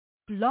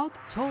Blog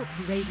Talk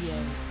Radio.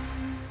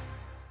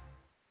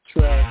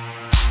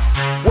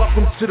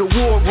 Welcome to the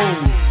war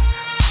room.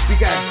 We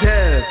got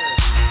Dev,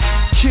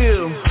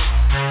 Kill,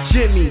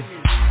 Jimmy,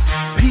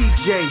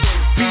 PJ,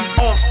 B.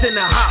 Austin,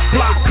 the hot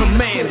block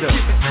commander.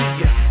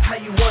 How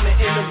you wanna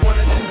end a 1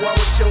 or 2 hour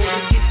show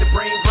to keep the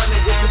brain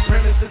running with the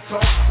premise to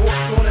talk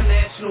sports on a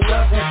national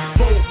level?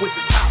 Bold with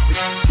the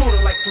topic, sorta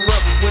like the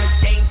rebels. When it's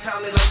game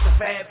time, they like the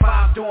Fab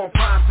Five during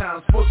prime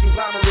time. Sports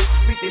conglomerates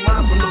speak their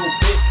minds a little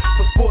bit.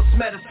 For sports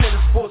medicine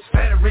and sports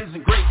veterans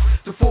and greats.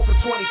 The 4 for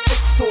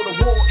 26, so the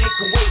war in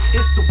Kuwait.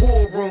 It's the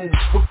war room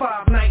with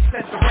 5 nights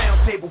at the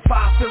round table.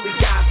 5 Philly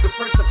guys,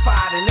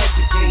 diversified and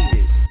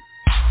educated.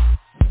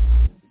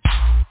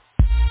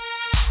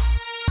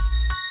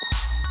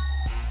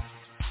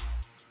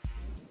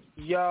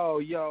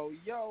 Yo,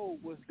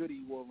 what's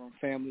goody, War Room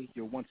family?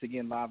 You're once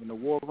again live in the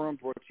War Room,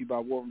 brought to you by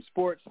War Room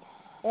Sports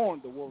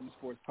on the War Room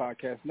Sports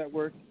Podcast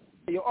Network.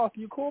 Hey, yo,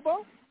 Austin, you cool,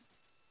 bro?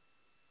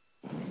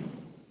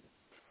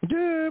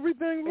 Yeah,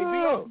 everything hey,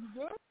 love. You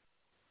good?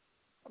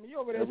 I mean, you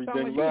over there Everything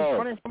sound like you love.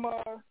 running from,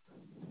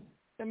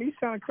 you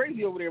sounding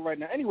crazy over there right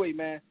now. Anyway,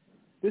 man,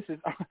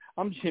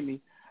 I'm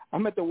Jimmy.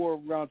 I'm at the War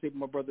Room Roundtable with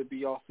my brother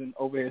B. Austin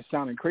over here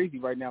sounding crazy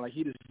right now, like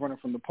he just running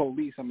from the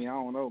police. I mean, I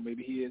don't know.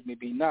 Maybe he is,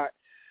 maybe not.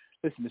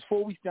 Listen, it's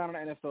 4 weeks down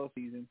in the NFL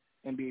season.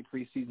 NBA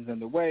preseason's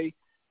underway,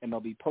 and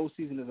there'll be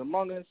postseason is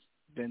among us.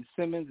 Ben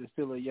Simmons is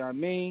still a young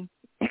man.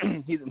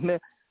 He's a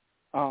myth.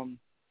 And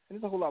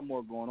there's a whole lot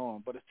more going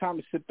on. But it's time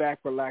to sit back,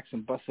 relax,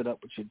 and bust it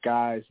up with your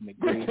guys and the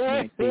greatest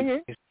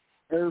man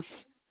Earth,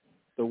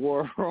 the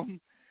War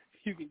Room.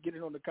 You can get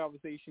in on the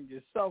conversation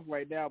yourself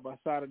right now by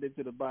signing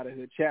into the Body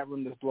Hood chat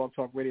room. That's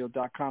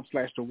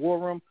blogtalkradio.com/the War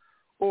Room,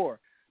 or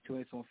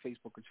join us on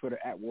Facebook or Twitter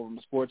at War Room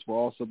Sports. We'll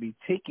also be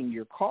taking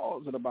your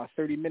calls in about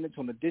 30 minutes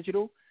on the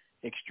Digital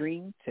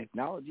Extreme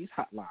Technologies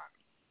Hotline.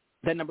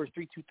 That number is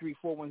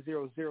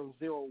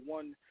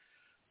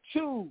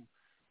 323-410-0012.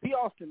 Be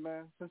Austin,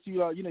 man. Since you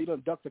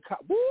done ducked the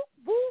cop. Whoop,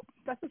 whoop.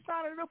 That's the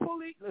sign of the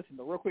police. Listen,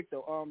 though, real quick,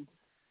 though.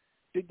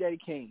 Big Daddy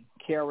Kane,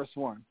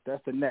 KRS-One.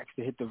 That's the next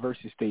to hit the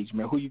versus stage,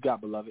 man. Who you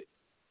got, beloved?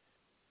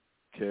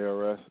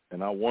 KRS,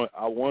 and I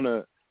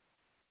wanted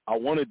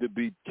to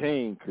beat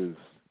Kane because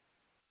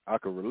I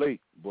could relate,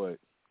 but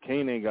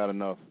Kane ain't got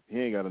enough. He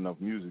ain't got enough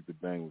music to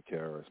bang with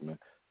KRS, man.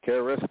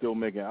 KRS still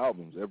making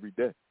albums every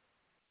day.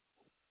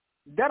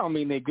 That don't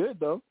mean they good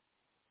though.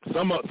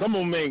 Some of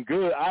them ain't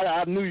good.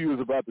 I knew you was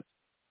about to.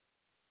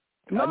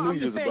 No, I knew I'm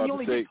you just was saying about you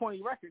only to say, get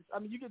 20 records. I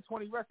mean, you get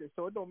 20 records,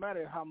 so it don't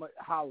matter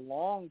how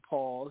long,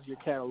 pause, your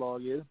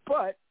catalog is,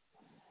 but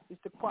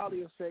it's the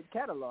quality of said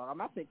catalog.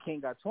 I think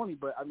Kane got 20,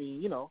 but I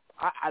mean,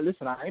 I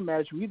listen. I ain't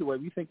mad at you either way.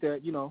 If you think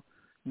that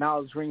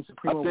knowledge reigns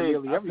supreme over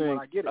nearly everyone,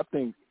 I get it. I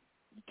think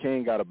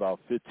Kane got about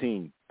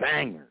 15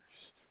 bangers.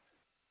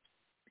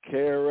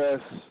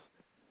 KRS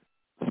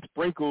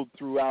sprinkled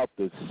throughout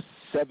the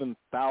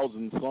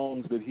 7,000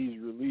 songs that he's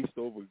released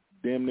over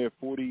damn near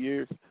 40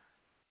 years,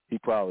 he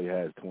probably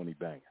has 20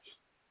 bangers.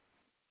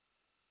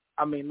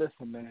 I mean,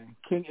 listen, man,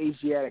 King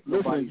Asiatic.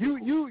 Listen, you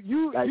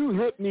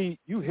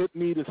hit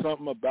me to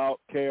something about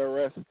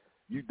KRS.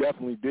 You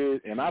definitely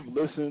did, and I've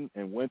listened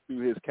and went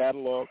through his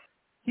catalog.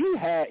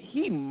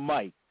 He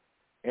might.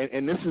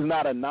 And this is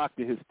not a knock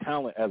to his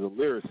talent as a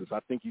lyricist. I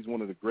think he's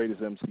one of the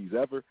greatest MCs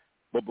ever.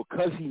 But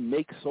because he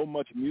makes so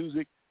much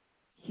music,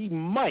 he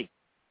might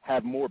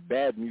have more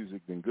bad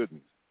music than good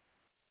music.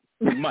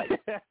 He might.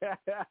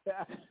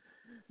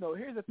 No,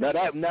 here's the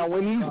thing. Now,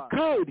 when he's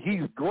good,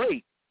 he's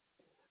great.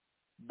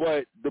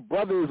 But the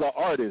brother is an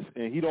artist,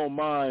 and he don't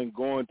mind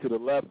going to the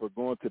left or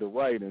going to the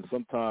right. And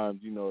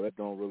sometimes, that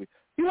don't really.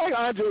 He like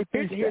Andre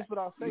 3 Stacks. Here's what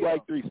I'll say. He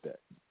like 3 Stacks.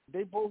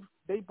 They both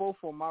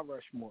on my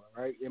Rushmore,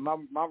 right? And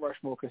my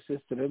Rushmore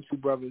consists of them two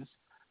brothers,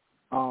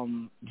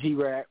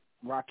 G-Rap,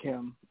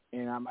 Rakim,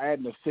 and I'm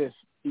adding a fifth,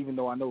 even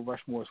though I know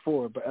Rushmore is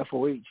 4, but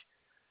FOH,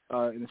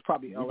 and it's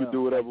probably LL. You can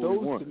do whatever we those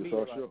want. To It's me,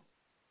 our show.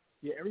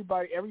 Yeah,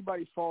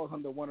 everybody falls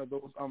under one of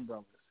those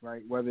umbrellas,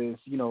 right? Whether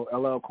it's,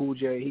 LL Cool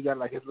J, he got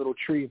like his little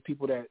tree of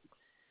people that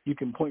you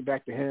can point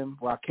back to him,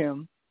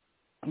 Rakim,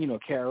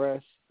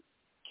 KRS,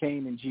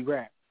 Kane, and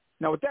G-Rap.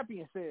 Now, with that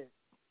being said,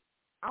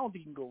 I don't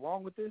think you can go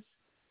wrong with this.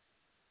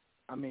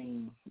 I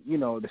mean,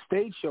 the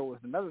stage show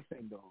is another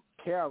thing, though.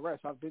 KRS,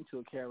 I've been to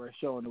a KRS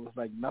show, and it was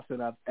like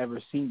nothing I've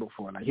ever seen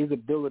before. Like, his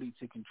ability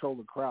to control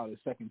the crowd is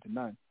second to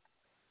none.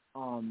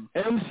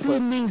 MC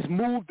means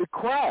move the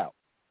crowd.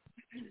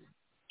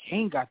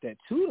 Kane got that,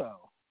 too,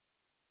 though.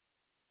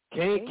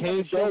 Kane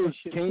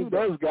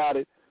does got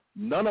it.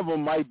 None of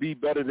them might be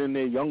better than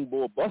their young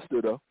boy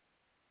Buster, though.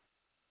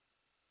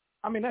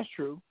 I mean, that's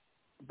true,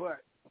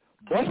 but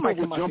Buster would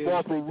jump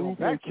off a roof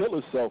and kill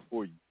himself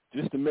for you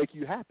just to make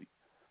you happy.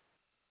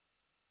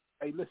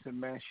 Hey, listen,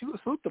 man,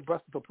 salute the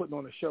Buster for putting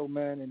on a show,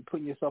 man, and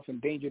putting yourself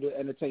in danger to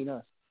entertain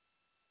us.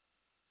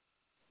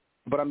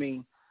 But, I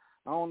mean,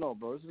 I don't know,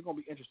 bro. This is going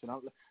to be interesting. I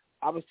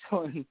was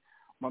telling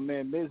my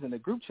man Miz in the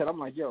group chat, I'm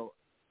like, yo,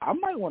 I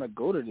might want to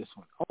go to this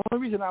one. The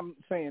only reason I'm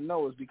saying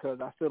no is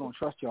because I still don't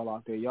trust y'all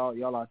out there.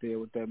 Y'all out there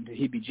with them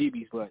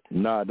heebie-jeebies, but don't.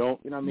 you know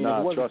what I mean?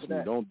 Nah, trust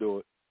me, don't do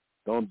it.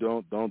 Don't do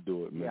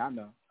it, man. Yeah, I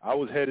know. I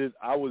was headed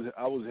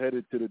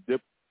to the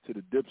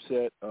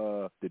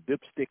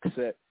dipstick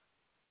set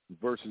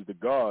versus the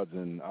gods,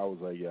 and I was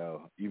like,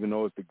 yo, even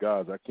though it's the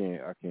gods, I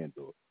can't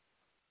do it.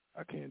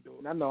 I can't do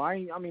it. No,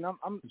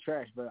 I'm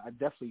trash, but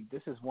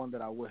this is one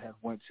that I would have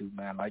went to,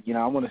 man. Like,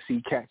 I want to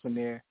see cats in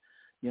there,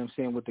 you know what I'm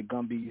saying, with the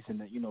Gumbies and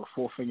the,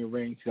 4-finger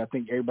rings. I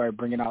think everybody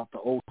bringing out the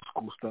old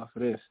school stuff for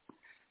this.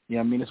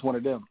 It's one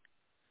of them.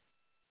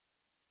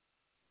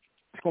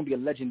 It's going to be a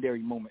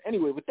legendary moment.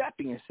 Anyway, with that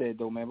being said,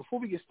 though, man, before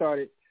we get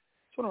started,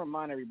 just want to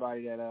remind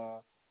everybody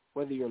that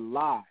whether you're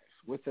live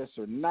with us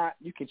or not,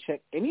 you can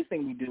check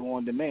anything we do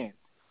on demand.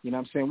 You know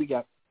what I'm saying? We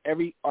got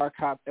every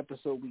archived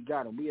episode we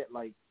got, and we at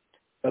like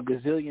a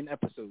gazillion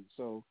episodes.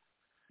 So,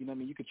 you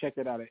can check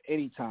that out at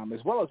any time,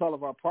 as well as all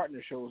of our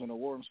partner shows on the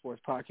War Room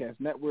Sports Podcast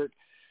Network.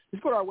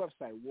 Just go to our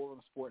website,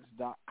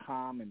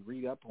 warroomsports.com, and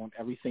read up on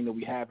everything that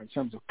we have in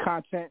terms of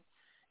content.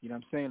 You know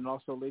what I'm saying? And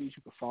also, ladies,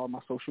 you can follow my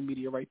social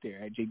media right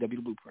there at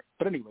JW Blueprint.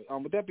 But anyway,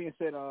 with that being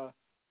said,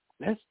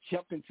 let's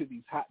jump into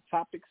these hot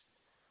topics,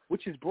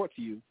 which is brought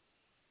to you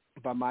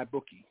by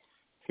MyBookie.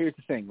 Here's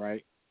the thing,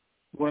 right?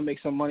 You want to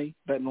make some money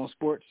betting on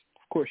sports?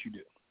 Of course you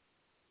do.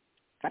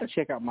 Got to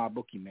check out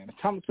MyBookie, man.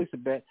 It's time to place a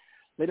bet,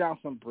 lay down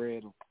some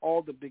bread on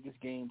all the biggest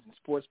games in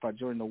sports by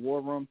joining the War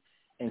Room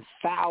and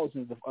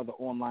thousands of other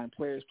online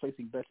players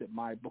placing bets at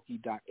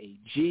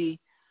mybookie.ag.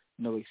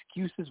 No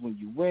excuses. When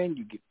you win,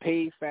 you get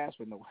paid fast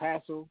with no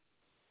hassle.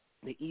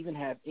 They even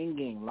have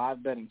in-game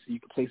live betting so you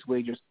can place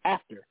wagers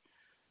after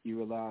you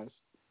realize,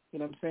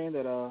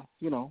 that,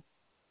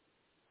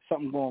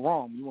 something's going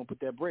wrong. You won't put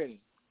that bread in.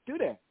 Do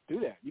that.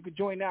 You can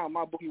join now.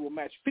 MyBookie will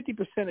match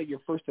 50% of your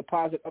first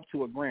deposit up to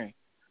 $1,000.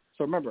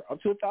 So remember, up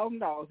to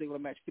 $1,000, they will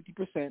match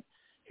 50%.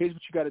 Here's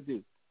what you got to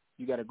do.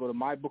 You got to go to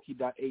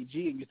mybookie.ag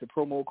and use the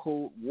promo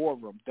code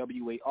WARROOM,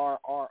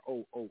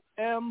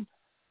 WARROOM,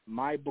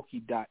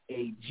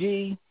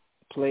 mybookie.ag,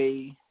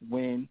 play,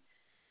 win,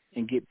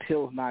 and get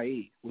pills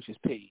naive, which is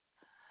paid.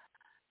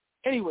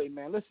 Anyway,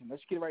 man, listen,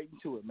 let's get right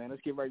into it, man.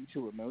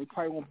 We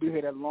probably won't be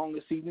here that long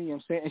this evening, you know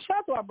what I'm saying? And shout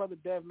out to our brother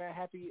Dev, man.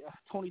 Happy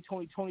 20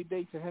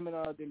 day to him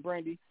and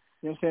Brandy.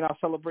 You know what I'm saying? I'll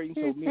celebrate,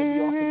 so me and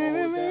Beyonce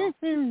will hold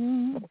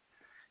down.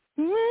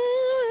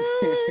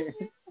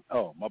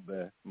 Oh, my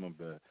bad.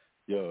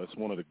 Yo, it's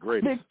one of the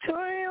greatest.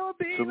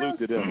 Salute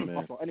to them,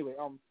 man. Anyway,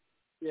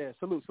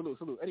 salute.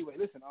 Anyway,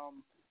 listen,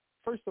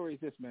 first story is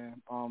this,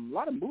 man. A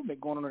lot of movement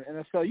going on in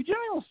the NFL. You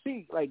generally don't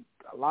see, like,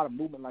 a lot of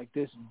movement like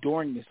this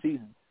during the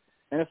season.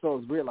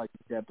 NFL is weird like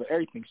that, but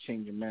everything's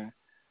changing, man.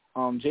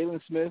 Jalen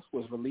Smith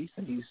was released,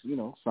 and he's,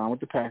 signed with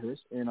the Packers.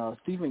 And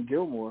Stephen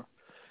Gilmore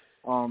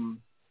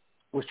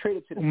was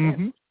traded to the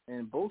Panthers,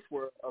 and both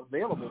were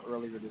available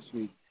earlier this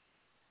week.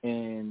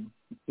 And,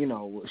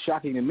 what's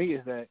shocking to me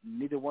is that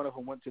neither one of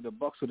them went to the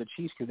Bucs or the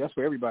Chiefs because that's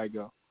where everybody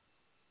go.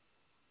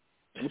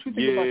 What you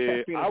think about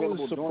Cats being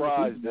available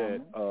during the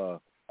season,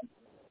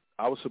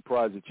 I was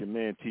surprised that your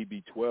man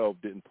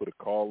TB12 didn't put a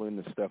call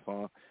in to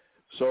Stephon.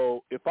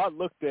 So if I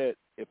look at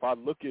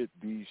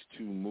these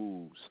two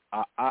moves,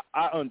 I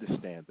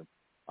understand them.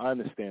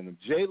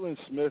 Jalen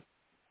Smith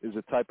is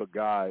the type of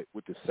guy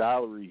with the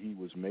salary he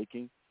was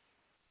making.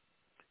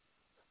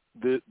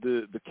 The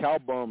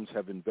Cowbums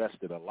have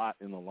invested a lot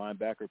in the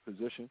linebacker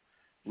position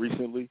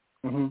recently,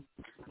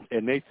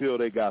 and they feel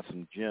they got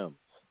some gems.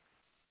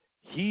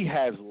 He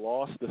has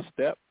lost a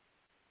step.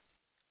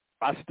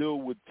 I still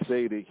would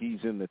say that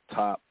he's in the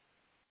top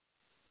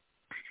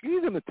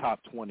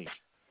 20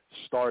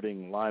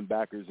 starting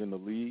linebackers in the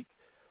league,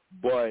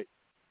 but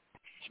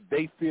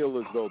they feel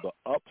as though the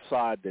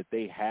upside that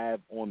they have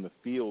on the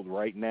field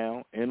right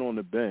now and on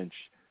the bench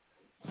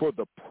for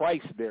the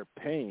price they're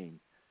paying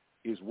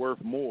is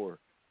worth more,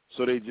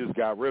 so they just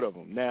got rid of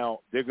him.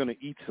 Now they're going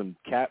to eat some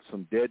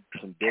dead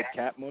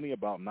cap money,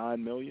 about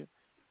 $9 million.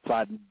 So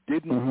I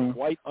didn't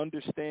quite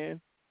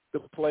understand the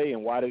play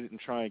and why they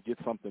didn't try and get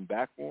something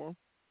back for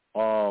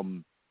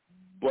him.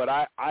 But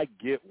I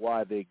get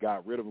why they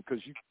got rid of him,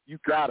 because you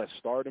got to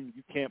start him.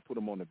 You can't put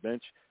him on the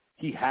bench.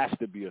 He has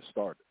to be a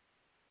starter.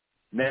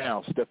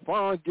 Now,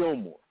 Stephon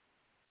Gilmore,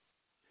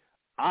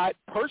 I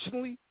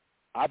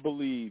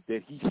believe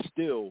that he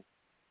still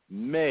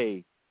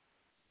may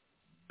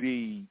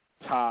be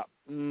top.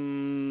 He's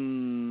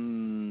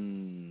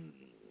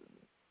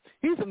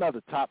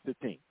another top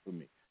 15 for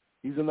me.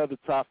 He's another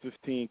top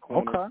 15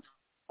 corner.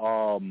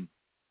 Okay.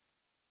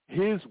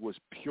 His was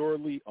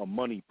purely a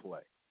money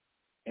play.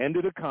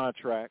 Ended a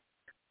contract.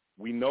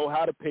 We know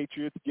how the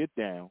Patriots get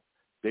down.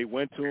 They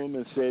went to him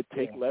and said,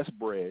 take less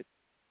bread.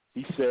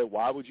 He said,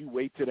 why would you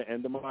wait to the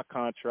end of my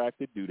contract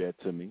to do that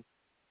to me?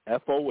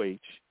 FOH.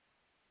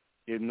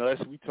 Unless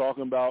we're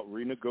talking about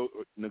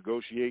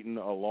negotiating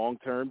a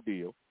long-term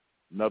deal,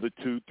 another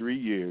 2-3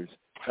 years,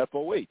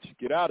 FOH,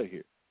 get out of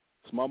here.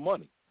 It's my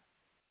money.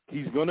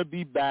 He's going to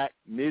be back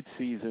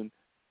mid-season.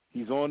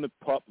 He's on the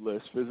PUP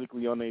list,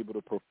 physically unable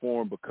to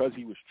perform because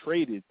he was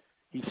traded.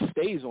 He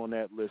stays on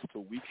that list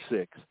till week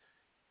 6.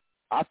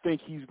 I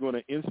think he's going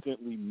to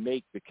instantly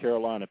make the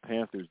Carolina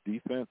Panthers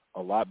defense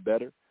a lot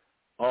better.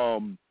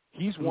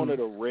 He's one of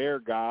the rare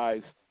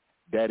guys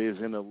that is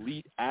an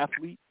elite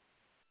athlete,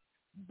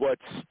 but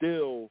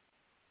still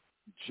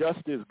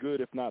just as good,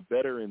 if not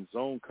better, in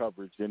zone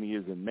coverage than he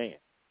is in man.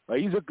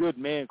 Like, he's a good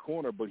man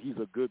corner, but he's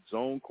a good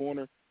zone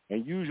corner.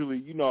 And usually,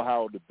 you know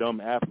how the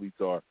dumb athletes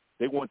are.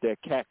 They want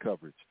that cat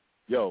coverage.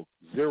 Yo,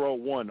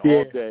 0-1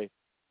 all day,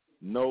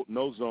 no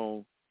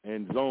zone,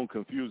 and zone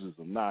confuses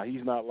them. Nah,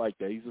 he's not like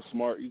that. He's a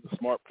smart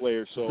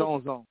player.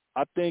 So Zone.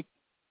 I think,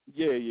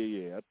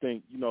 yeah. I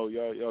think,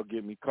 y'all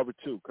get me. Cover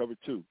two,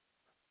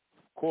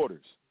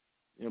 quarters.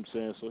 You know what I'm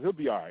saying? So he'll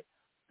be all right.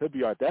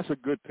 That's a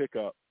good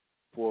pickup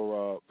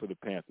for the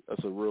Panthers.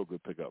 That's a real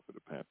good pickup for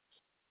the Panthers.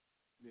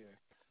 Yeah.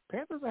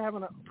 Panthers are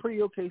having a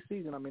pretty okay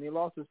season. I mean, they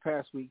lost this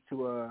past week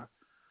to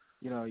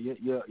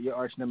your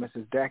arch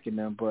nemesis Dak and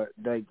them, but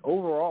like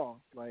overall,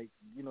 like,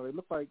 they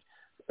look like,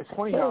 it's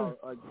funny how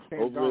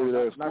Sam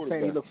Darnold,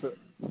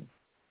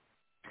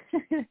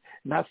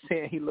 not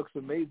saying he looks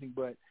amazing,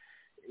 but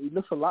he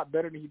looks a lot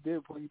better than he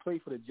did when he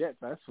played for the Jets.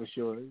 That's for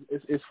sure.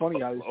 It's funny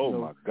how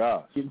my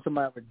gosh, getting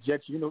somebody out of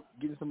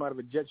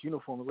a Jets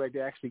uniform looks like they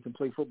actually can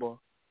play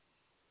football.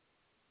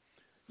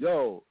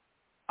 Yo,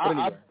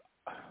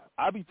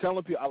 I be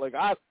telling people,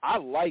 I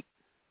like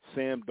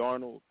Sam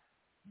Darnold,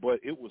 but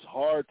it was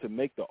hard to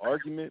make the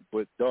argument.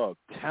 But, dog,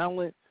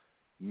 talent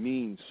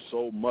means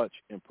so much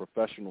in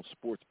professional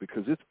sports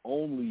because it's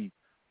only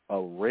a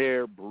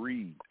rare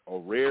breed, a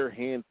rare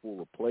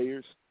handful of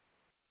players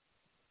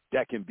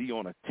that can be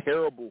on a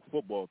terrible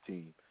football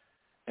team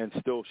and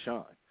still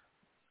shine,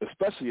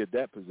 especially at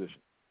that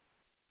position.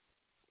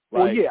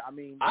 Well, yeah, I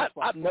mean, I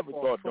never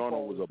thought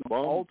Darnold was a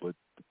bum, but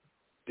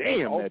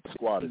damn, that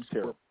squad is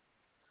terrible.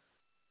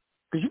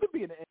 Because you could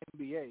be in the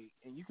NBA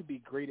and you could be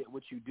great at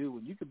what you do,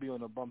 and you could be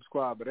on a bum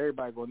squad, but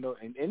everybody gonna know,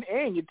 and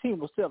your team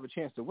will still have a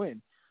chance to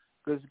win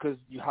because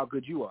how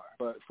good you are.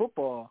 But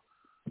football,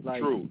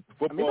 like, true,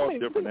 football is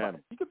different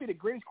animal. You could be the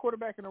greatest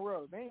quarterback in the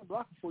world. They ain't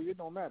blocking for you. It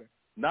don't matter.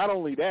 Not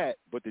only that,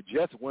 but the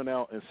Jets went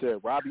out and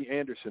said Robbie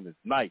Anderson is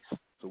nice,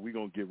 so we're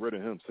gonna get rid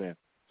of him, Sam.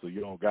 So you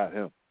don't got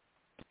him.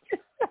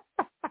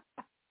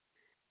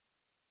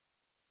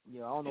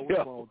 Yeah, I don't know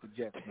what's going on with the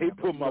Jets. Man, they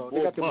put my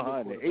boy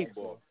behind the 8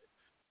 ball.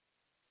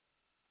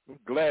 I'm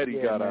glad he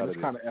got out of it.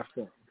 It's kind of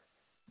effed up.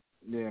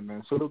 Yeah,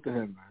 man. Salute to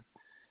him, man.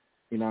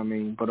 You know what I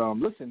mean? But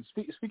listen,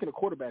 speaking of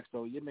quarterbacks,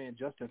 though, your man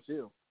Justin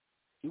Fields,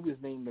 he was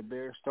named the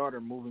Bears starter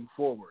moving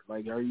forward.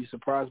 Like, are you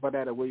surprised by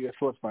that, or what are your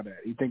thoughts by that?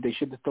 You think they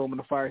should just throw him in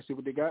the fire and see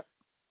what they got?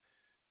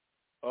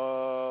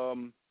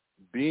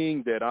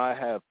 Being that I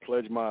have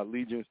pledged my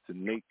allegiance to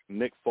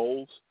Nick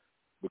Foles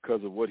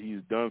because of what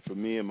he's done for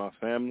me and my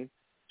family,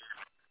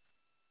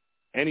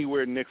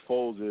 anywhere Nick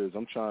Foles is,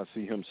 I'm trying to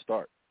see him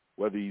start,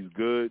 whether he's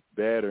good,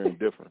 bad, or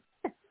indifferent.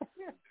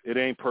 It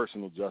ain't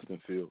personal, Justin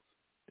Fields.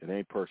 It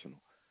ain't personal.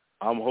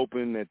 I'm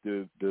hoping that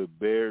the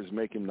Bears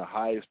make him the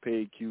highest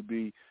paid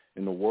QB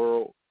in the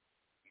world,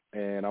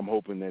 and I'm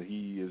hoping that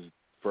he is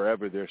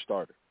forever their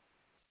starter.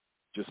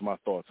 Just my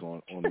thoughts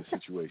on the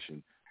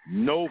situation.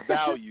 No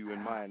value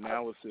in my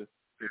analysis.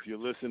 If you're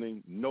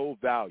listening, no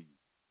value.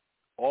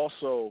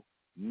 Also,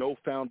 no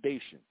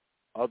foundation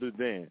other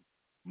than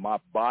my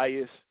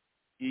biased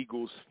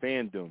Eagles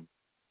fandom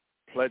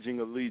pledging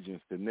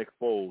allegiance to Nick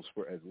Foles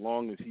for as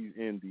long as he's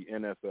in the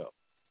NFL.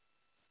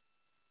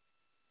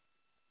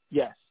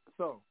 Yes.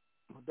 So,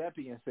 with that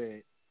being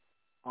said,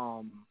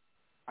 I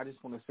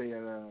just want to say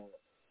that,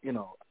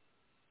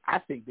 I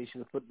think they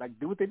should have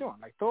do what they're doing.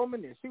 Like, throw him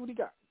in there, see what he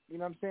got. You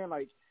know what I'm saying?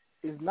 Like,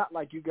 it's not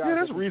like you guys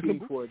are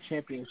competing for a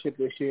championship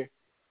this year.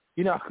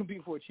 You're not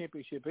competing for a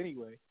championship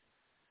anyway.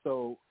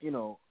 So, you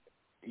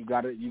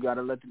gotta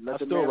let the man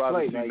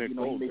play. Like,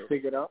 you may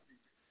figure it out.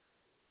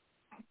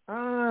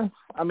 I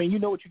mean, you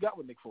know what you got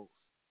with Nick Foles.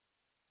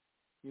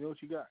 You know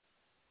what you got.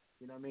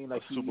 You know what I mean?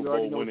 Like, a Super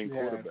Bowl winning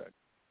quarterback.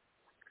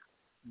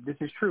 This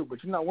is true,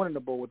 but you're not winning the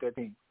Bowl with that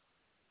team.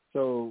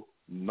 So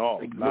no,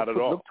 not at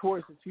all. Look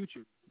towards the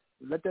future.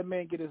 Let that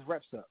man get his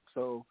reps up.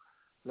 So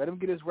let him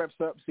get his reps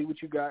up, see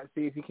what you got,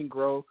 see if he can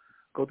grow,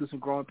 go through some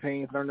growing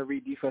pains, learn to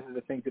read defenses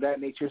and things of that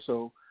nature.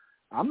 So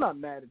I'm not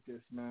mad at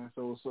this, man.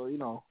 So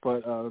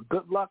but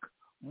good luck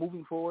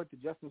moving forward to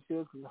Justin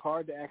Fields, because it's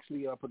hard to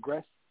actually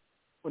progress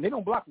when they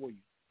don't block for you.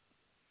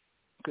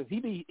 Because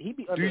he be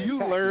under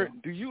attack.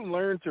 Do you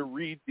learn to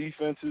read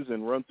defenses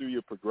and run through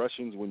your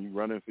progressions when you're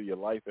running for your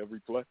life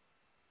every play?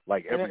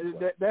 Like every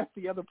play. That's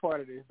the other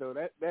part of this, though.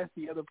 That's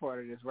the other part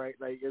of this, right?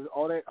 Like,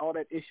 all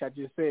that ish I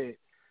just said.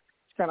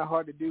 It's kind of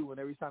hard to do when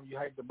every time you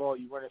hike the ball,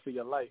 you run it for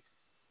your life.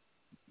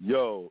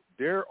 Yo,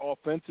 their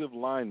offensive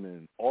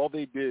linemen, all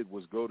they did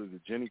was go to the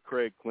Jenny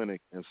Craig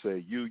Clinic and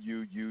say, you,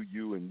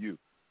 and you.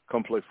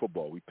 Come play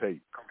football. We pay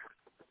you.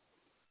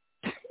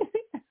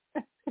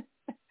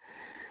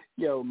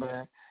 Yo,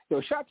 man.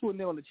 Yo, shout to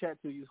Anil in the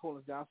chat, too. You was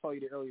holding us down. I saw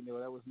you there earlier,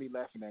 Anil. That was me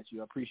laughing at you.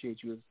 I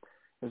appreciate you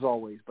as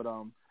always. But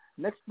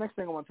next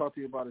thing I want to talk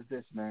to you about is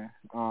this, man,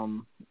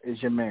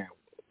 is your man.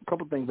 A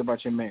couple things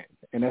about your man,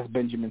 and that's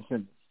Benjamin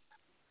Simmons.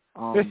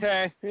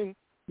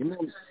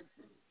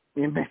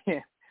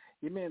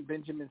 Your man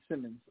Benjamin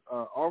Simmons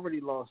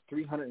already lost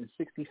 $304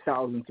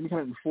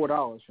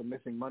 for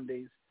missing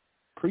Mondays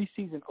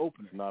preseason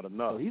opener. Not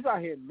enough. So he's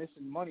out here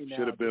missing money now.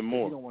 Should have been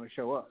more. He don't want to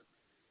show up.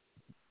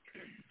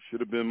 Should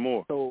have been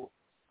more. So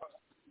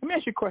let me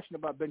ask you a question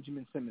about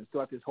Benjamin Simmons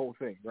throughout this whole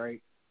thing,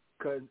 right?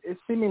 Because it's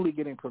seemingly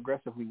getting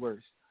progressively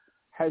worse.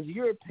 Has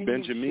your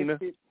opinion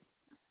shifted?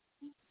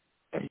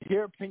 Has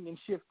your opinion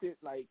shifted,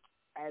 like,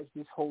 as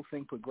this whole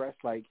thing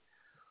progressed? Like,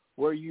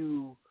 were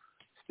you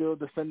still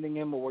defending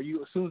him, or were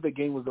you, as soon as the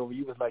game was over,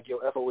 you was like, yo,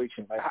 FOH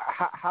him? Like,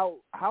 how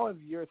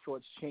have your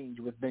thoughts changed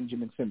with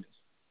Benjamin Simmons?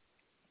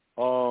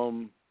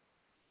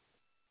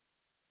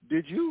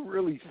 Did you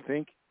really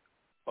think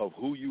of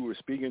who you were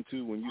speaking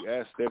to when you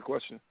asked that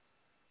question?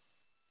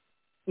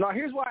 No,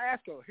 here's why I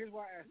asked though.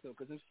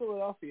 Because in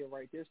Philadelphia,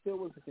 right, there still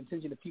was a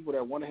contingent of people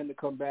that wanted him to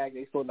come back.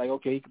 They thought, like,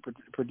 okay, he could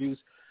produce.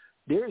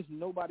 There is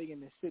nobody in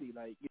this city,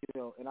 like, you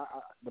know, and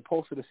the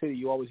pulse of the city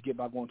you always get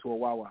by going to a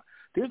Wawa.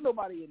 There's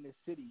nobody in this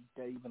city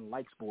that even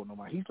likes Bull no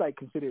more. He's, like,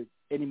 considered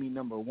enemy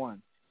number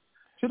one,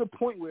 to the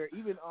point where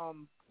even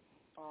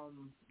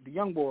the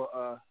young boy,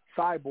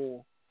 Thigh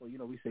Bull, or, you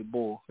know, we say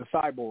Bull, the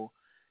Thigh Bull,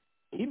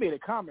 he made a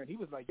comment. He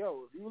was like,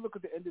 yo, if you look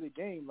at the end of the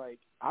game, like,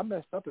 I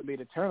messed up and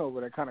made a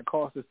turnover that kind of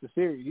cost us the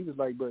series. He was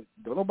like, but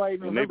don't nobody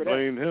even remember that.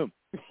 And they blamed him.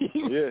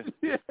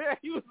 Yeah.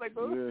 He was like,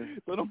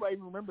 don't nobody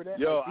even remember that.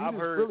 Yo, like,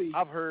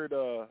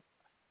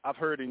 I've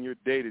heard in your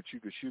day that you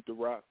could shoot the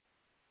rock.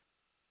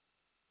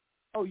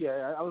 Oh,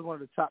 yeah. I was one of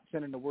the top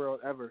 10 in the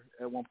world ever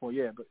at one point.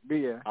 Yeah, but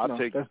yeah. I'll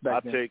take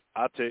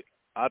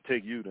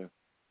you then.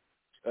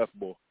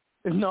 F-ball.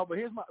 No, but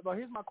here's my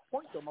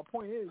point though. My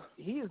point is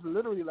he is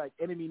literally like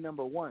enemy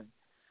number one.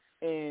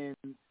 And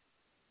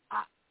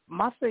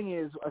my thing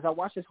is, as I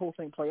watch this whole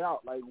thing play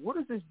out, like, what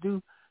does this do?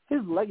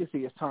 His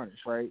legacy is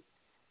tarnished, right?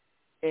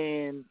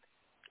 And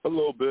a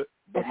little bit,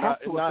 but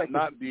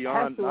not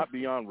beyond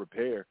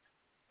repair.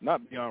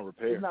 Not beyond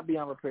repair. It's not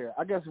beyond repair.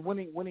 I guess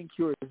winning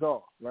cures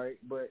all, right?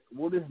 But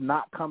will this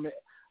not come in?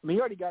 I mean, he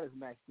already got his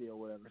max deal or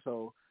whatever.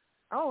 So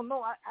I don't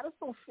know. I just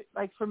don't feel,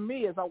 like, for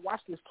me, as I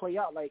watch this play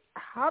out, like,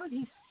 how did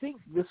he think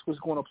this was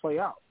going to play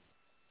out?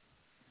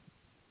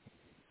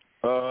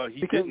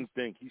 He didn't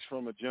think. He's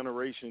from a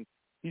generation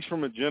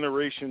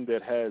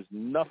that has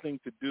nothing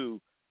to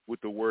do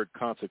with the word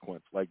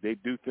consequence. Like, they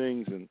do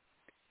things, and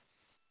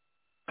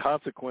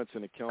consequence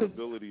and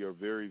accountability are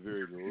very,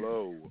 very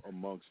low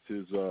amongst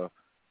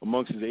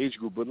his age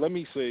group. But let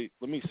me say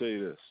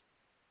this.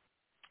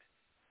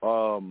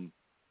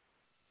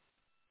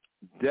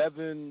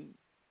 Devin,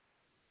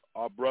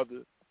 our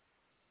brother,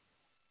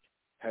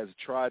 has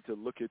tried to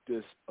look at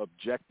this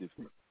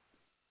objectively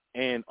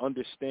and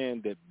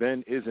understand that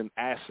Ben is an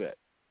asset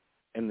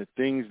and the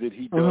things that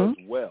he does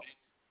well.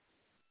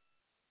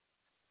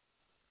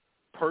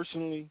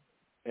 Personally,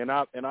 and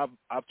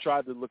I've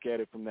tried to look at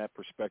it from that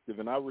perspective,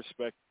 and I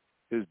respect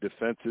his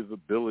defensive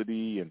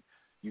ability. And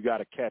you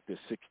got a cat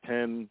that's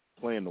 6'10",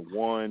 playing the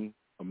one,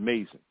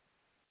 amazing.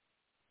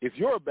 If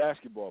you're a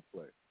basketball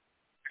player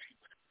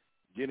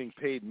getting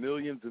paid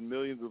millions and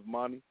millions of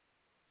money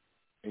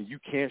and you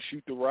can't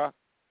shoot the rock,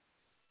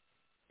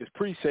 it's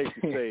pretty safe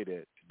to say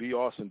that B.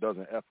 Austin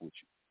doesn't F with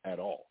you at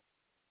all.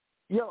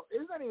 Yo,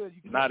 it's not even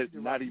you can shoot the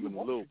rock. Not even a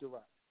little.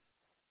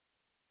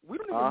 We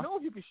don't even know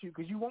if you can shoot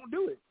because you won't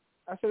do it.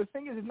 I said the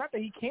thing is, it's not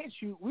that he can't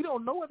shoot. We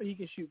don't know whether he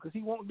can shoot because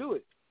he won't do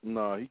it.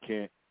 No, he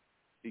can't.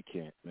 He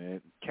can't,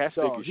 man. Cats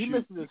that can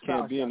shoot, he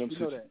can't be in them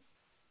situations.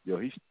 Yo,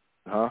 he's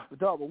But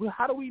dog,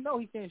 how do we know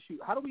he can't shoot?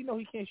 How do we know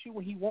he can't shoot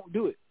when he won't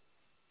do it?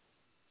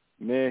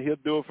 Man, he'll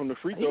do it from the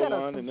free throw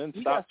line and then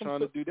stop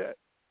trying to do that.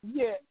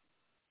 Yeah,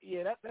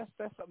 that's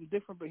something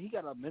different. But he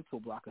got a mental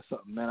block or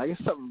something, man. I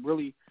guess something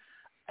really.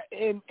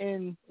 And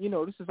you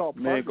know, this is all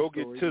part of the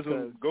story.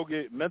 Tism. Go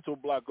get mental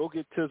block. Go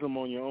get Tism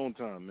on your own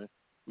time, man.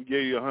 We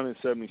gave you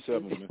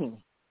 177, man.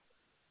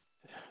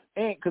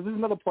 And because this is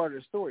another part of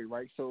the story,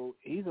 right? So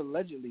he's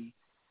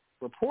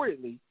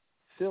reportedly,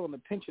 feeling the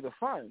pinch of the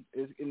fine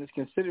is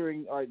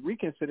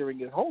reconsidering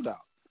his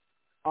holdout.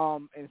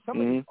 And some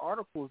of these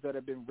articles that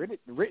have been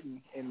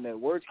written and the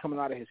words coming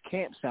out of his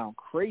camp sound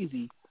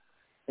crazy.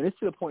 And it's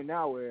to the point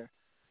now where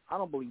I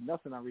don't believe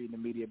nothing I read in the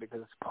media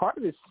because part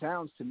of it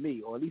sounds to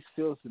me, or at least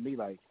feels to me,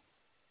 like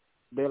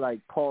they're like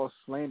Paul's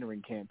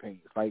slandering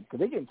campaigns. Like, cause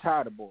they're getting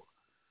tired of Bull.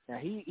 Now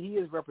he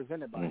is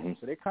represented by him,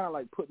 so they're kind of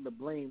like putting the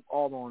blame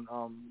all on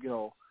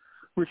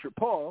Richard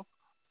Paul,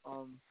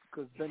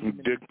 because Benjamin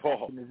is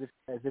acting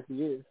as if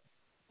he is.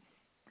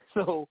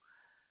 So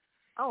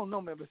I don't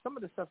know, man, but some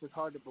of the stuff is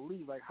hard to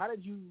believe. Like, how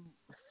did you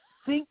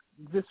think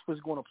this was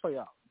going to play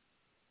out?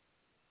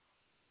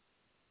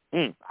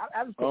 I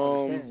just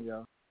don't understand,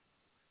 yo.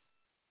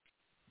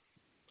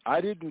 I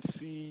didn't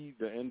see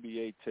the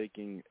NBA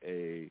taking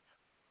a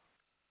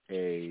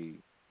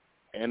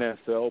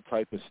NFL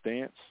type of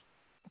stance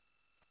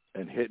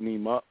and hitting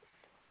him up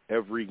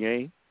every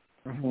game.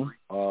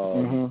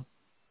 The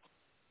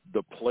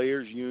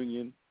players'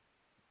 union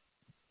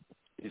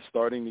is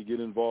starting to get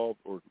involved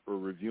or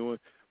reviewing.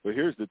 But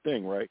here's the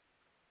thing, right?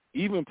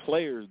 Even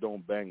players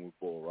don't bang with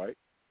Bull, right?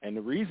 And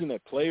the reason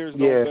that players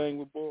don't bang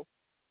with Bull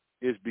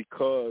is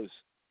because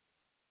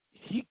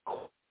he,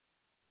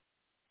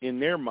 in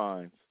their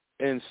minds,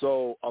 And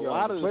so a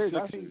lot of the players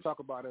Sixers, I seen talk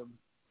about him.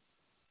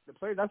 The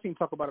players I seen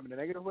talk about him in a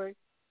negative way.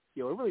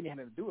 Yo, it really ain't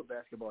nothing to do with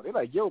basketball. They're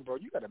like, yo, bro,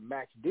 you got a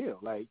max deal.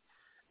 Like,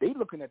 they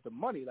looking at the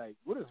money. Like,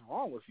 what is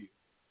wrong with you?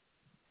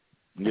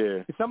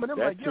 Yeah. And some of them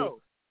that like, too.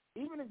 yo,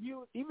 even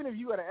if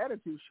you got an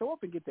attitude, show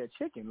up and get that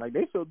chicken. Like,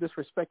 they feel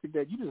disrespected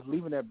that you just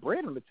leaving that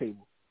bread on the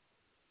table.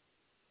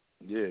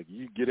 Yeah,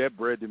 you get that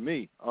bread to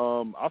me.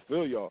 I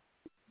feel y'all.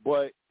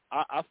 But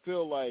I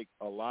feel like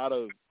a lot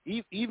of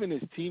even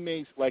his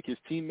teammates,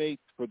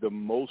 for the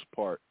most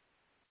part,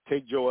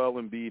 take Joel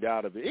Embiid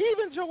out of it.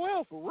 Even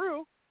Joel, for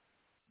real,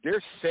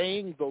 they're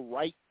saying the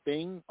right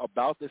thing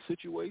about the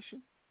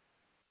situation.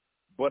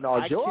 But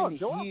no, Joel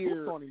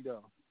hear. On him,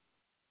 though.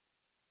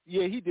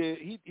 Yeah, he did.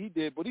 He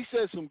did, but he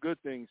said some good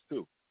things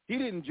too. He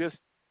didn't just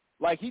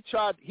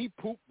he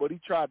pooped, but he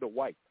tried to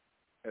wipe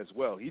as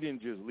well. He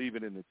didn't just leave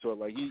it in the toilet.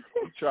 Like he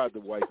tried to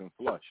wipe and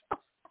flush.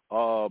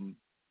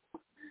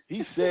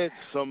 He said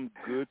some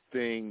good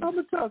things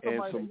and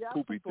some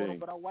poopy things.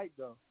 But I wipe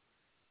though.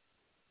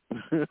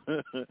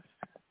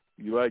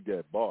 You like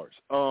that, bars.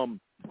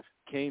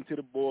 Came to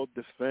the ball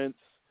defense.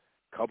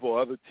 A couple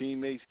other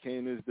teammates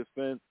came to his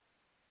defense.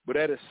 But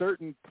at a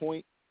certain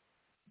point,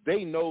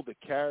 they know the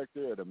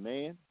character of the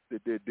man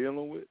that they're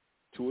dealing with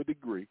to a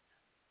degree.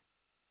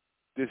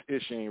 This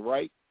ish ain't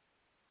right.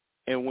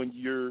 And when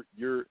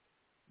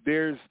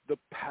there's the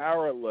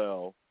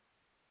parallel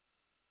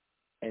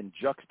and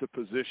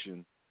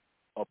juxtaposition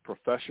of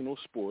professional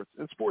sports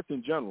and sports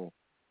in general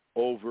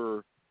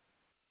over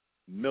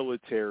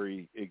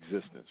military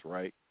existence,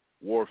 right?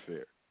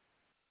 Warfare.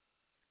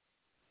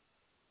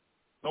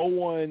 No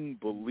one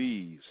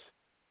believes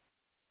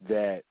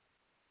that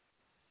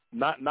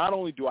not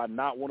only do I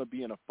not want to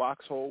be in a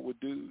foxhole with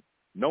dude,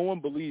 no one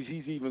believes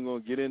he's even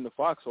going to get in the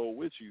foxhole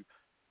with you.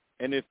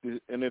 And if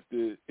the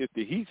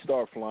heat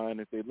start flying,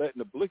 if they're letting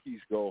the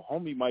blickies go,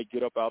 homie might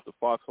get up out the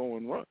foxhole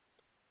and run.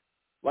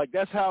 Like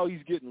that's how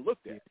he's getting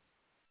looked at.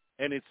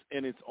 And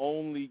it's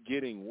only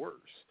getting worse.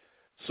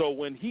 So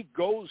when he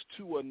goes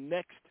to a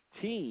next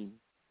team,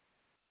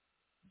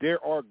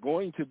 there are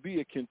going to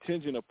be a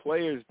contingent of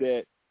players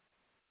that,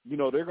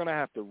 they're going to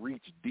have to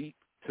reach deep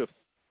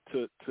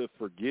to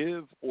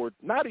forgive, or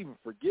not even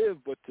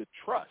forgive, but to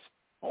trust.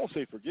 I won't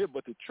say forgive,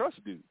 but to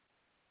trust dude.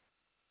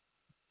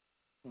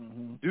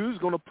 Mm-hmm. Dude's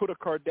going to put a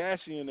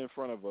Kardashian in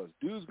front of us.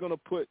 Dude's going to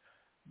put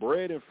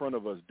bread in front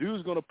of us.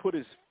 Dude's going to put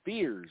his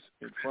fears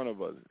in front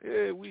of us.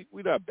 Yeah, we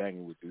not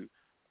banging with dude.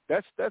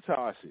 That's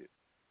how I see it.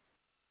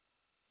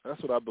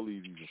 That's what I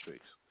believe he's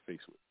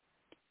faced with.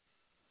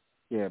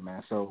 Yeah,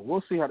 man. So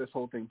we'll see how this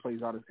whole thing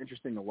plays out. It's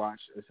interesting to watch.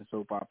 It's a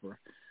soap opera.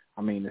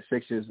 I mean, the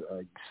Sixers,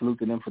 salute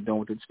to them for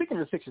doing it. Speaking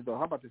of the Sixers, though,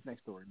 how about this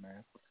next story,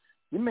 man?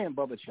 Your man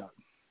Bubba Chuck,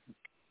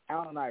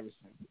 Allen Iverson,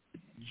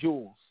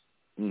 Jules.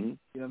 Mm-hmm. You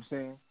know what I'm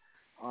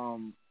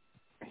saying?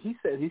 He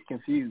says he's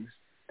confused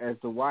as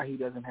to why he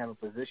doesn't have a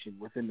position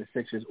within the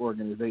Sixers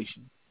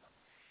organization.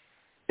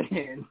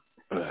 And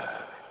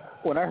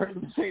when I heard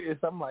him say this,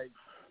 I'm like,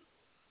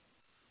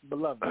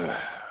 beloved.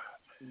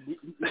 He's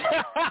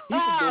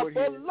adored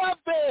here.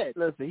 Beloved!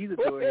 Listen, he's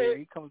adored here.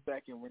 He comes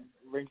back and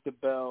rings the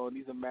bell, and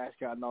he's a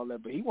mascot and all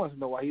that, but he wants to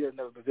know why he doesn't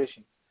have a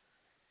position.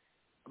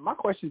 My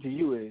question to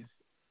you is,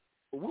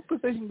 what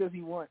position does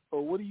he want,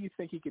 or what do you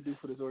think he could do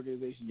for this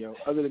organization, yo,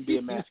 other than be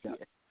a mascot?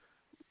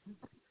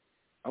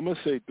 I'm gonna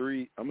say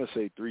three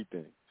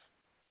things.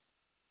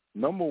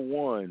 Number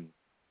one,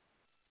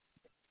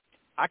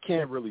 I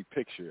can't really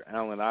picture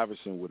Allen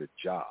Iverson with a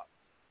job.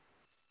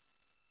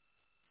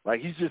 Like,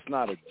 he's just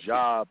not a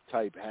job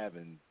type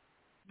having.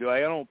 I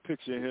don't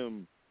picture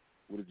him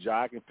with a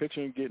job. I can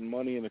picture him getting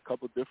money in a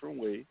couple different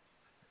ways,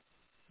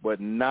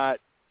 but not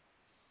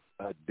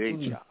a day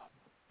job.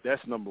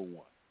 That's number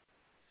one.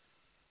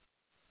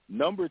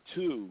 Number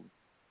two,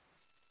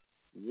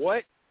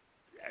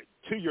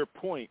 to your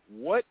point,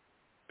 what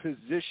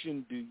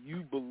position do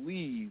you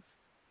believe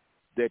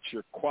that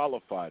you're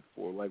qualified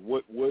for? Like,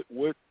 what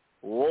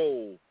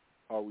role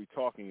are we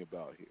talking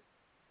about here?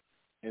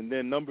 And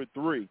then number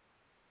three,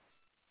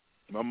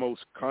 my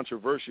most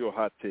controversial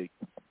hot take,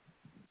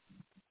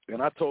 and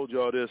I told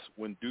y'all this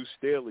when Deuce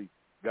Staley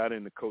got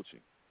into coaching.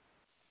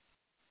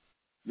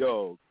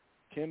 Yo,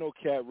 can no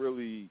cat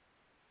really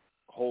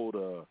hold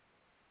a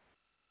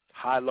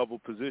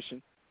high-level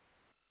position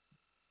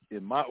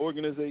in my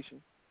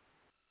organization?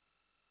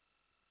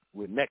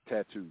 With neck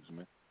tattoos,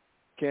 man.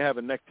 Can't have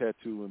a neck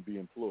tattoo and be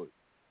employed.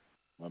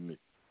 I mean,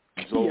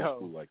 it's old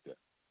school like that.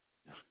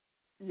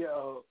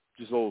 Yo,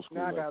 just old school.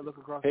 Now like I gotta that. look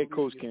across Head the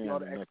coach league can't all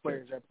have the a neck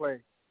ex-players tattoo. that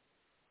play.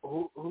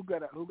 Who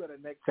got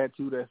a neck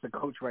tattoo that's a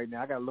coach right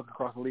now? I gotta look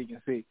across the league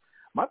and see.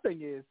 My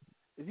thing is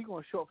he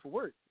gonna show up for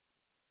work?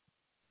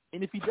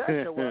 And if he does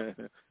show up,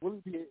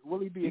 will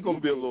he be? He's gonna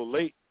be a little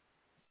late.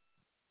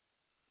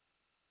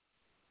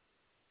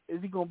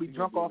 Is he gonna be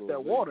drunk off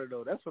that water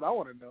though? That's what I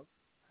want to know.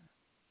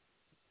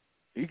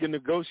 He can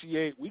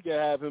negotiate. We can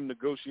have him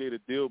negotiate a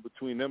deal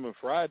between them and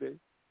Friday.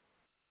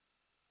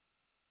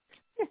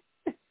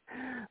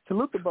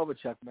 Salute to Bubba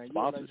Chuck, man.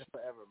 You're a legend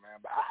forever, man.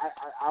 But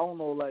I don't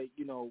know, like,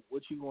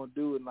 what you gonna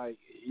do, and like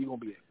you gonna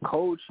be a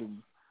coach,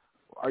 and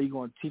are you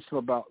going to teach them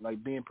about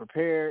like being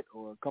prepared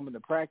or coming to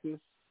practice?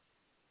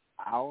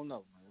 I don't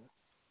know, man.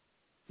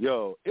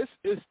 Yo,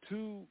 it's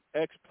two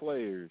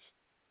ex-players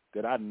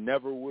that I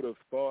never would have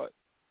thought,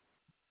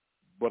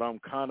 but I'm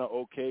kind of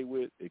okay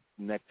with.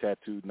 Neck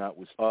tattooed, not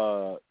with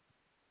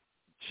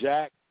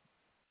Jack,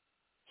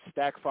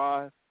 Stack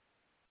 5,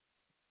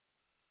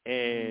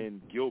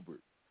 and Gilbert.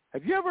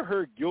 Have you ever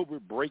heard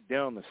Gilbert break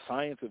down the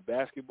science of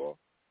basketball?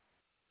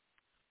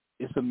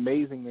 It's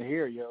amazing to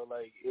hear, yo.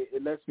 Like,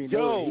 it lets me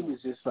know that he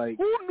was just like...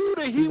 Who knew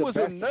that he was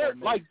a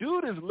nerd? Like,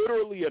 dude is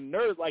literally a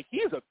nerd. Like,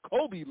 he's a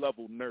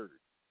Kobe-level nerd.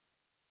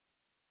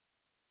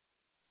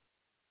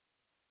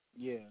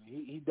 Yeah,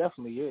 he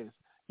definitely is.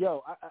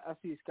 Yo, I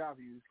see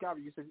Scotty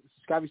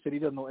said he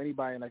doesn't know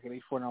anybody in like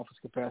an front office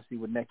capacity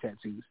with neck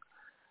tattoos.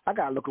 I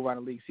got to look around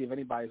the league, see if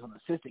anybody's on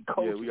assistant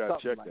coach. Yeah, we got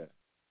to check like that.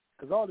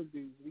 Because all the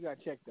dudes, we got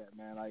to check that,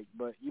 man. Like,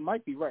 but you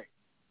might be right.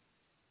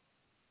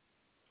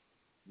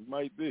 You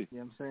might be. You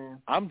know what I'm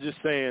saying? I'm just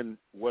saying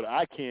what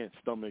I can't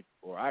stomach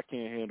or I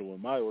can't handle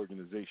in my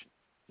organization,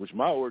 which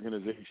my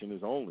organization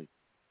is only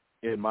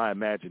in my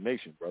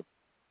imagination, brother.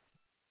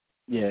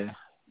 Yeah.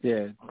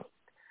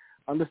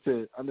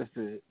 Understood.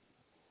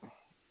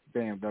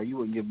 Damn, dog, you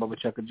wouldn't give Bubba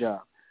Chuck a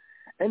job.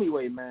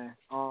 Anyway, man.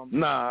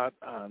 Nah.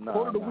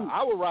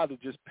 I would rather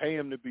just pay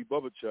him to be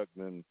Bubba Chuck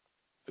than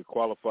to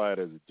qualify it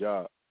as a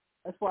job.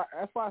 That's why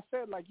I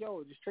said, like,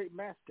 yo, just straight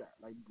mascot.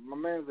 Like, my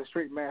man is a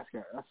straight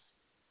mascot. That's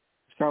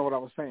kind of what I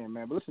was saying,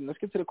 man. But listen, let's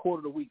get to the quote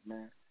of the week,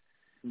 man.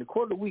 And the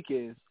quote of the week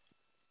is,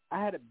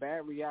 I had a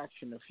bad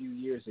reaction a few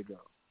years ago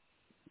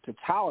to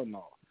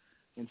Tylenol.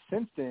 And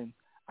since then,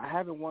 I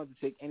haven't wanted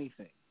to take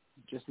anything.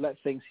 Just let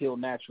things heal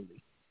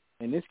naturally.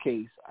 In this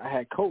case, I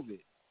had COVID,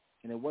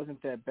 and it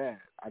wasn't that bad.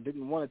 I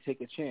didn't want to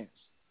take a chance.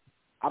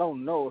 I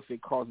don't know if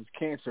it causes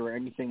cancer or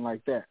anything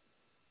like that.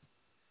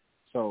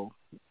 So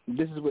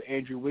this is what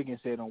Andrew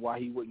Wiggins said on why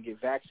he wouldn't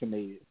get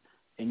vaccinated.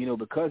 And, you know,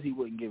 because he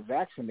wouldn't get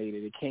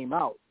vaccinated, it came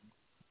out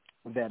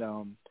that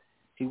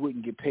he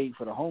wouldn't get paid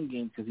for the home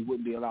game because he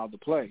wouldn't be allowed to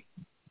play.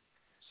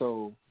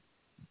 So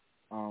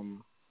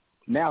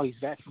now he's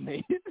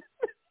vaccinated.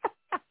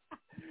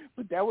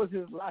 But that was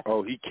his life.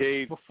 Oh, he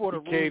caved. He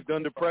caved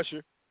under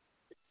pressure.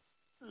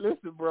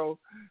 Listen, bro,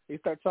 they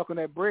start talking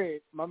that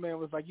bread. My man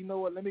was like, you know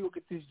what? Let me go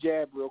get this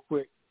jab real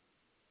quick.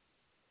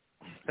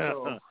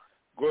 So,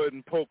 go ahead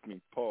and poke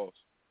me. Pause.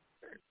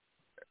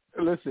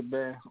 Listen,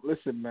 man.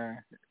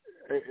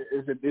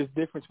 There's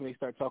difference when they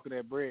start talking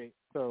that bread.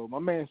 So my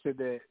man said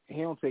that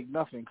he don't take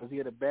nothing because he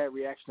had a bad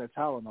reaction to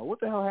Tylenol. What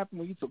the hell happened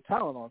when you took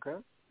Tylenol,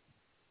 cuz?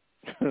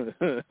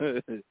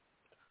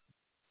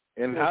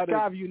 And how did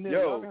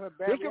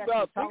think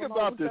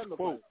about this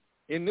quote. Like?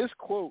 In this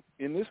quote,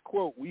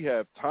 we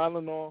have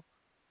Tylenol,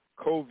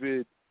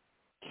 COVID,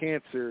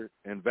 cancer,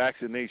 and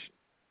vaccination.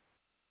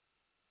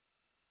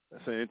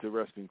 That's an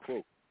interesting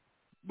quote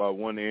by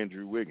one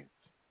Andrew Wiggins.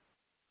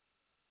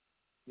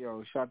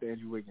 Yo, shout out to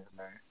Andrew Wiggins,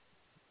 man.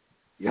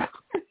 Yeah.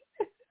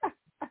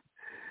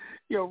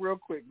 Yo, real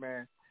quick,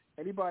 man.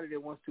 Anybody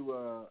that wants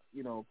to,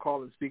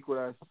 call and speak with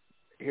us,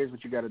 here's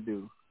what you got to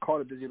do. Call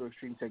the Digital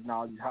Extreme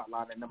Technologies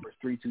hotline. That number is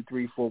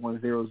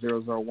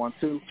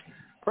 323-410-0012.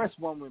 Press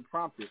 1 when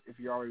prompted. If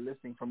you're already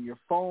listening from your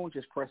phone,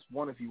 just press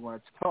 1 if you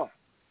want to talk.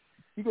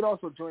 You could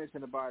also join us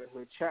in the By the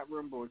Hood chat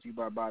room brought to you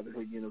by the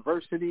Hood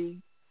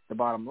University. The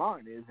bottom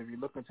line is, if you're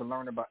looking to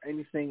learn about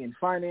anything in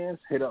finance,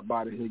 hit up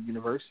By the Hood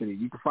University.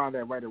 You can find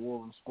that right at War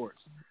Room Sports.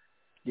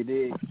 You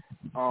dig?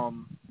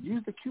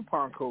 Use the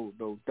coupon code,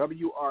 though,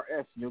 WRS,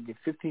 and you'll get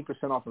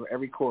 15% off of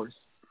every course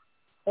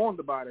on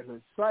the By the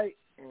Hood site.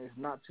 And it's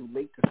not too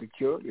late to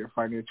secure your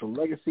financial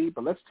legacy.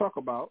 But let's talk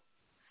about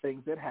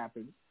things that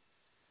happened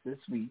this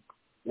week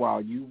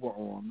while you were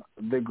on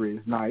the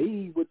Grizz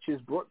Naive, which is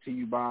brought to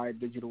you by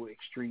Digital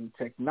Extreme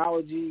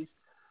Technologies.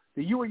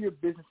 Do you or your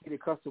business need a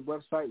custom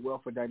website? Well,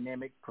 for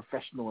dynamic,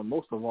 professional, and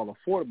most of all,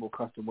 affordable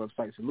custom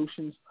website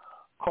solutions,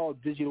 call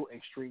Digital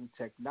Extreme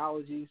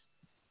Technologies.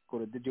 Go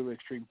to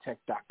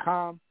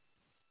digitalextremetech.com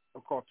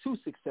or call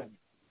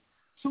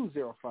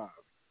 267-205-4203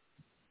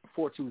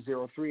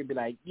 and be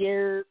like,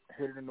 yeah,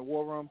 heard it in the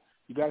War Room.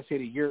 You got to say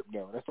the yerp,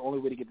 though. That's the only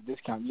way to get the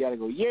discount. You got to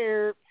go,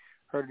 yerp,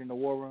 heard it in the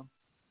War Room.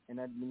 And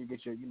then you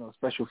get your,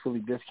 special Philly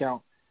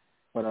discount.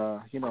 But,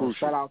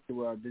 shout out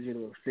to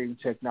Digital Extreme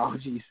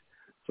Technologies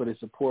for the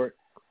support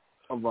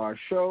of our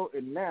show.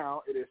 And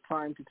now it is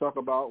time to talk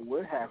about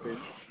what happened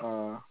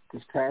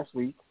this past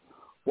week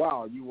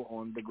while you were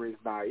on the Grizz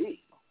Naive.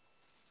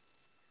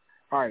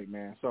 All right,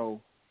 man.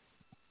 So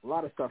a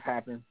lot of stuff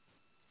happened.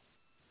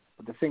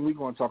 But the thing we're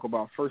going to talk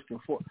about first and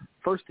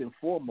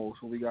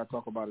foremost, what we got to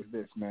talk about is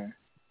this, man.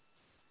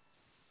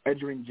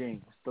 Edgerrin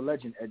James, the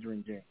legend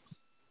Edgerrin James,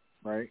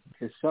 right?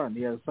 His son,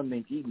 he has a son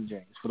named Eden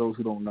James, for those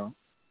who don't know.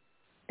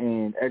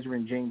 And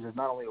Edgerrin James is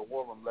not only a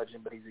War Room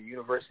legend, but he's a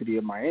University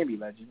of Miami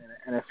legend and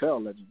an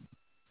NFL legend.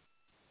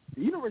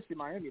 The University of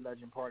Miami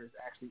legend part is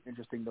actually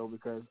interesting, though,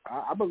 because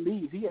I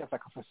believe he has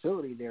like a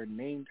facility there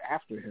named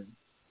after him.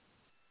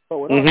 So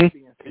with all that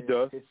being said, he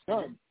does. His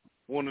son,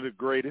 one of the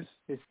greatest.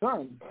 His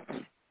son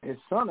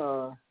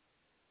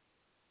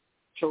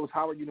chose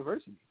Howard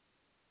University.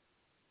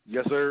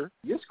 Yes, sir.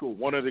 Your school.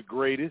 One of the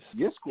greatest.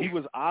 Your school. He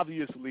was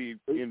obviously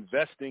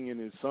investing in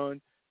his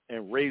son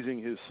and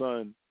raising his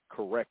son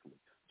correctly.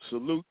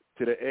 Salute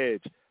to the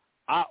Edge.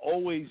 I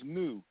always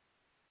knew,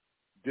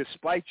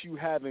 despite you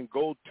having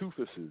gold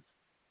toofuses,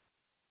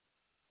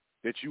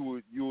 that you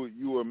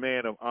were a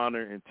man of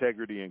honor,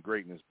 integrity, and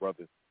greatness,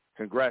 brother.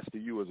 Congrats to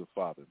you as a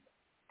father.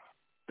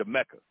 The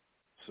Mecca.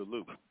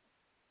 Salute.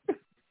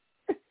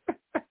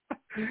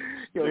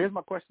 Yo, here's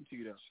my question to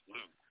you, though.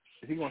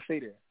 Is he going to stay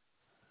there?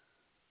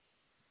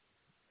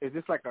 Is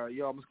this like I'm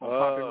just going to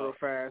pop in real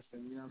fast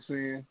and, you know what I'm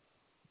saying?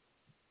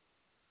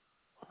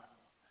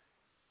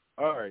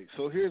 All right,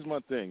 so here's my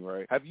thing,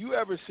 right? Have you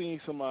ever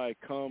seen somebody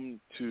come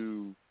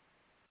to,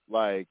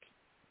 like,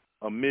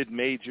 a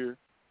mid-major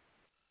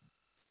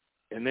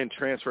and then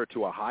transfer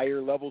to a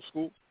higher-level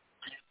school?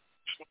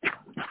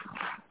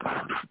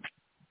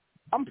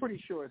 I'm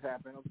pretty sure it's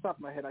happened. Off the top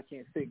of my head, I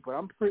can't think, but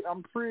I'm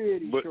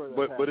pretty sure that's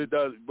happened. But it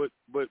does.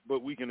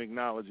 But we can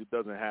acknowledge it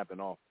doesn't happen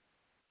often.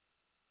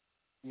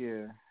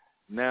 Yeah.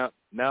 Now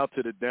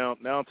to the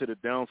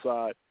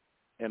downside,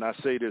 and I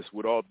say this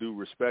with all due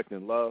respect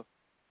and love.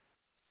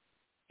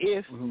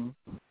 If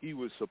he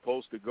was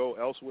supposed to go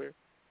elsewhere,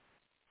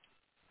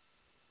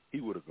 he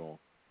would have gone.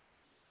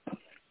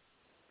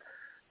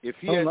 If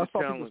he had the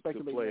talent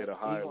to play at a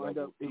higher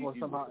level, he's going to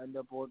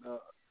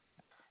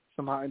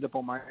somehow end up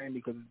on Miami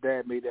because his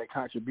dad made that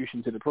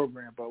contribution to the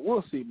program. But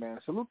we'll see, man.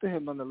 Salute to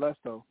him nonetheless,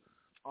 though.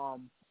 A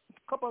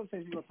couple other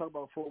things we're going to talk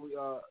about before we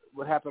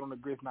what happened on the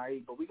Grizz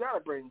Night, but we got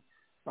to bring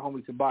the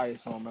homie Tobias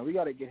on, man. We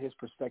got to get his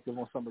perspective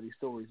on some of these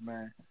stories,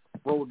 man.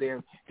 Roll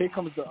damn. Here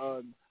comes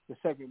the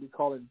segment. We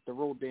call it the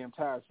Roll Damn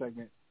Tide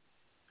segment.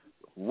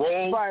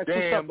 Roll Tobias,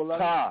 Damn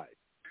Tide.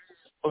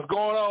 What's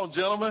going on,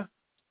 gentlemen?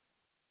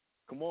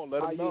 Come on,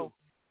 let him know.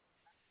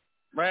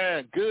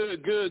 Man,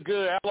 good.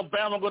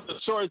 Alabama with the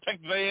short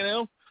Texas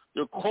A&M.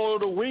 Your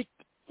quote of the week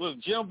was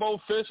Jimbo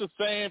Fisher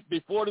saying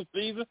before the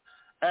season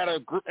at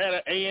an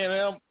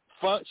A&M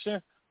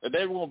function that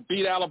they were going to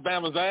beat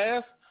Alabama's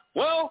ass.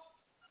 Well,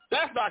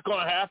 that's not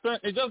going to happen.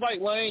 It's just like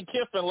Lane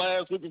Kiffin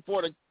last week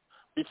before the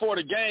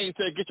game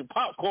said, "Get your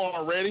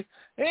popcorn ready,"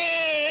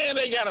 and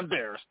they got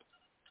embarrassed.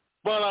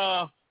 But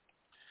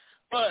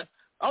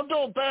I'm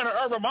doing better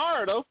than Urban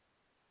Meyer though.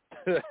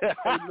 Hey,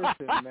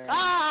 listen, man.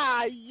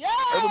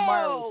 Urban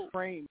Meyer was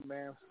framed,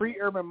 man. Free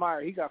Urban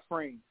Meyer. He got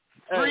framed.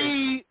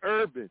 Free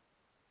Urban.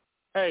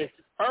 Hey,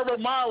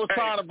 Urban Meyer was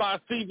trying to buy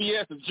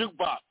CBS and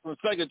Jukebox from the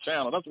second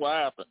channel. That's what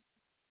happened.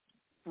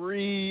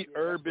 Free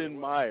Urban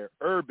Meyer.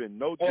 Urban.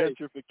 No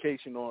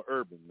gentrification on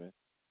Urban, man.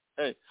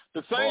 Hey,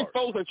 the same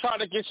folks that tried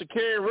to get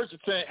Sha'Carri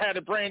Richardson had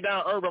to bring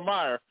down Urban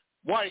Meyer.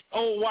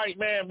 Old white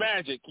man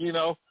magic, you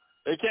know.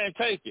 They can't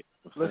take it.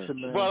 Listen,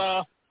 man.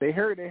 But They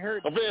heard that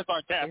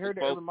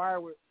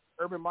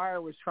Urban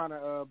Meyer was trying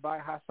to buy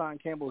Hassan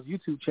Campbell's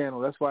YouTube channel.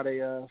 That's why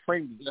they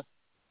framed him.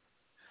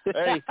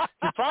 Hey,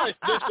 he probably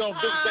snitched on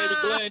Big Baby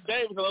Glenn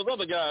Davis and those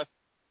other guys.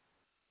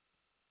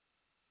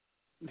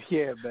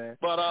 Yeah, man.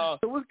 But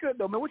so what's good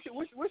though, man? What's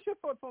your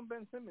thoughts on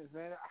Ben Simmons,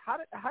 man? How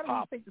do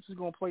you think this is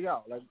going to play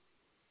out? Like,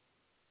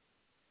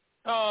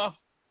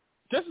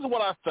 this is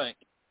what I think.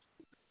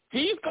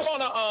 He's going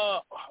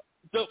to.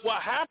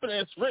 What happened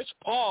is Rich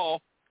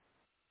Paul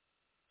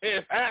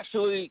is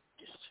actually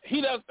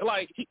he does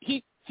like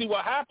he see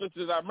what happens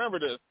is I remember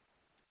this.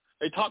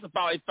 They talked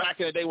about it back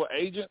in the day with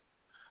agents,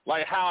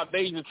 like how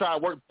they used to try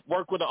to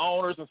work with the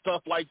owners and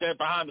stuff like that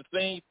behind the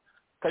scenes,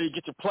 because you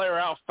get your player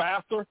out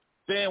faster.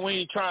 Then when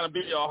you're trying to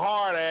be a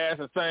hard ass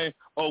and saying,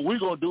 "Oh, we're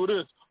gonna do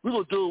this, we're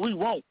gonna do it, we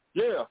won't,"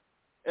 yeah,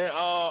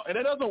 and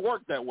it doesn't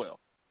work that well,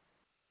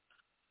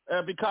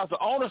 and because the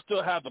owner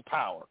still has the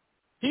power.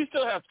 He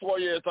still has 4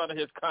 years under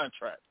his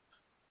contract.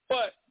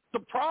 But the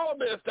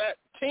problem is that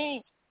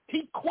team,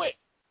 he quit.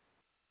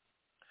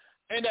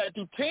 And that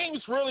do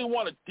teams really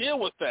want to deal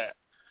with that?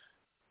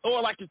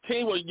 Or like the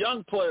team with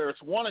young players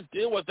want to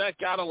deal with that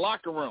guy in the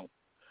locker room.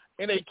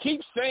 And they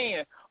keep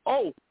saying,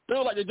 "Oh,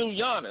 feel like they do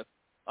Giannis."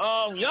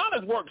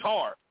 Giannis worked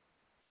hard.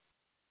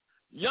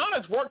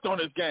 Giannis worked on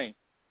his game.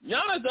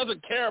 Giannis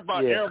doesn't care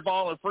about air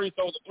ball and free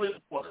throws and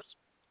three-pointers.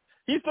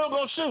 He's still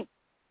going to shoot.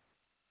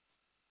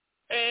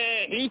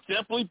 And he's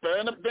simply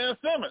better than Ben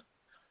Simmons.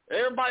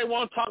 Everybody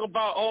wants to talk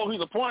about, oh,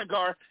 he's a point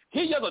guard.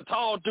 He's just a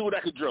tall dude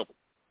that can dribble.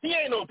 He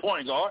ain't no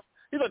point guard.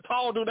 He's a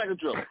tall dude that can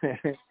dribble.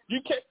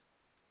 You can't.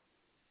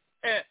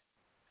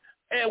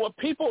 And what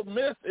people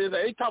miss is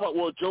that they talk about,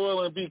 well,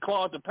 Joel Embiid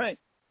clogged the paint.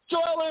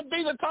 Joel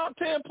Embiid, the top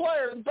 10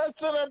 player, the best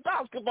center in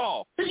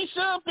basketball. He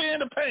should be in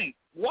the paint.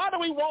 Why do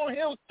we want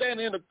him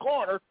standing in the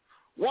corner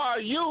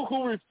while you,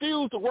 who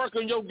refuse to work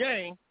on your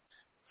game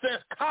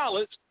since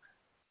college,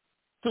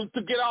 to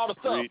get all the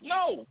stuff? Reach.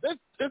 No, this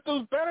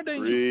dude's better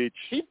than Reach.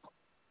 you.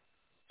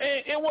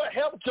 And it would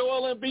help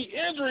Joel Embiid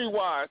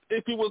injury-wise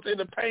if he was in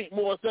the paint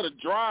more instead of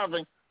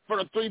driving for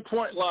the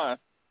three-point line.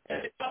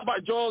 And talk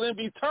about Joel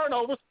Embiid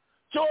turnovers.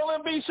 Joel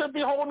Embiid shouldn't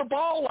be holding the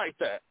ball like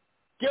that.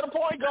 Get a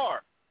point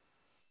guard.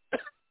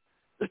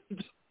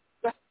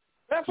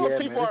 That's what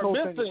people are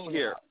missing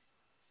here.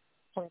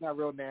 It's playing out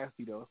real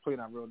nasty, though. It's playing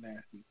out real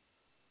nasty.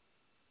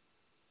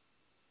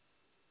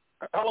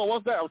 Hello,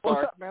 what's that? I'm sorry.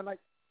 What's up, man? Like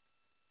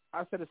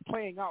I said, it's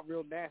playing out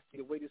real nasty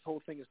the way this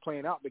whole thing is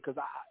playing out because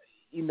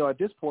at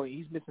this point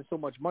he's missing so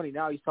much money.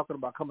 Now he's talking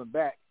about coming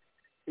back.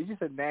 It's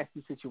just a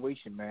nasty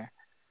situation, man.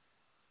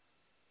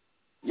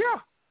 Yeah,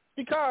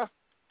 because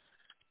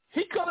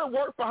he could have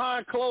worked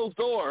behind closed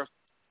doors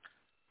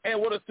and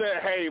would have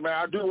said, hey, man,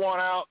 I do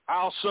want out.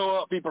 I'll show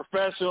up, be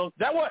professional.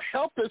 That would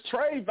help his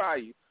trade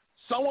value.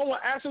 Someone would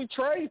actually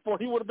trade for him.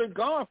 He would have been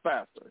gone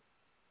faster.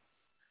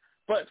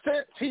 But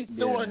since he's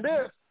doing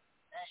this,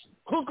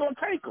 who's going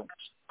to take him?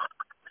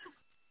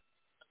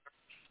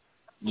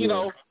 You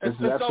know, and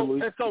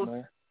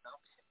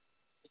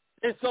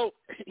so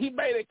he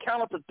made it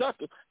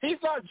counterproductive. He's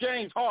not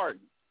James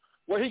Harden,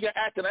 where he can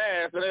act an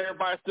ass and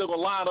everybody's still going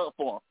to line up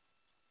for him.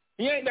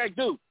 He ain't that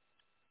dude.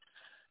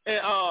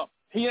 And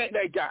he ain't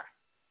that guy.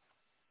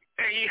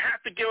 And you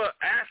have to give an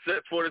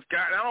asset for this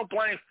guy. And I don't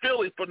blame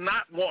Philly for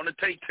not wanting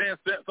to take 10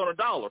 cents on a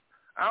dollar.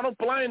 I don't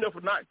blame them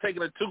for not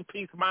taking a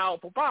 2-piece mile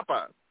for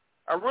Popeyes.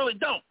 I really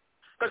don't.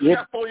 Because he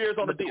got 4 years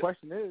on the deal. The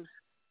question is,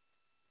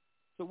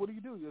 so what do?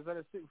 You let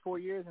it sit 4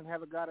 years and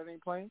have a guy that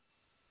ain't playing?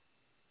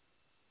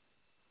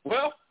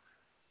 Well,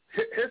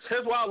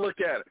 here's why I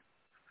look at it.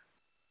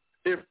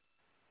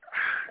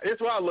 Here's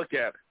why I look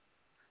at it.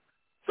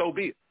 So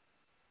be it.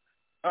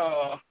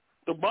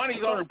 The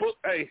money's on the book.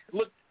 Hey,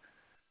 look,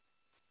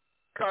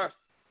 because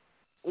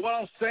what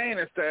I'm saying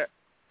is that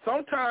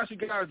sometimes you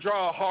got to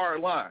draw a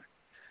hard line.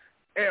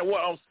 And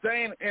what I'm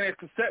saying, and it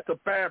sets a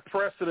bad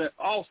precedent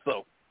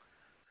also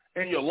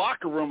in your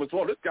locker room as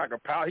well. This guy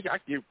got power. He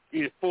got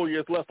 4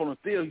 years left on the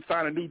deal. He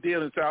signed a new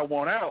deal and said, I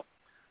want out.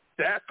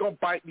 That's going to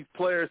bite these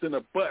players in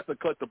the butt to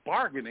cut the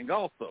bargaining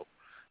also.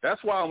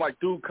 That's why I'm like,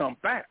 dude, come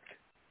back.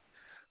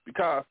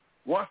 Because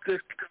once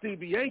this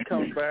CBA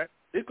comes back,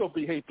 it's going to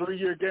be,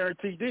 3-year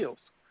guaranteed deals.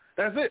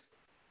 That's it.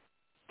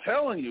 I'm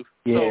telling you.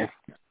 Yeah.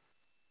 So,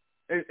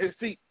 and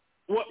see,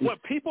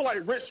 what people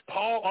like Rich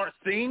Paul aren't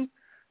seeing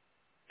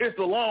is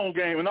the long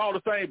game and all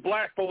the same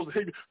black folks,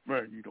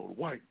 man, the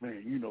white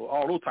man,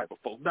 all those type of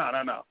folks.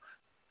 No.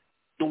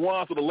 The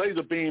ones with the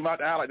laser beam out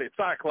the alley, they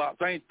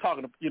Cyclops. I ain't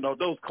talking to,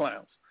 those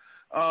clowns.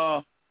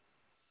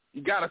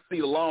 You got to see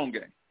the long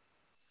game.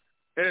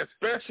 And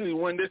especially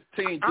when this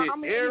team did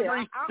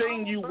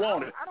everything you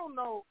wanted. I don't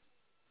know.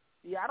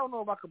 Yeah, I don't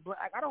know if I could.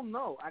 I don't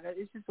know.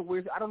 It's just a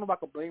weird. I don't know if I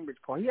could blame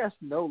Rich Paul. He has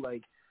to know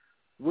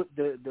what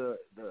the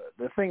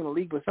thing in the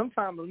league. But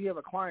sometimes when you have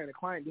the client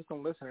just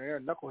don't listen, and they're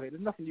a knucklehead.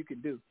 There's nothing you can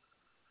do.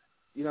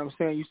 You know what I'm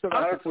saying? You still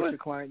got to support your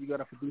client. You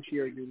got a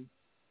fiduciary duty.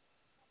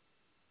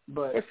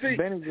 But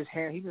Ben just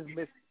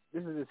missed.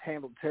 This is just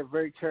handled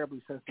very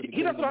terribly since the beginning.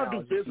 He doesn't know how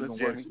to do business,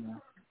 Jimmy.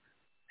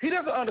 He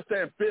doesn't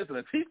understand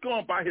business. He's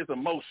going by his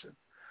emotion.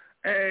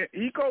 And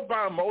he go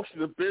by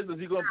emotion of business.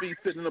 He's going to be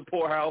sitting in the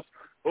poorhouse,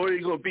 or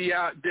he's going to be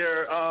out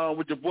there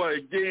with your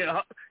boy Guy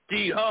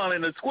Hahn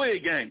in the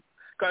Squid Game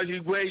because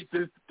you weighed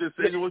this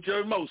decision with your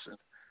emotions.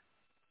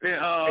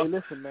 And, hey,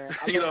 listen, man.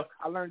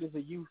 I learned as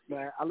a youth,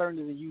 man,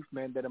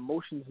 that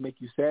emotions make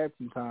you sad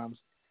sometimes,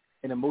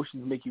 and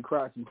emotions make you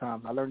cry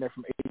sometimes. I learned that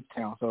from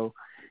H-Town. So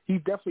he's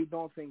definitely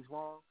doing things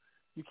wrong.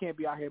 You can't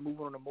be out here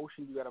moving on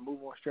emotion. You got to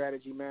move on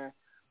strategy, man.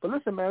 But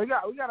listen, man, we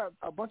got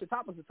a bunch of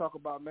topics to talk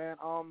about, man.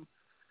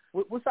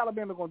 What's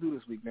Alabama going to do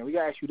this week, man? We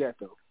got to ask you that,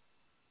 though.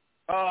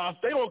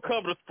 They don't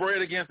cover the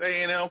spread against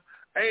A&M.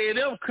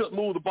 A&M couldn't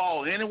move the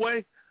ball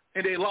anyway,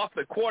 and they lost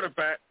their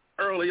quarterback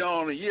early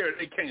on in the year.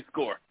 They can't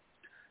score.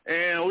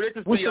 And let's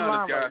just be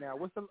honest, guys. Right now?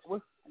 What's the it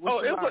was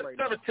right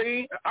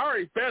 17. Now? I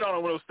already bet on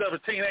it when it was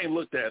 17. I ain't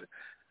looked at it.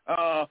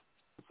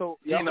 So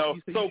put it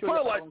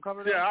like, I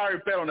already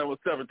bet on it was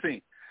 17.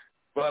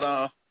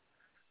 But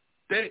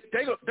they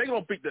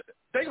gonna beat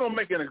they gonna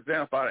make an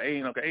example out of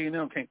A&M.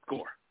 A&M can't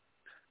score.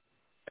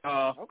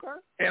 Okay.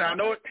 And I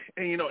know it,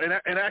 and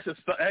that's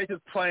just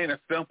plain and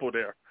simple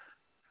there.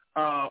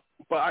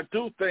 But I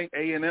do think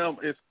A&M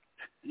is,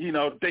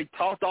 they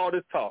talked all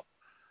this talk.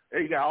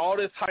 They got all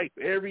this hype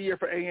every year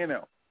for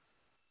A&M,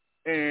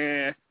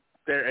 and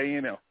they're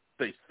A&M.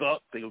 They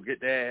suck. They will get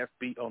their ass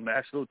beat on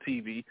national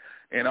TV,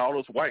 and all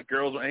those white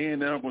girls on A&M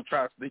going to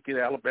try to sneak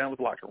into Alabama's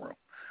locker room.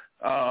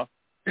 But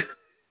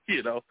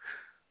yeah,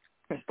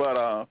 it's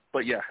going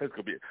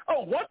to be it.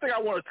 Oh, one thing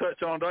I want to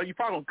touch on, though, you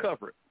probably going to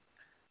cover it.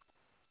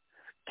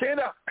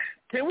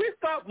 Can we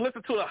stop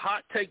listening to the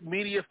hot take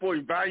media for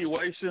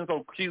evaluations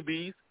on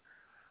QBs?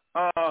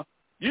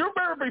 You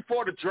remember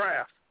before the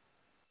draft,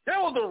 there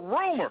was a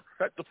rumor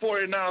that the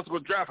 49ers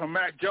would draft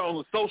Mac Jones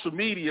on social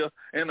media,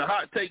 and the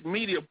hot take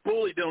media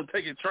bullied them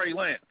taking Trey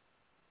Lance.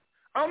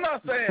 I'm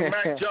not saying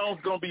Mac Jones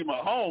is going to be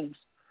Mahomes,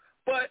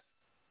 but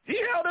he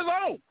held his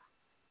own.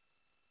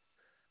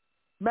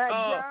 Mac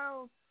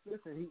Jones,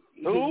 listen,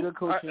 he's good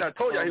coaching. I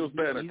told you he was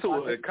better than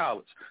Tua in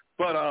college,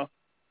 but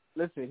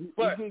listen, he's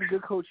getting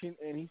good coaching,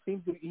 and he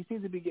seems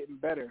to be getting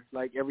better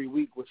like every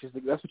week,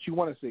 that's what you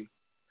want to see.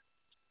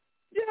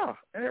 Yeah,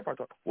 and everybody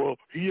thought, well,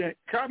 he ain't.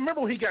 I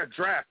remember when he got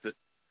drafted,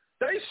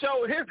 they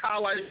showed his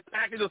highlights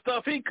package of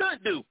stuff he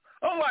could do.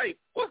 I'm like,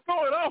 what's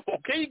going on?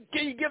 Can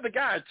you give the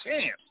guy a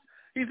chance?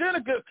 He's in a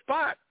good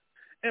spot,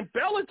 And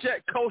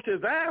Belichick coached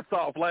his ass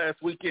off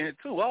last weekend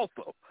too.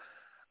 Also,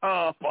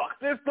 Bucs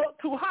just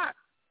looked too hot.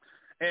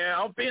 And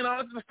I'm being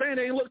honest with the fan,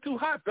 they didn't look too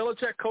hot.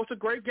 Belichick coached a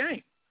great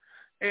game.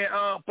 And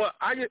but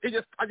I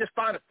just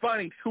find it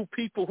funny who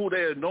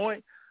they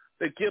anoint,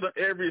 they give them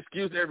every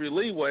excuse, every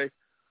leeway.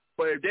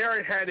 But if they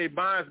already had their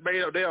minds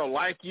made up, they don't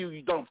like you,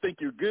 you don't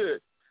think you're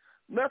good,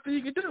 nothing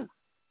you can do.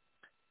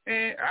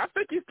 And I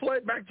think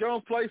Mac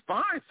Jones plays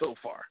fine so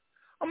far.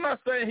 I'm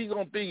not saying he's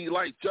going to be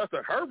like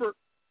Justin Herbert,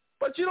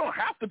 but you don't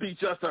have to be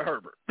Justin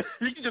Herbert.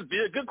 You can just be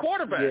a good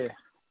quarterback.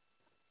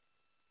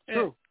 Yeah.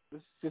 True.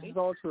 This is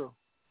all true.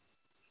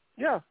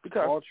 Yeah,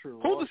 because all true.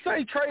 Who's to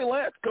say Trey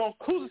Lance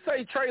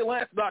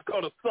not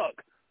going to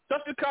suck?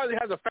 Just because he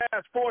has a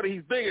fast 40,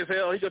 he's big as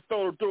hell. He can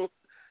throw through.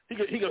 He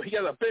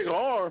has a big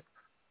arm,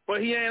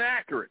 but he ain't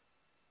accurate.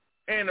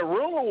 And the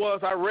rumor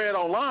was, I read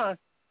online,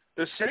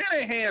 the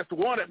Shanahans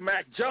wanted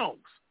Mac Jones.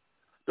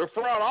 The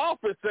front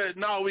office said,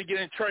 no, we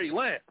getting Trey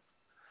Lance.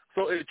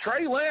 So if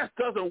Trey Lance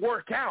doesn't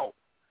work out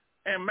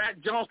and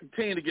Mac Jones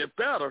continue to get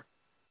better,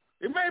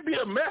 it may be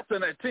a mess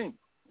in that team.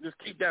 Just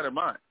keep that in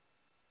mind.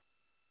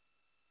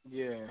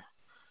 Yeah.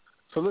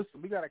 So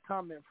listen, we got a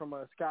comment from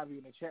Scott V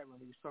in the chat room.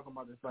 He was talking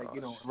about this,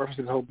 reference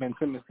to the whole Ben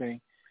Simmons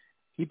thing.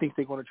 He thinks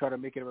they're going to try to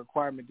make it a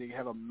requirement to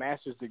have a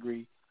master's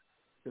degree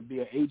to be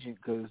an agent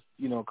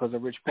because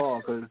of Rich Paul.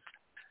 Because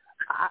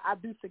I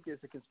do think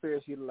it's a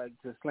conspiracy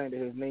to slander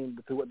his name.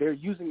 They're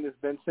using this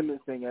Ben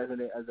Simmons thing as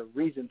a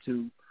reason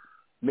to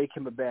make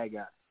him a bad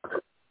guy.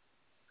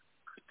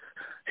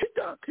 He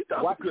does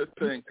a good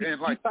thing,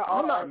 and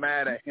I'm not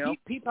mad at him.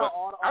 Peep how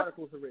all the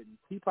articles are written.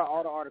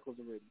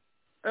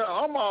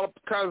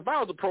 Because if I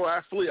was a pro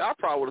athlete, I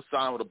probably would have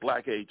signed with a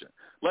black agent.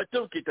 Let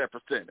them get that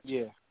percentage.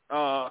 Yeah.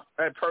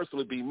 That'd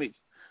personally be me.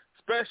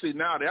 Especially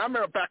nowadays. I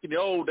remember back in the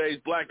old days,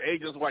 black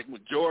agents, like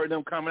with Jordan,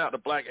 them coming out, the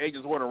black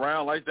agents weren't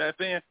around like that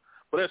then.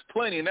 But there's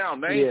plenty now.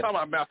 They ain't talking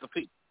about Master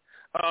P.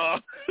 I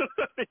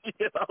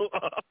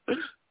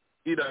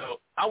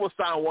would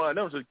sign one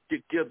of them to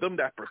give them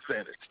that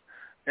percentage.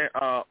 And,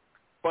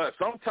 but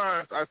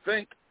sometimes I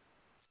think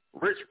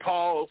Rich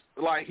Paul's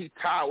he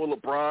tied with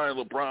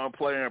LeBron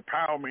playing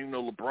empowerment.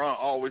 LeBron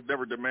always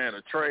never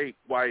demanded a trade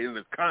while he's in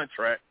his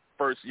contract,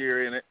 first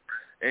year in it,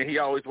 and he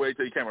always waited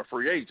till he became a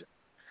free agent.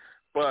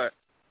 But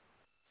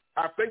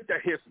I think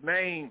that his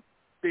name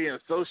being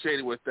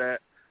associated with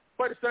that,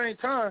 but at the same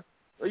time,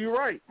 you're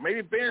right.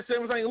 Maybe Ben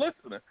Simmons ain't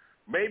listening.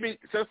 Maybe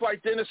just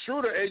like Dennis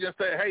Schroeder agent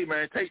said, hey,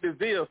 man, take this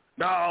deal.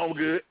 No, I'm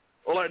good.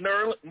 Or like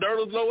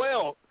Nerlens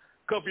Noel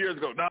a couple years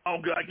ago. No,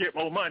 I'm good. I get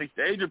more money.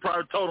 The agent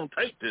probably told him,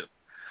 take this.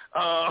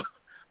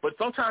 But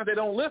sometimes they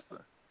don't listen.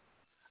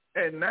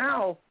 And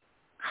now,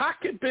 how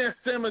can Ben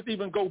Simmons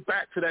even go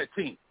back to that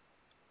team?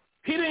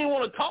 He didn't even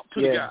want to talk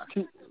to the guy.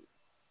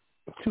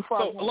 Too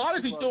far. So a lot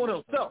of he's doing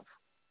himself.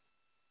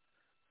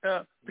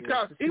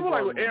 Because even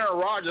like with Aaron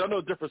Rodgers, I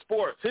know different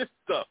sports, his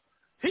stuff,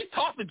 he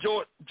talked to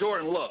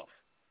Jordan Love,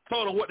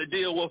 told him what the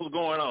deal was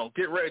going on.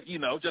 Get ready,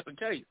 just in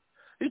case.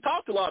 He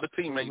talked to a lot of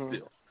the teammates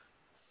still.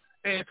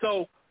 And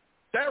so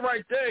that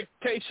right there, in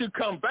case you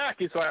come back,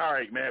 it's like, all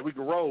right, man, we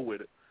can roll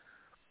with it.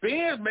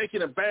 Ben's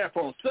making it bad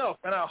for himself,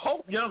 and I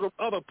hope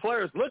other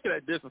players looking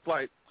at this, it's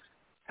like,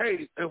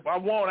 hey, if I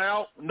want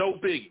out, no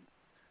biggie.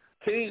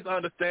 Teams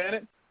understand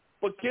it,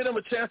 but give him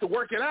a chance to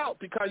work it out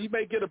because you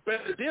may get a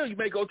better deal. You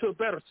may go to a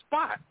better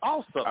spot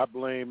also. I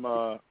blame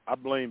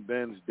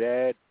Ben's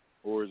dad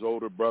or his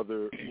older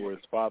brother or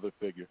his father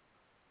figure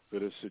for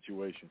this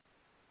situation.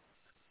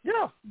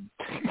 Yeah.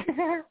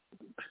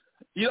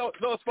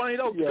 It's funny,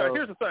 though, because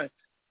here's the thing.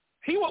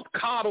 He was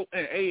coddled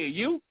in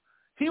AAU.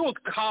 He was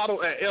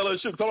coddled at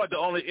LSU because I'm like the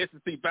only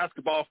SEC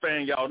basketball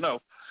fan y'all know.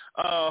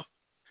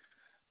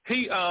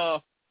 He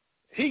got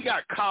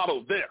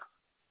coddled there.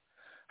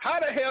 How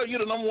the hell you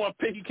the number one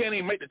pick? You can't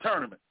even make the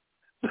tournament.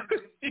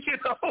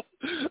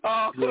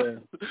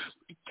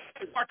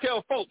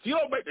 Markelle Fultz, you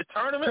don't make the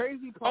tournament.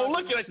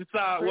 Looking at you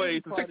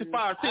sideways. The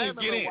 65 teams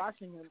get in.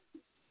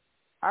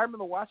 I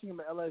remember watching him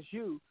at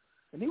LSU,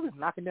 and he was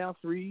knocking down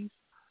threes,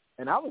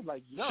 and I was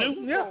like, yo,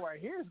 this guy right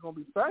here is going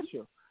to be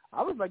special.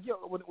 I was like, yo,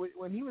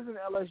 when he was in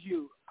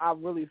LSU, I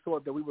really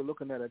thought that we were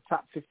looking at a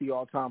top 50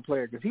 all-time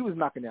player because he was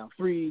knocking down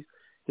threes.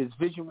 His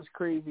vision was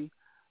crazy.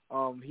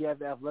 He had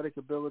the athletic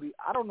ability.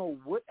 I don't know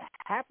what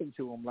happened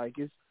to him.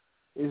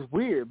 It's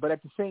weird, but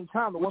at the same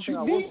time, the one thing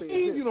I will say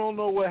is you don't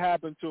know what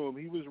happened to him.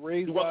 He was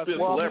raised by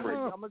celebrity.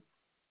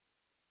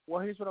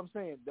 Well, here's what I'm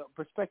saying. The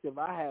perspective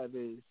I have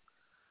is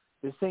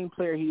the same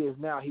player he is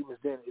now, he was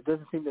then. It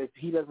doesn't seem that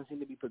he doesn't seem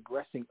to be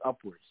progressing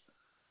upwards.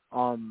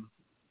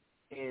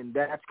 And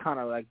that's kind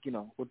of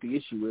what the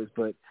issue is.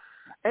 But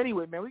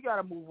anyway, man, we got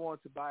to move on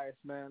to Bias,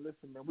 man.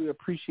 Listen, man, we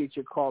appreciate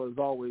your call as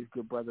always,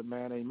 good brother,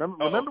 man. And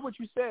remember what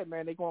you said,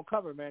 man. They're going to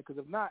cover, man,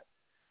 because if not,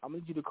 I'm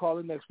going to need you to call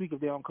in next week if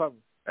they don't cover.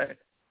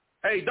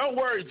 Hey, don't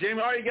worry, Jimmy.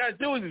 All you got to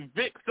do is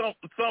evict some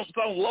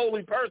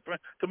lowly person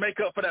to make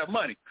up for that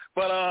money,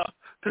 but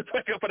to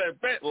make up for that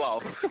bet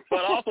loss. But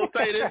I also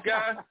say this,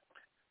 guy,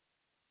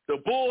 the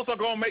Bulls are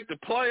going to make the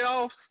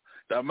playoffs.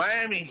 The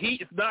Miami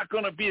Heat is not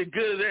going to be as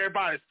good as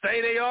everybody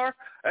say they are.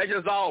 That's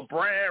just all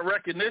brand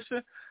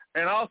recognition.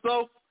 And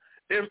also,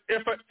 if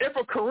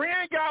a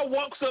Korean guy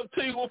walks up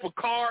to you with a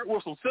card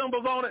with some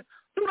symbols on it,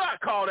 do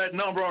not call that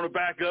number on the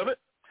back of it.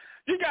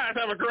 You guys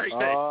have a great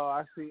day. Oh,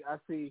 I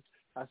see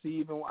what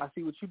you've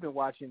been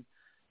watching.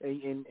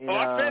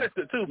 I finished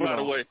it too, by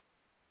the way.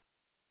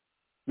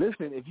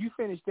 Listen, if you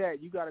finish that,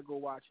 you got to go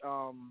watch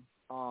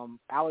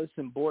Alice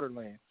in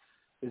Borderland.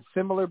 It's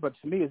similar, but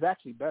to me, it's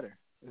actually better.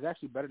 It's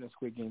actually better than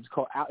Squid Game.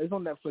 It's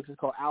on Netflix. It's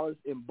called Alice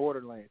in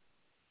Borderland.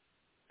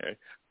 Okay.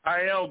 I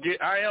am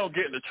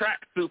getting the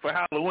tracksuit for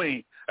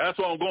Halloween. That's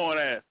what I'm going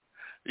at.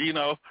 You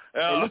know.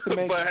 Hey, listen,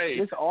 man, but hey,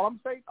 listen, all I'm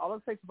saying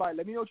about it.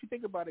 Let me know what you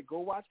think about it. Go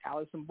watch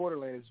Alice in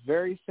Borderland. It's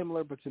very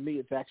similar, but to me,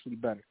 it's actually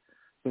better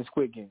than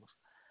Squid Games.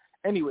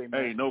 Anyway,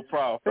 man. Hey, no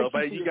problem.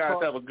 Hey, you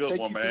guys have a good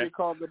one, man. Thank you for your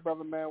call, good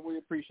brother, man. We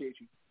appreciate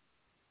you.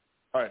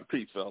 All right,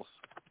 peace, fellas.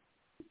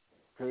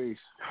 Peace.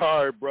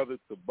 All right, brother,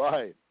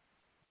 Tobias.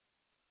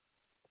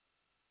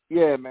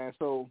 Yeah, man.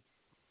 So,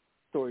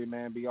 story,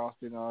 man, B.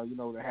 Austin,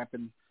 that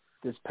happened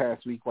this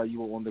past week while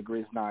you were on the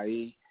Grizz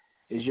Na'e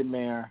is your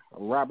man,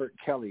 Robert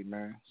Kelly,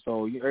 man.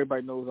 So,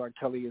 everybody knows R.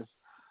 Kelly is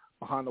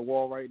behind the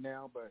wall right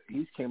now, but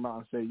he's came out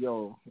and said,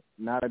 yo,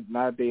 now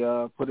that they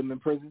put him in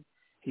prison,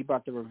 he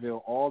about to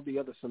reveal all the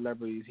other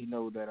celebrities he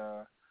know that,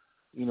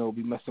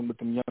 be messing with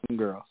them young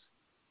girls.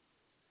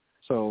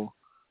 So,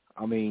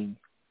 I mean,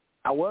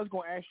 I was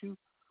going to ask you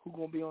who's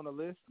going to be on the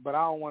list, but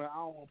I don't want to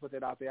put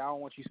that out there. I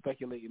don't want you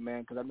speculating,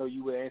 man, because I know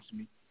you would answer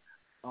me.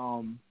 But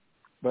I'm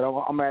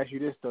going to ask you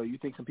this, though. You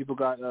think some people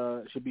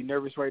should be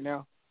nervous right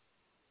now?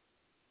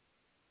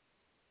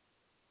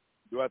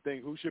 Do I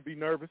think who should be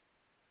nervous?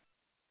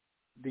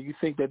 Do you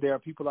think that there are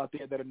people out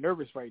there that are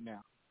nervous right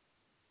now?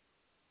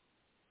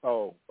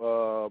 Oh,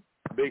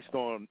 based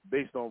on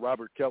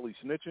Robert Kelly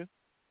snitching?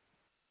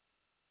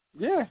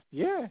 Yeah.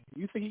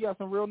 You think he got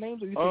some real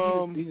names, or you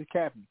think he's just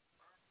capping?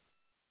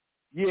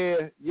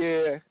 Yeah.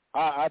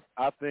 I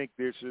think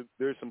there's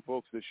some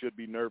folks that should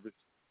be nervous.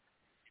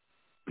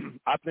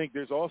 I think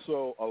there's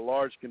also a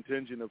large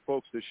contingent of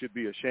folks that should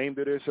be ashamed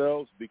of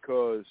themselves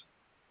because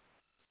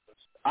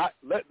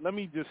let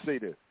me just say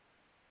this.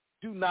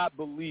 Do not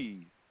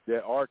believe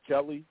that R.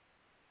 Kelly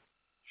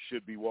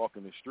should be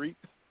walking the streets.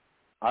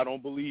 I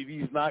don't believe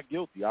he's not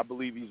guilty. I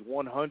believe he's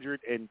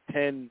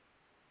 110%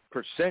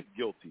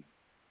 guilty.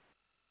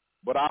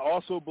 But I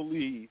also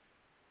believe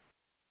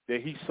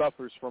that he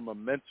suffers from a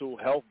mental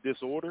health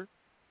disorder,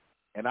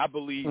 and I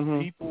believe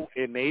people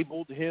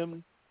enabled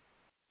him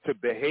to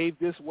behave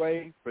this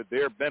way for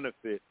their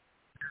benefit,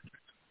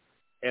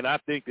 and I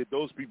think that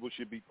those people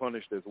should be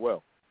punished as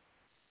well.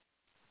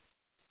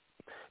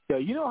 Yeah,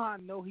 you know how I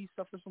know he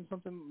suffers from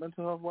something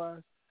mental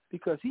health-wise?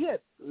 Because he had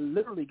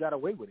literally got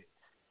away with it.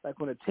 Like,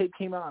 when the tape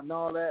came out and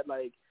all that,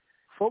 like,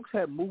 folks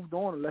had moved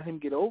on and let him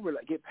get over it,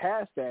 like, get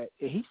past that,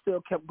 and he still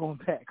kept going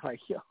back.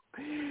 Like, yo,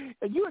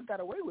 and you had got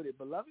away with it,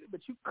 beloved,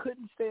 but you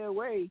couldn't stay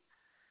away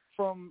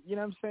from, you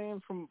know what I'm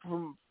saying, from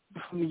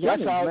the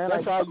youngins, man.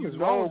 That's how you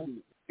know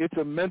it's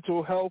a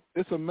mental health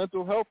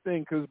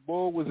thing, because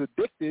Bull was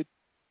addicted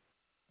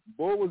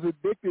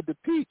to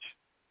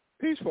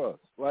Peach Fuzz.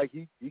 Like,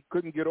 he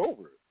couldn't get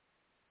over it.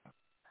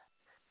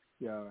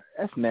 Yeah,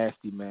 that's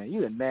nasty, man.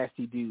 You a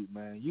nasty dude,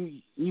 man.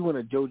 You win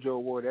a JoJo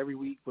Award every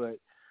week, but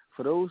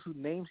for those whose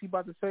names he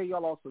about to say,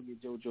 y'all also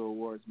get JoJo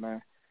Awards,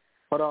 man.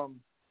 But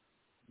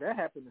that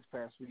happened this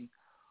past week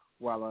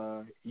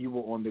while you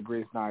were on the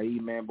Grizz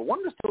Na'e, man. But one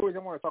of the stories I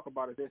want to talk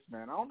about is this,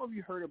 man. I don't know if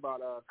you heard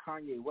about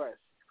Kanye West,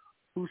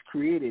 who's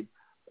created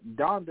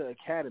Donda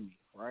Academy,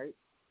 right?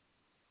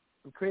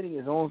 He's creating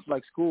his own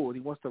school. He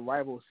wants to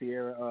rival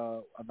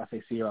Sierra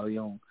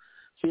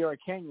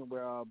Canyon,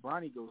 where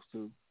Bronny goes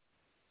to.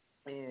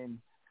 And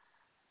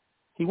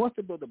he wants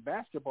to build a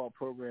basketball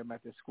program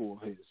at this school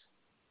of his.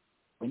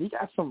 And he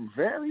got some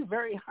very,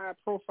 very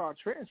high-profile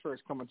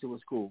transfers coming to his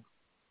school.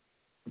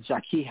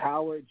 Jackie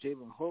Howard,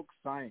 Jalen Hooks,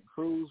 Zion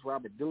Cruz,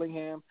 Robert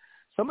Dillingham.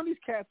 Some of these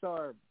cats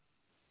are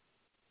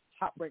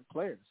top-ranked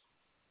players.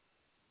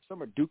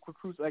 Some are Duke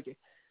recruits. Like,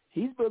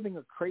 he's building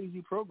a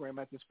crazy program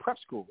at this prep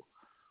school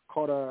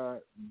called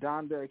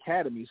Donda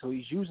Academy. So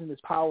he's using his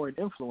power and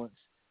influence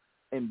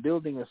in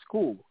building a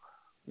school.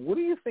 What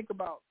do you think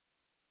about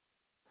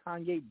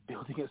Kanye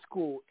building a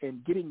school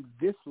and getting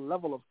this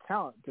level of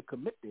talent to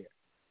commit there?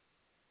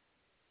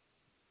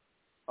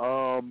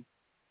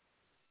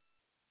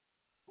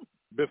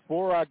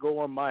 Before I go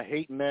on my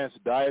hating-ass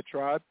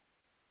diatribe,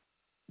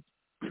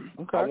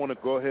 okay, I want to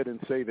go ahead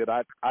and say that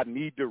I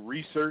need to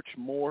research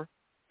more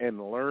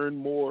and learn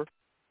more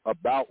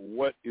about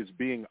what is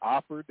being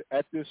offered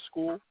at this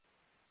school,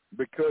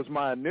 because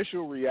my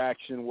initial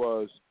reaction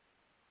was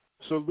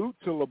salute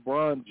to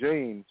LeBron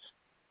James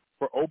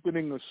for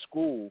opening a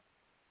school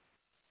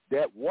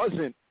that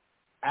wasn't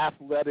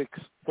athletics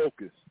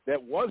focused,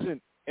 that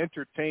wasn't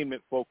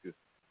entertainment focused,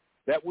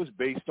 that was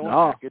based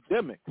on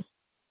academics.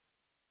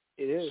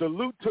 It is.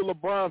 Salute to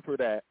LeBron for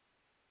that.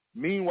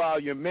 Meanwhile,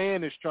 your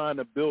man is trying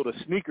to build a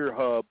sneaker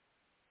hub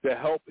to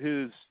help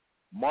his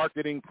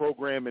marketing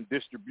program and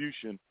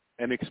distribution,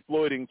 and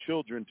exploiting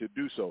children to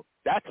do so.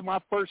 That's my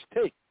first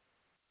take.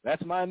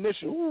 That's my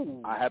initial.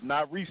 Ooh. I have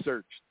not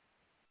researched,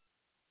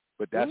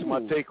 but that's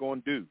my take on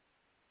dude.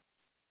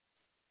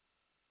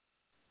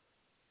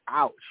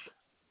 Ouch.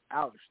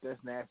 That's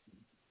nasty.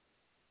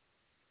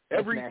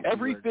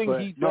 Everything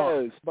he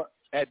does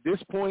at this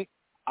point,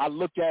 I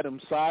look at him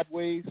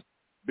sideways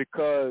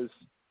because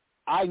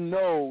I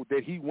know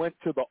that he went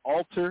to the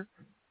altar.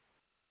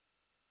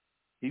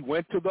 He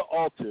went to the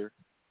altar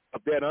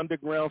of that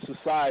underground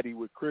society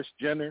with Kris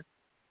Jenner.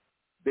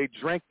 They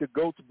drank the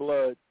goat's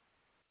blood,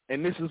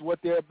 and this is what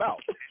they're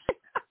about.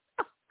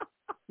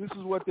 This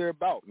is what they're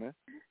about, man.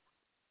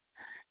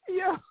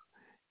 Yeah,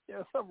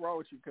 something wrong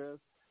with you, cuz.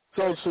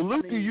 So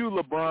salute to you,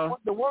 LeBron.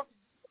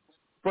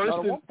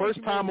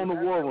 First time on the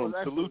War Room.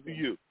 Salute to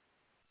you.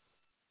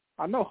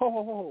 I know. Ho.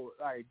 All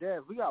right,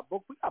 Dev, we got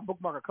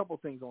bookmark a couple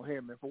things on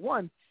here, man. For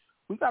one,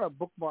 we got a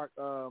bookmark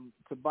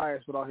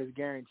Tobias with all his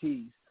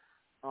guarantees.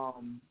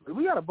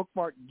 We got a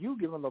bookmark you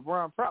giving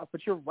LeBron props,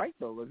 but you're right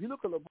though. If you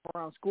look at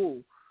LeBron's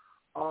school,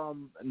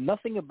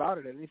 nothing about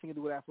it had anything to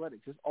do with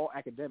athletics. It's all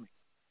academic.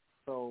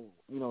 So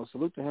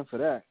salute to him for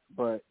that.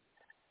 But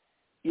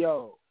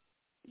yo,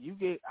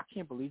 I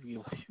can't believe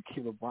you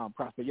gave LeBron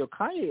props. But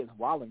Kanye is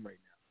wilding right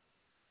now.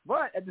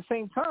 But at the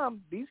same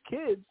time, these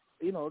kids,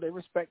 they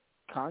respect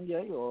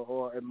Kanye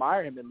or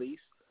admire him at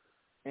least,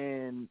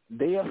 and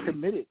they are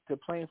committed to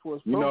playing for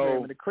his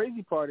program. And the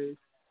crazy part is,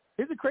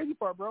 here's the crazy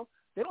part, bro.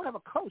 They don't have a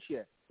coach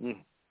yet.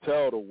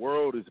 The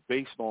world is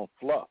based on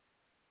fluff.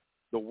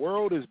 The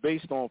world is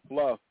based on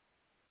fluff.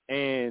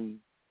 And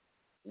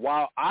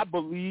while I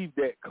believe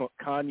that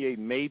Kanye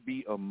may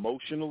be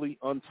emotionally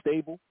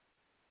unstable,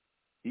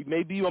 he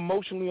may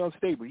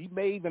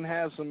even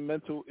have some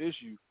mental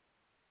issues.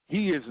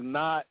 He is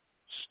not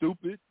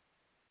stupid.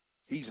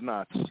 He's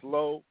not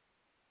slow.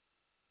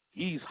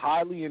 He's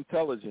highly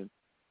intelligent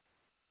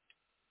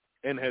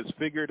and has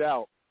figured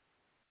out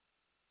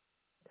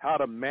how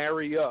to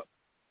marry up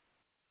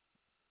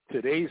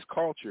today's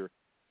culture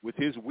with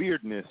his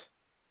weirdness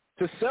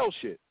to sell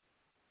shit.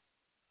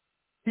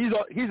 He's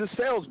a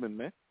salesman,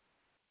 man.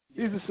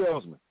 He's a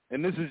salesman.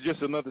 And this is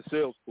just another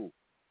sales tool.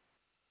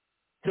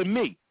 To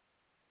me.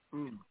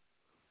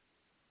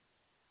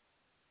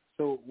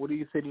 So what do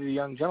you say to the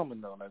young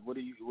gentleman though? Like what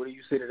do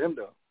you say to them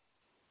though?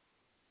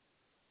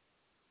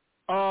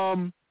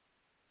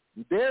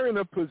 They're in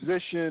a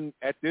position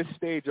at this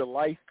stage of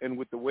life and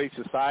with the way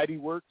society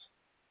works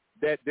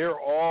that they're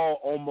all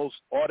almost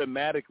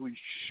automatically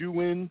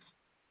shoo-ins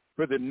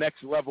for the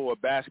next level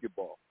of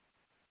basketball.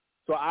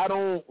 So I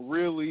don't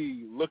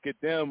really look at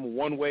them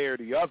one way or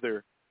the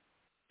other.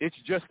 It's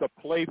just a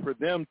play for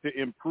them to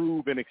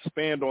improve and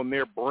expand on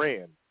their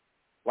brand.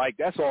 Like,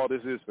 that's all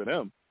this is for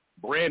them,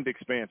 brand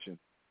expansion,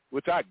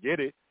 which I get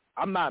it.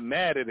 I'm not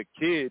mad at a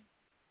kid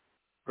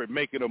for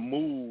making a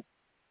move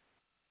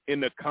in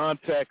the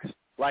context.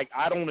 Like,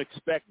 I don't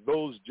expect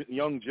those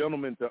young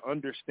gentlemen to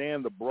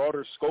understand the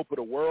broader scope of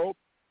the world.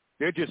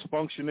 They're just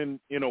functioning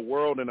in a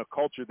world and a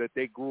culture that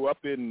they grew up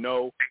in,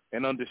 know,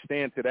 and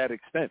understand to that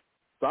extent.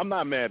 So I'm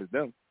not mad at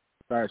them.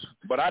 Gotcha.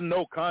 But I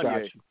know Kanye.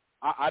 Gotcha.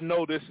 I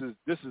know this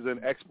is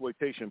an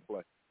exploitation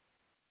play.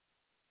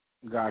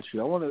 Got you.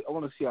 I want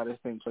to see how this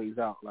thing plays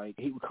out. Like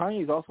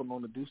Kanye's also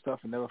known to do stuff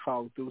and never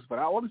follow through, but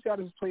I want to see how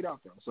this is played out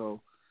though. So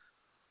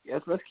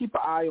yes, let's keep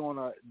an eye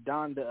on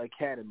Donda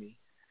Academy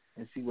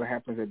and see what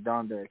happens at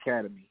Donda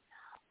Academy.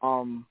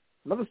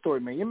 Another story,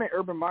 man. Your man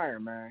Urban Meyer,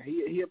 man.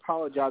 He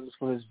apologizes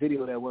for his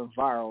video that went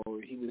viral.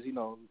 He was,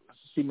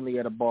 seemingly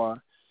at a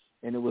bar,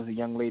 and it was a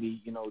young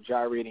lady,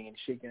 gyrating and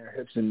shaking her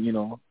hips and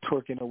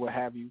twerking or what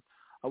have you.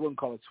 I wouldn't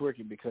call it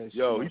twerking because he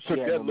took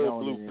that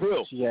little blue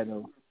pill. She had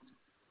no.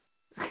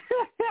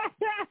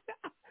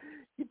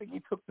 You think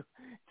he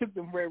took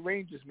them Red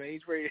Rangers, man?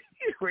 He's ready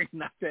to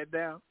knock that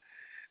down.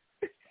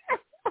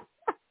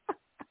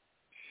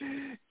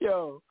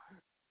 Yo,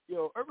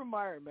 Urban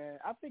Meyer, man.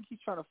 I think he's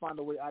trying to find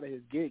a way out of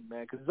his gig,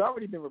 man, because it's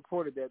already been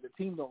reported that the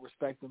team don't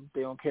respect him.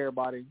 They don't care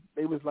about him.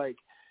 They was like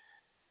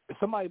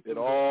somebody. It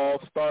all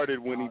started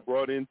when he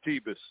brought in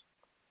Tebus.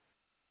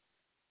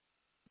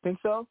 Think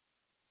so?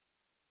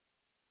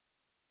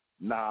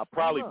 Nah,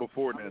 probably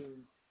before then.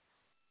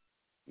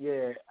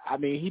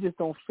 He just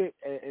don't fit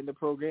in the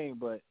pro game,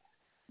 but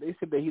they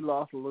said that he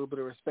lost a little bit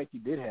of respect he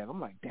did have. I'm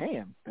like,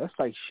 damn, that's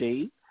like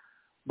shade.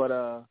 But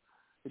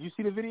did you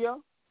see the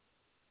video?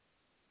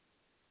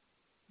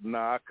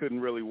 Nah, I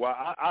couldn't really watch.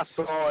 I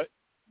saw it,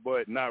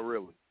 but not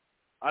really.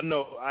 I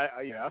know,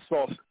 I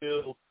saw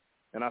still,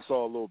 and I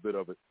saw a little bit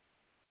of it.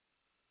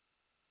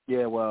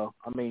 Yeah, well,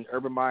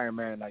 Urban Meyer,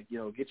 man,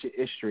 get your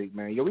ish straight,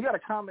 man. Yo, we got a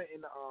comment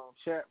in the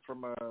chat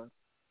from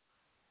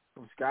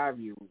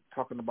Skyview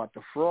talking about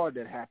the fraud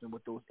that happened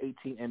with those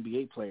 18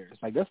 NBA players.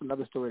 Like, that's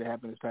another story that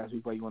happened this past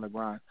week while you on the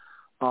grind.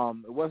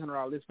 It wasn't on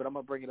our list, but I'm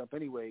going to bring it up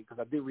anyway because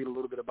I did read a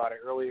little bit about it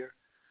earlier.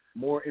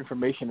 More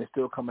information is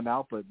still coming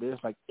out, but there's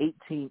like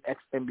 18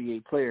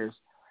 ex-NBA players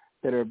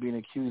that are being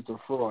accused of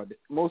fraud.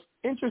 The most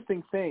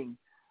interesting thing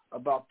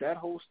about that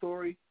whole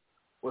story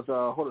was,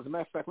 hold on, as a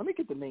matter of fact, let me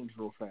get the names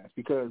real fast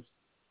because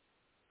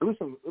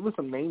was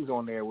some names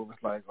on there where it was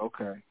like,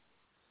 okay,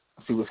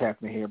 let's see what's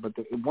happening here. But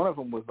one of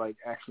them was like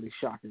actually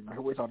shocking.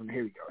 Here we go.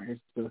 Here's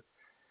the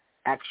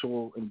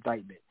actual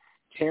indictment: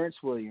 Terrence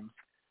Williams,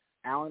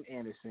 Alan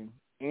Anderson,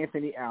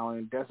 Anthony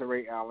Allen,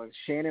 Desiree Allen,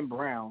 Shannon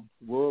Brown,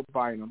 Will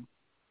Bynum,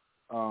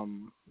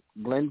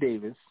 Glenn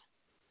Davis,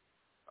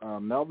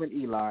 Melvin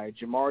Eli,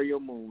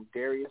 Jamario Moon,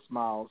 Darius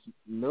Miles,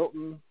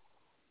 Milton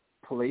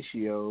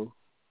Palacio,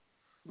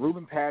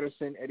 Ruben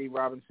Patterson, Eddie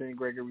Robinson,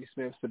 Gregory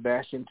Smith,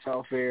 Sebastian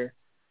Telfair,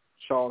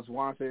 Charles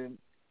Wanton,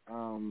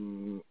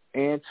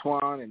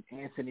 Antoine and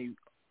Anthony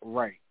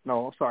Wright.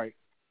 No, I'm sorry.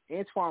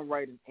 Antoine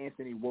Wright and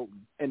Anthony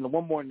Wooten. And the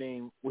one more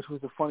name, which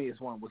was the funniest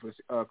one, which was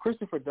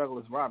Christopher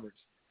Douglas Roberts.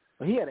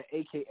 But he had an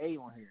AKA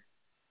on here.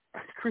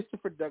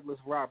 Christopher Douglas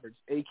Roberts,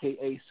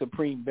 a.k.a.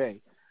 Supreme Bay.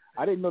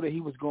 I didn't know that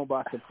he was going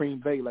by Supreme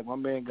Bay. Like, my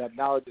man got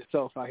knowledge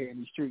himself out here in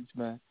these streets,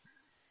 man.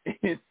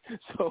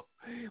 So,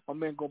 my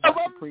man going by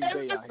Supreme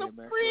Bay out here,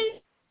 man.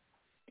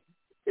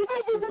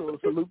 So,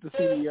 salute to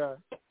CDR.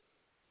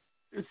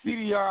 The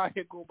CDR out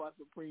here going by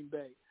Supreme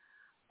Bay.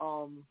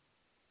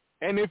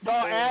 And if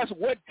I ask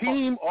what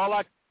team, all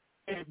I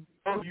can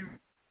tell you.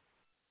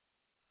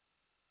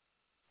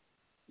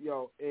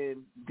 Yo,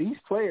 and these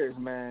players,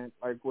 man,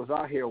 like, was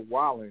out here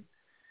wilding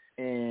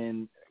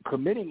and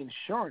committing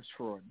insurance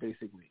fraud,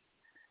 basically.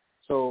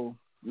 So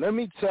let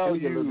me tell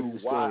you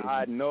why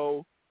I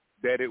know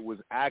that it was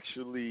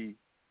actually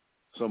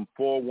some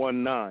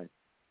 419.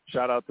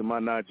 Shout out to my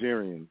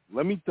Nigerians.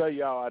 Let me tell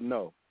you how I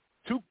know.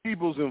 Two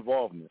people's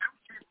involvement: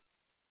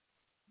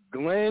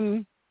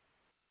 Glenn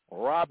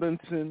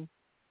Robinson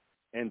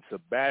and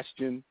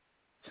Sebastian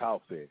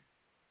Telfair.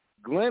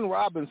 Glenn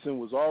Robinson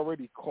was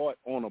already caught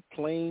on a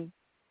plane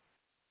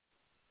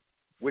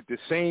with the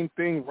same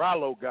thing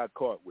Rollo got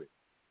caught with.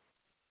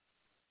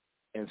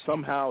 And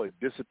somehow it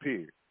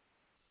disappeared.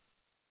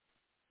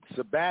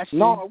 Sebastian.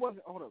 No, it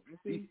wasn't. Hold up.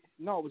 See?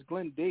 No, it was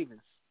Glenn Davis.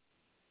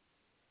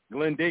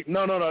 Glenn Davis.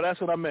 No,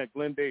 that's what I meant.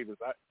 Glenn Davis.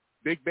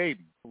 Big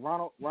Baby.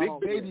 Ronald Big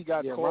Baby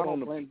got caught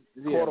on the plane.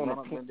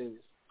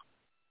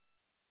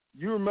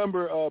 You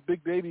remember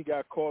Big Baby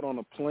got caught on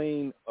a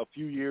plane a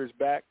few years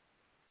back,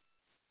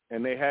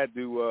 and they had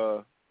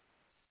to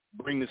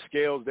bring the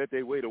scales that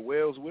they weigh the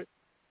whales with?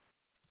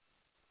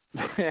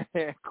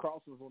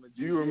 Cross was on the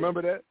Do you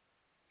remember that?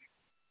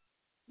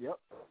 Yep.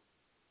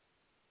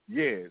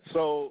 Yeah,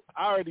 so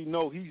I already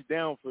know he's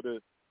down for the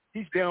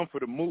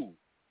move,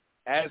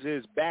 as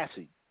is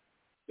Bassie.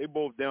 They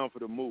both down for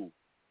the move.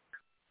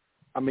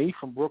 I mean, he's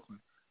from Brooklyn.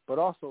 But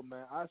also,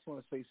 man, I just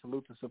want to say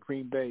salute to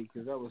Supreme Bay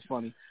because that was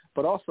funny.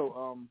 But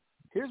also,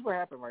 here's what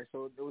happened, right?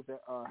 So there was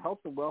a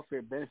health and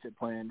welfare benefit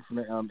plan from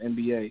the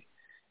NBA,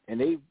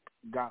 and they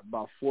got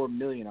about $4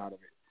 million out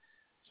of it.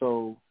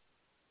 So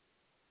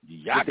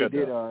what they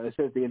did, it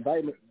says the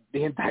indictment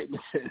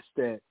says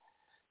that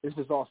this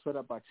was all set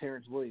up by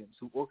Terrence Williams,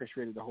 who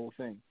orchestrated the whole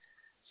thing.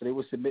 So they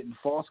were submitting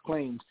false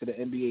claims to the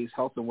NBA's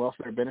health and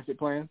welfare benefit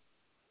plan,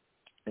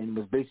 and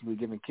was basically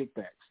giving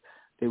kickbacks.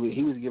 He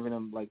was giving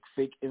them like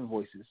fake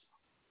invoices,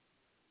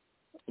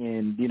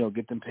 and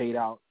get them paid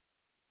out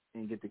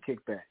and get the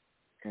kickback.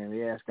 And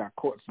their ass got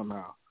caught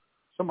somehow.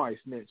 Somebody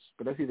snitched,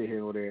 but that's either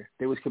here or there.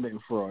 They was committing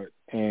fraud,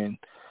 and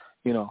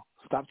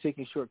stop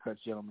taking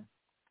shortcuts, gentlemen.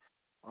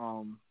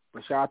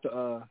 But shout out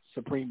to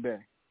Supreme Bay.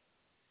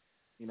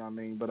 You know what I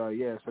mean? But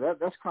yeah, so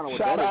that's kind of what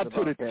shout that out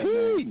to the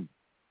team. Man.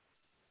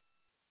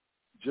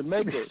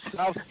 Jamaica,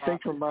 South.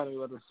 Thanks for reminding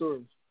me of the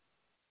stories.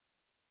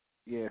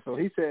 Yeah, so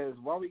he says,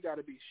 why we got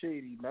to be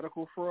shady?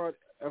 Medical fraud,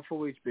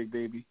 FOH, Big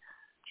Baby,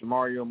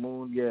 Jamario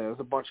Moon. Yeah, there's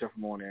a bunch of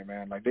them on there,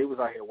 man. Like, they was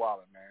out here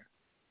wilding, man.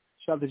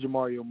 Shout out to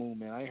Jamario Moon,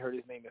 man. I ain't heard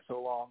his name in so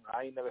long.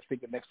 I ain't never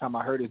think the next time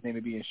I heard his name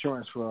it'd be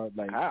insurance fraud.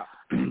 Like, how?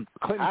 Clinton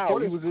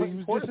Portis, he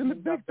was just in the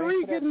big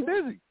three getting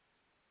busy.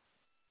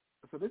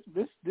 So this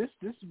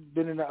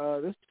been in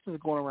this is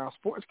going around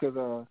sports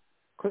because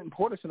Clinton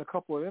Portis and a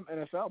couple of them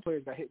NFL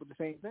players got hit with the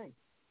same thing.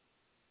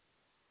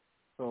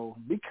 So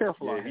be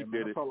careful out here,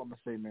 man. That's all I'm gonna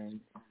say, man.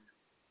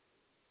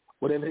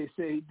 Whatever they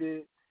say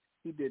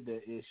he did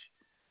that ish.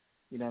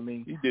 You know what I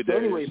mean? He did that. So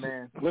anyway, ish.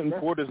 man. Clinton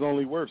Portis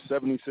only worth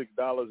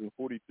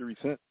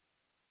 $76.43.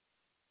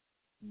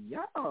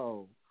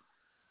 Yo,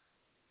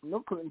 no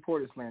Clinton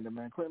Portis slander,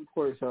 man. Clinton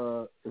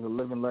Portis is a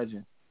living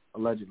legend,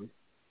 allegedly.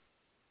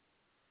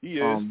 He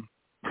is.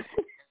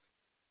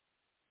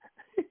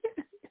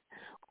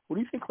 What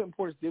do you think Clinton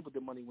Portis did with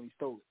the money when he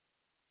stole it?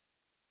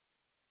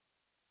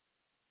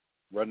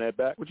 Run that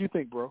back. What you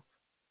think, bro?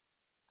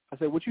 I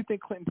said, what you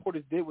think Clinton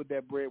Portis did with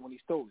that bread when he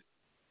stole it?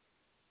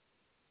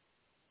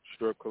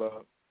 Strip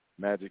club,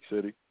 Magic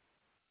City.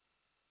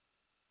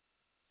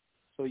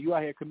 So you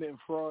out here committing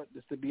fraud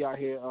just to be out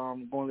here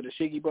going to the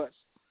shaky butts?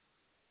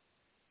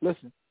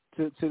 Listen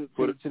to the kids that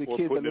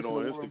listen it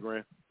on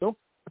Instagram.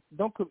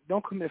 Don't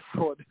commit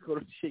fraud to go to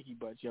the shaky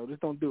butts, yo.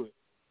 Just don't do it.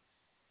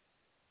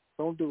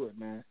 Don't do it,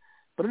 man.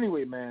 But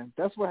anyway, man,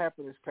 that's what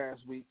happened this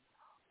past week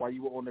while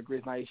you were on the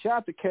Grizz Night. Shout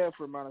out to Kev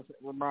for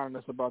reminding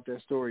us about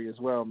that story as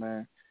well,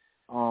 man.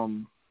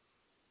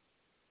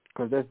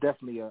 Because that's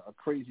definitely a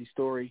crazy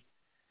story.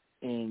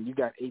 and you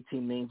got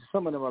 18 names.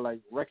 Some of them are like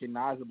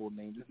recognizable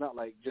names. It's not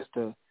like just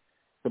the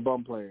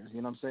bum players.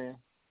 You know what I'm saying?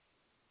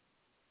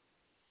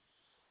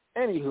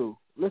 Anywho,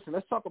 listen,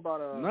 let's talk about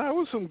there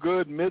was some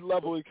good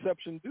mid-level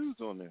exception dudes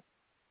on there.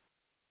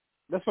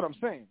 That's what I'm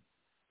saying.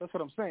 There's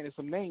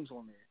some names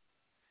on there.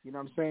 You know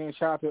what I'm saying?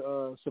 Shout out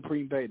to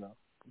Supreme Bay, though.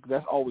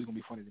 That's always going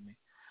to be funny to me.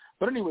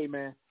 But anyway,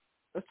 man,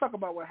 let's talk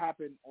about what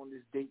happened on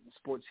this date in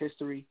sports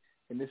history,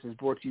 and this is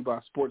brought to you by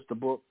Sports the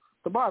Book.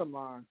 The bottom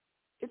line,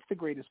 it's the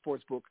greatest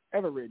sports book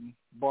ever written,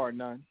 bar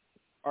none.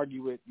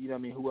 Argue with, you know what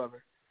I mean,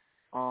 whoever.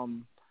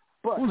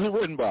 But who's it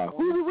written by?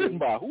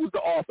 Who's the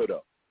author,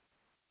 though?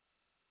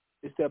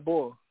 It's that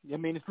boy. I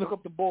mean, just look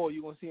up the ball,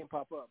 you're going to see him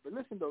pop up. But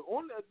listen, though,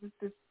 on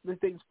this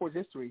date in sports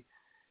history,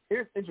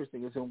 here's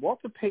interesting. It's when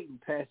Walter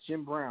Payton passed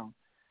Jim Brown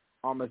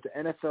as the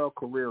NFL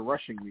career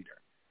rushing leader.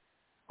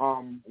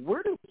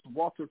 Where does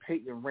Walter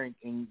Payton rank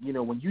in, you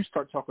know, when you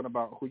start talking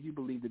about who you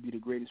believe to be the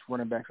greatest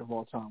running backs of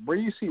all time? Where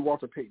do you see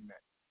Walter Payton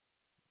at?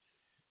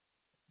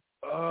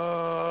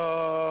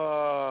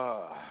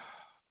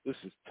 This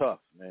is tough,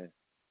 man.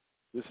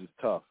 This is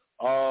tough.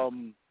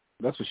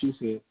 That's what she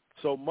said.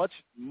 So much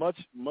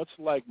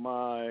like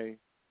my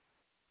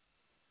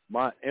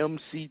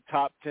MC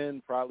top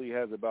 10 probably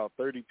has about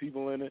 30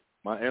 people in it.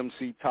 My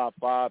MC top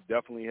 5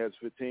 definitely has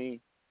 15.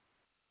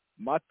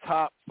 My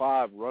top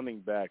 5 running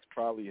backs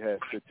probably has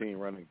 15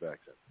 running backs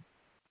in it.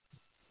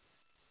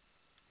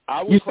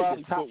 I would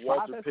probably put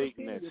Walter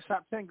Payton at your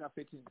top 10 got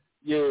 15.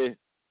 Yeah.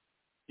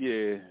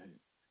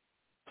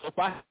 So if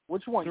I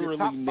which one? Your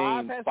top name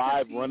 5 has 5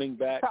 15? running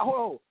backs.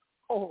 Hold.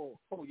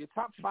 Your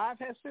top 5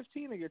 has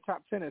 15 or your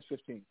top 10 has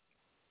 15?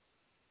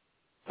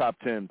 Top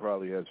 10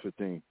 probably has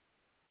 15.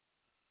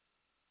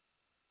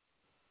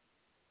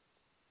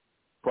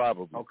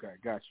 Probably. Okay,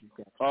 got you.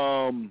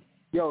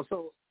 Yo,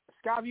 so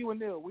Skyview and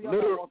Neil, we all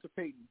got Walter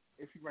Payton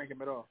if you rank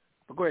him at all.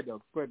 But go ahead,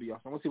 though. Go ahead, B.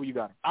 Austin. Let's see what you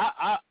got.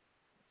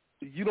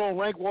 You don't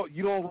rank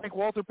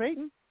Walter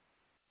Payton?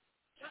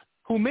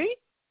 Who, me?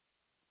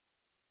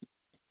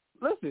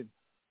 Listen,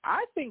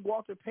 I think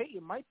Walter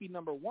Payton might be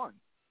number 1.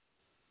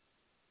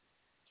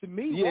 To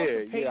me,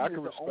 Walter Payton I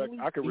can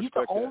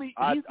respect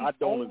that. I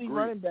don't agree.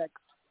 Running back.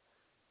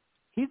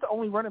 He's the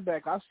only running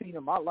back I've seen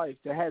in my life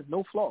that has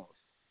no flaws.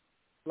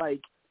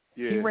 Like,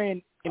 he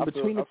ran in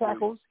between the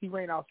tackles. He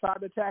ran outside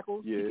the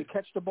tackles. He could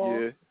catch the ball.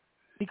 Yeah.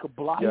 He could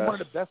block. He's one of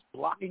the best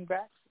blocking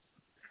backs.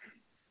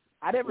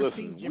 I never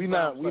seen Jim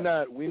Brown. We're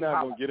not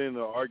gonna get into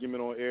an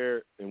argument on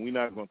air, and we're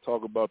not gonna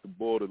talk about the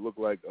bull that looked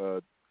like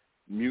a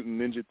mutant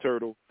Ninja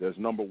Turtle. That's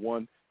number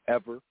 1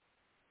 ever,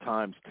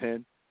 times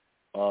 10.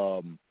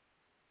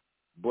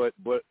 But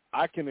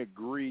I can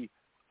agree.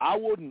 I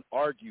wouldn't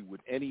argue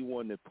with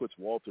anyone that puts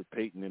Walter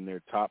Payton in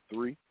their top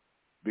 3,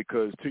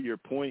 because to your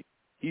point,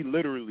 he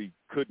literally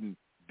couldn't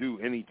do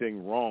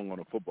anything wrong on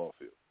a football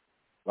field.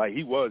 Like,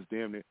 he was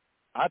damn near.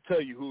 I tell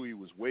you who he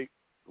was.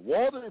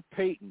 Walter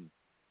Payton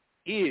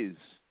is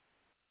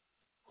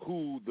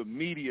who the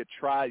media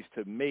tries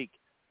to make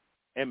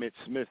Emmitt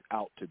Smith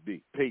out to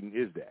be. Payton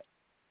is that.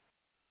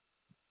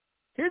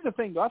 Here's the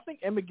thing, though. I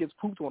think Emmitt gets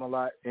pooped on a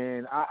lot,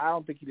 and I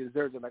don't think he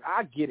deserves it. Like,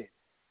 I get it.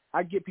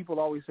 I get people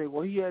always say,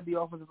 well, he had the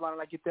offensive line,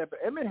 and I get that.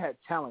 But Emmitt had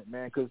talent,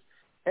 man, because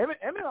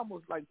Emmitt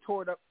almost, like,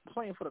 tore it up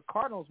playing for the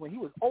Cardinals when he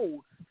was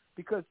old,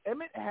 because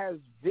Emmitt has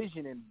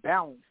vision and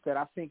balance that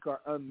I think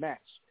are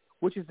unmatched,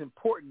 which is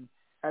important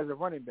as a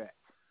running back.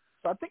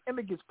 So I think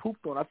Emmitt gets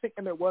pooped on. I think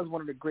Emmitt was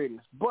one of the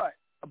greatest. But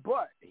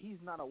he's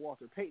not a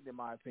Walter Payton, in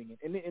my opinion.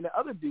 And the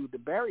other dude, the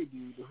Barry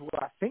dude, who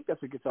I think that's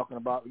what you're talking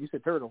about, you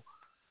said Turtle,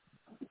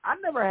 I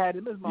never had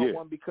him as my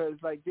one because,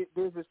 like,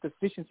 there's this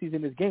deficiencies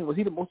in his game. Was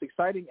he the most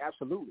exciting?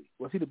 Absolutely.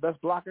 Was he the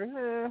best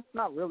blocker?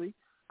 Not really.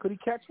 Could he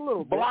catch a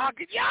little bit?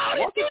 Blocking?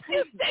 Yo, did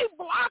you say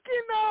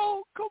blocking,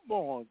 though? Come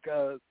on,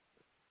 cuz.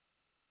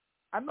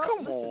 Come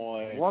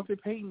on. Walter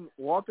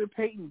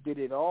Payton did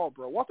it all,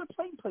 bro. Walter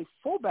Payton played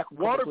fullback.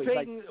 Walter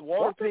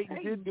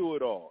Payton did do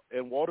it all,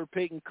 and Walter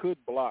Payton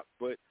could block.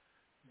 But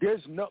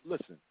there's no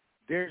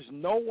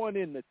one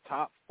in the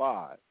top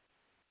 5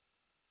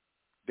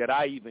 that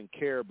I even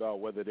care about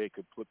whether they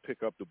could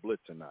pick up the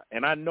blitz or not.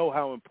 And I know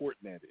how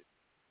important that is.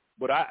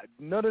 But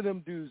none of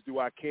them dudes do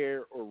I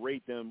care or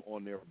rate them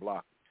on their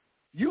blocking.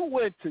 You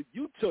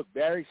took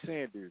Barry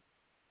Sanders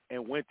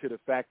and went to the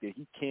fact that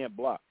he can't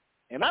block.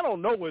 And I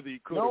don't know whether he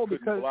could or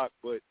couldn't block,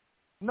 but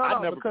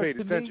I never paid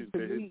attention to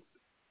him.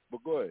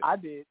 But go ahead.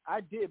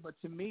 I did, but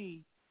to me,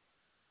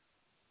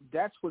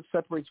 that's what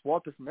separates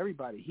Walter from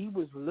everybody. He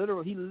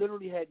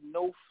literally had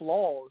no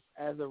flaws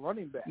as a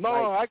running back.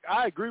 No,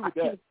 I agree with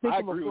that. I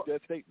agree with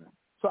that statement.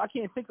 So I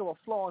can't think of a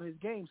flaw in his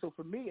game. So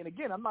for me, and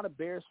again, I'm not a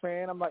Bears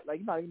fan. I'm like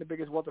not even the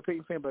biggest Walter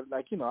Payton fan, but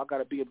like, you know, I got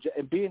to be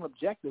being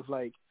objective.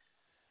 Like,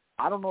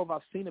 I don't know if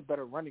I've seen a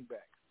better running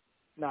back.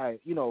 Now,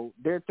 you know,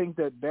 there are things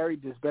that Barry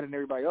does better than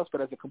everybody else, but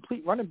as a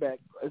complete running back,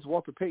 it's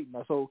Walter Payton.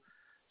 Now, so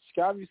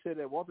Scotty said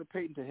that Walter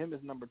Payton to him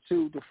is number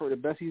 2. For the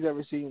best he's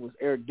ever seen was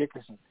Eric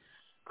Dickerson.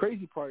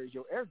 Crazy part is,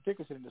 Eric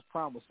Dickerson in his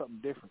prime was something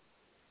different.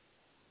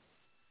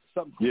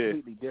 Something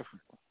completely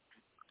different.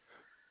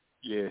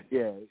 Yeah.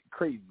 Yeah,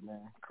 crazy,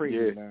 man.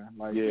 Crazy, man.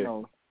 Like, you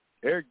know,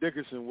 Eric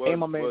Dickerson was and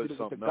my man did it with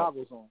the something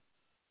goggles else. on.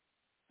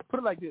 Put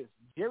it like this: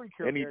 Jerry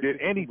Carroll.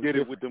 And he did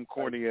it with them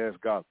corny ass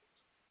goggles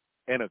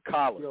and a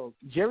collar. Yo,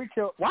 Jerry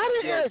Carroll. Why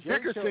did Eric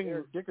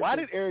Dickerson? Why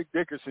did Eric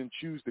Dickerson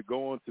choose to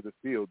go onto the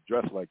field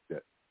dressed like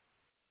that?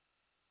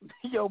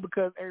 Yo,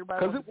 because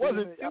everybody. Because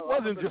it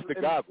wasn't just the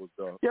goggles,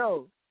 though.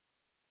 Yo,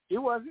 it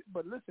wasn't.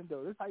 But listen,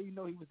 though, this is how you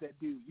know he was that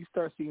dude. You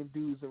start seeing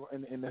dudes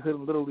in the hood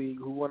of Little League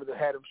who wanted to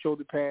have them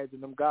shoulder pads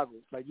and them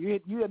goggles. Like you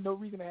had no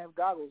reason to have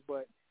goggles,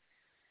 but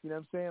you know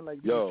what I'm saying? Like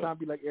you were trying to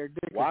be like Eric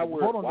Dickerson. Why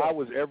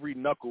was every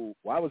knuckle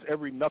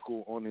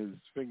on his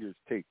fingers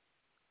taped?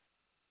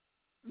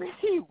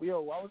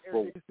 Yo, why was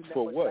Eric Dickerson that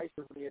much what?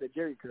 nicer when he had a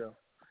Jerry curl?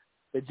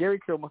 The Jerry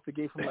curl must have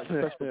gave him like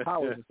special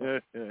powers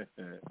or something.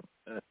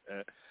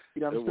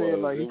 You know what I'm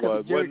saying? Like he cut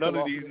the Jerry curl off.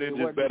 None of these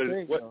ninjas better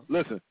than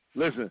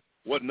listen.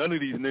 What none of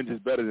these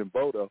ninjas better than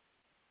Bo though.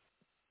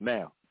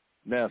 Now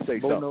say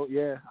Bo something. No,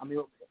 yeah, I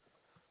mean,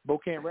 Bo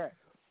can't rap.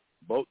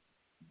 Bo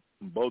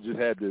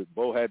had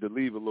to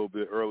leave a little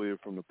bit earlier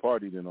from the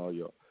party than all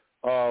y'all.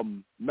 For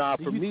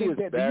me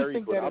it's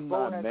Barry, but I'm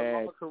not mad. A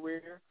longer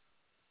career?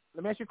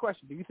 Let me ask you a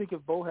question. Do you think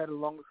if Bo had a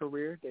longer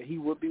career that he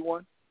would be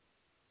one?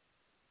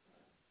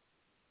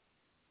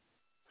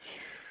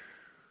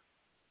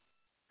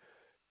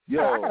 Yo,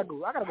 I gotta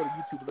go to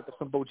YouTube to look at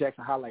some Bo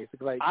Jackson highlights.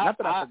 Like,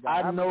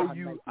 I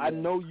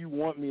know you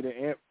want me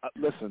to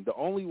listen. The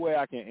only way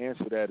I can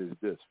answer that is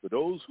this: for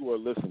those who are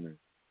listening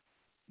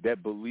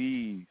that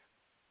believe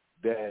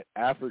that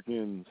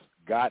Africans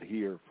got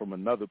here from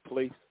another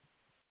place,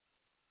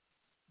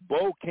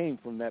 Bo came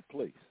from that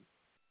place.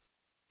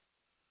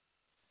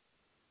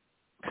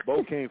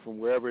 Bo came from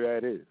wherever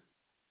that is.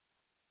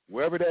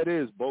 Wherever that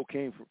is, Bo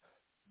came from.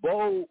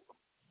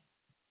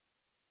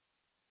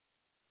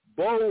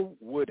 Bo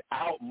would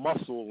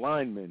out-muscle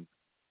linemen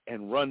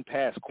and run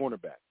past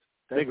cornerbacks.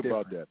 Think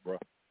about that, bro.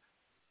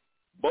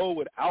 Bo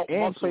would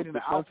out-muscle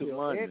defensive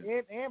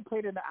linemen. And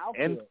played in the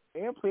outfield.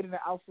 And played in the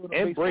outfield.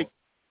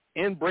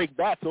 And break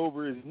bats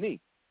over his knee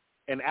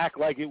and act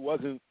like it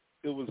was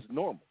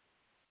normal.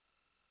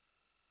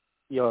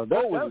 Yo,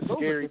 Bo was a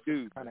scary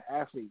dude. Kind of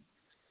athlete.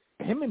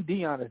 Him and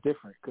Deion is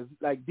different because,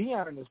 like,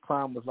 Deion in his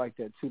prime was like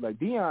that too. Like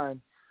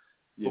Deion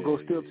will go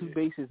steal 2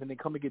 bases and then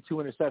come and get 2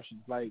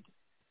 interceptions. Like,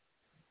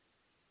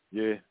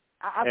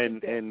 I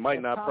think that and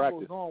might not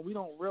practice. We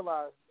don't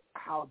realize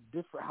how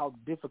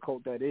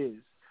difficult that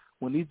is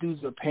when these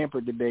dudes are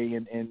pampered today,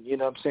 and you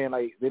know what I'm saying,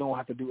 like they don't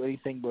have to do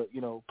anything but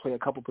play a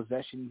couple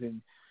possessions,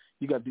 and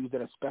you got dudes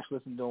that are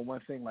specialists in doing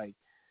one thing. Like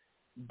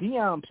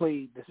Deion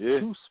played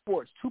 2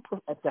 sports,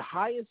 at the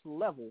highest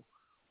level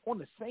on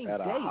the same day. At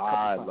a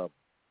high level.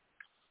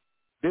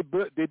 Did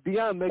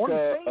Deion make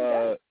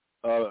a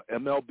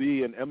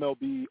MLB and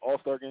MLB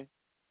All-Star game?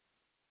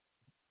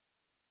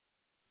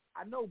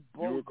 I know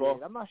Bo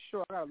did. I'm not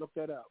sure. I gotta look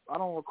that up. I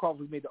don't recall if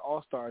we made the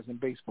All-Stars in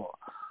baseball.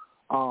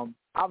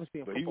 Obviously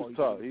in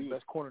football, he was the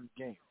best corner in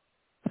the game.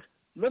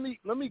 Let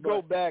me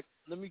go back.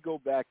 Let me go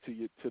back to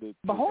you to the.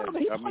 But hold on,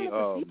 he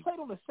played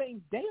on the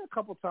same day a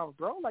couple times,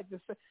 bro. Like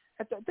this,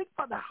 think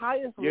about the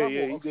highest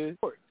level of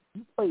sport.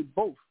 You played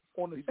both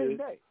on the same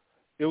day.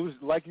 It was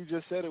like you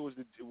just said. It was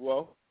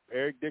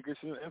Eric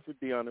Dickerson, and for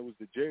Deion, it was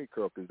the Jerry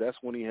curl because that's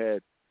when he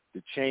had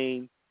the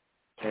chain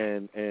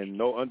and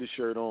no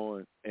undershirt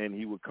on, and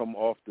he would come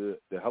off the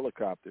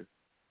helicopter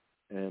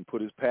and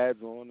put his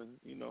pads on, and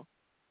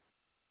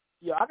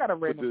Yeah, I got a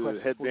random question. Put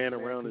the headband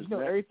around his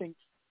neck.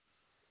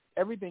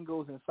 Everything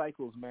goes in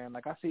cycles, man.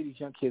 Like I see these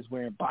young kids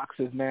wearing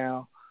boxes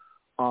now.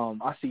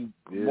 I see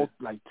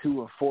like 2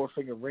 or 4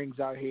 finger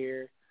rings out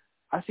here.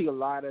 I see a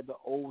lot of the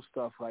old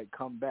stuff like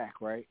come back,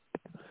 right?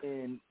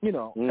 And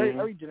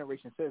every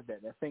generation says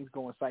that things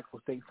go in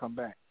cycles, things come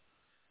back.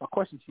 My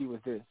question to you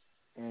is this,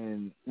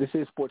 and this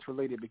is sports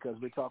related because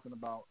we're talking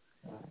about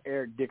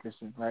Eric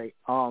Dickerson, right?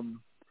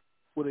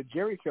 Would a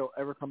Jerry curl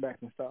ever come back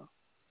in style?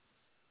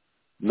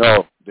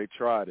 No, they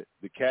tried it.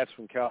 The cats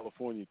from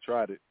California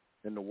tried it,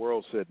 and the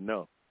world said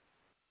no.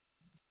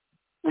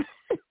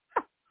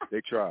 They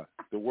tried.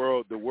 The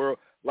world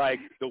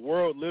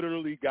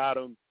literally got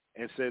them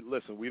and said,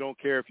 listen, we don't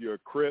care if you're a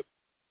Crip,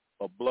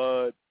 a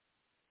Blood,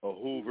 a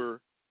Hoover.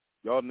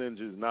 Y'all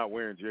ninjas not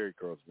wearing Jerry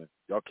curls, man.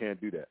 Y'all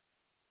can't do that.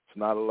 It's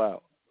not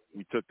allowed.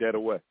 We took that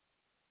away.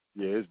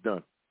 Yeah, it's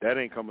done. That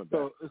ain't coming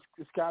back. So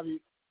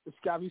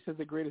Scotty says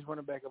the greatest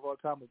running back of all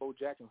time is Bo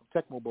Jackson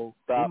from Tecmo Bowl.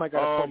 You might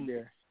got a point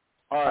there.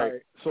 All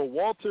right. So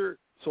Walter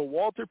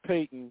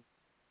Payton,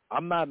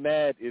 I'm not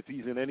mad if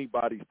he's in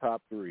anybody's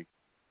top 3.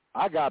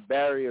 I got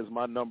Barry as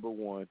my number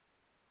 1.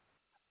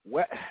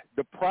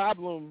 The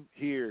problem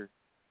here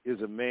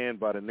is a man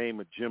by the name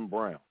of Jim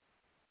Brown.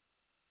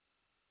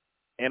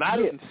 And I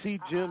didn't see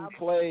Jim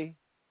play,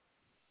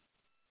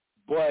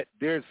 but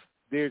there's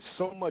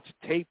so much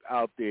tape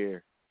out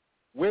there.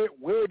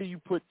 Where do you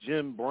put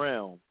Jim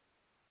Brown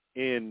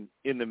in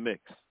the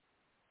mix?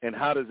 And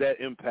how does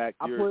that impact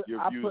your views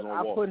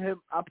on Walter?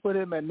 I put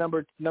him at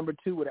number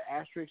 2 with an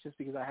asterisk just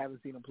because I haven't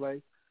seen him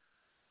play.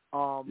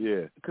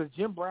 Because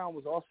Jim Brown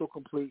was also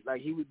complete.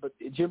 Like but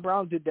Jim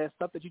Brown did that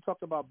stuff that you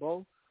talked about,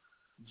 Bo.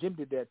 Jim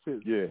did that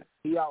too. Yeah.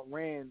 He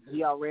outran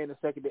the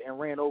second and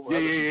ran over.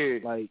 Yeah.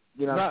 Like,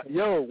 you know.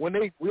 When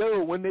they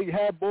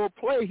had ball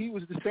play, he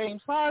was the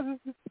same size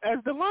as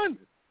the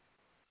lineman.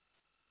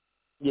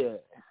 Yeah.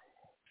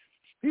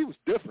 He was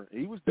different.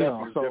 He was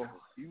definitely different.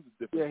 He was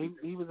different.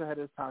 Yeah, he was ahead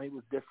of his time. He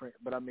was different,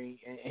 but I mean,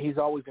 and he's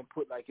always been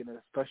put like in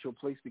a special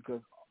place because,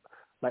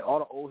 like, all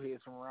the old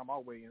heads from around my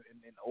way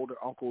and older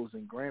uncles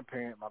and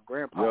grandparents, my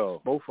grandpa,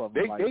 both of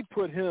them. They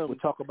put him. We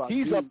talk about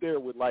he's dudes. up there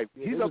with like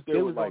Wilt. He up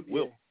there with like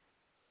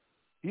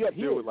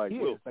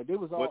Wilt. Like they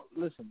was all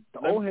listen.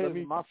 The old heads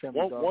in my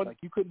family,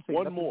 like you couldn't say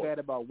nothing bad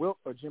about Wilt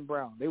or Jim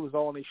Brown. They was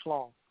all on their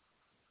schlong.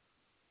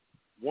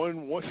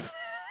 One.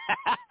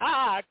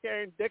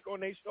 Carrying dick on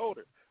their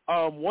shoulder.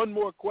 One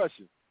more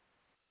question.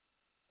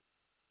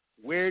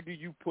 Where do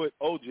you put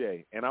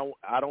OJ? And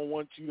I don't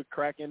want you to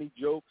crack any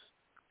jokes,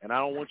 and I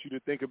don't want you to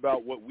think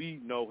about what we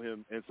know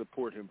him and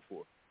support him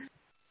for.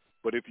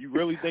 But if you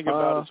really think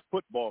about his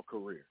football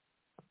career.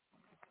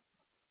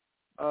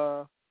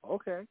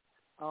 Okay.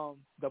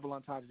 Double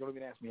entendre. Don't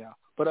even ask me how.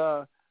 But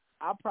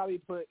I'll probably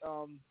put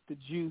the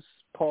Juice,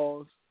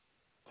 Paul's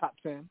top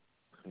 10.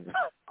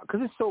 Because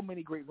there's so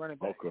many great running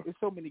backs. Okay. There's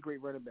so many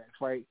great running backs,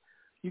 right?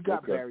 You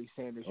got Barry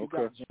Sanders. You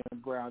got Jim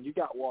Brown. You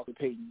got Walter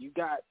Payton. You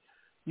got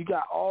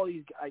all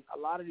these, like a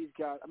lot of these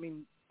guys. I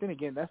mean, then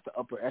again, that's the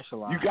upper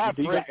echelon. You got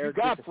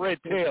Fred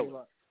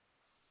Taylor.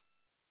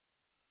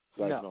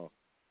 No.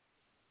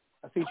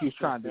 I think he was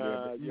trying to do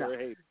that. You're a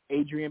hater.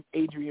 Adrian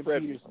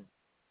Peterson,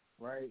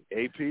 right?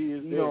 AP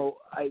is there.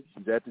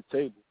 He's at the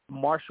table.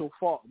 Marshall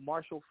Faulk,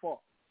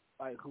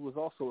 like, who was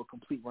also a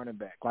complete running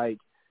back. Like,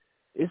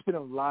 it's been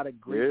a lot of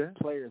great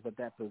players at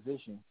that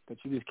position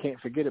that you just can't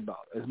forget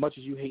about. As much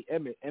as you hate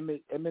Emmett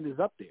is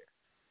up there.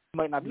 He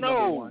might not be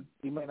number one.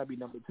 He might not be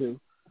number two,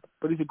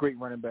 but he's a great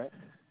running back.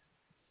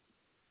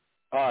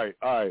 All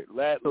right.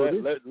 Let's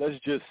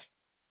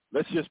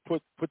just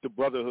put the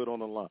brotherhood on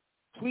the line.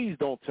 Please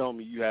don't tell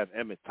me you have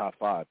Emmett top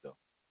 5 though.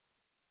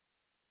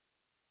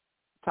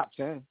 Top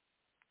 10.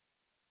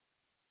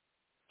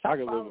 I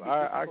can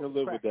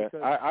live with that.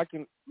 I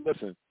can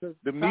listen.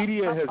 The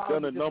media has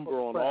done a number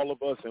on all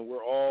of us, and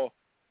we're all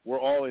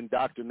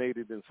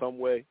indoctrinated in some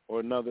way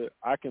or another.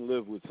 I can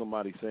live with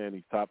somebody saying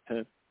he's top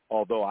 10,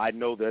 although I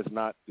know that's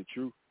not the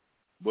truth.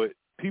 But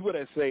people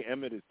that say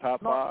Emmett is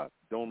top 5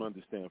 don't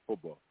understand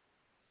football.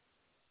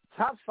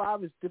 Top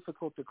 5 is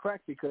difficult to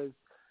crack because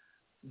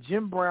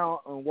Jim Brown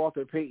and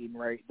Walter Payton,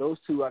 right? Those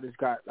two I just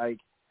got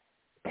like.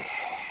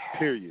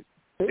 Period.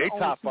 They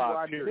top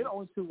 5. Period. They're the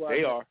only two.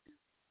 They are.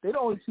 They're the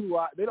only two.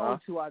 Only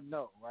two I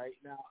know right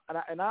now,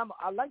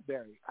 I like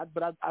Barry,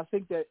 but I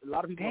think that a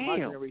lot of people in my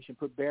generation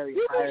put Barry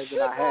higher than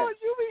I have.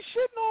 You be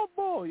shitting on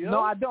ball, yo. No,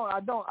 I don't. I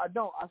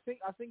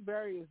think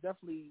Barry is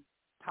definitely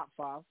top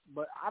 5,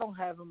 but I don't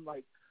have him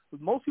like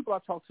most people I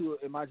talk to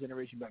in my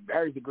generation. Like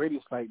Barry's the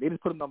greatest. Like they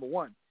just put him number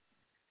 1,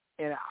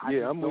 and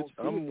I'm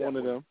one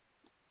of them.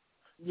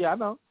 Yeah, I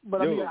know,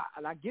 but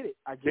I get it.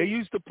 They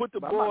used to put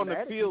the ball on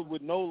the field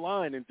with no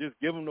line and just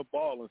give him the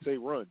ball and say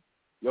run.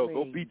 Yo,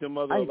 go beat them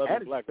other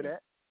 11 black men.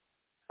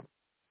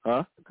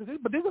 Huh?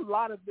 But there's a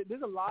lot of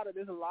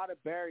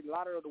Barry, a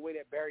lot of the way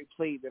that Barry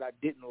played that I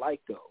didn't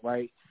like though,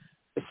 right?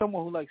 As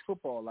someone who likes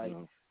football, like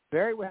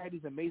Barry would have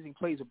these amazing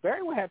plays. But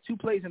Barry would have 2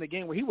 plays in the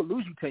game where he would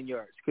lose you 10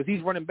 yards because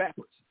he's running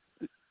backwards,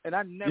 and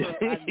I never liked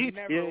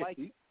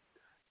it.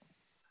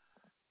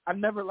 I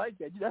never liked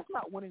that. That's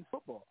not winning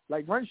football.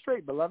 Like run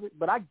straight, beloved.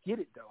 But I get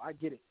it though. I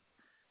get it.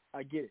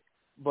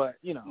 But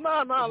you know,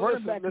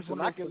 listen.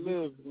 I can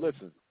live.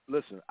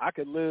 Listen, I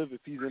could live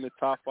if he's in the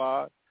top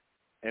 5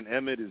 and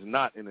Emmett is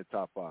not in the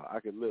top 5. I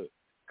could live.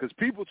 Because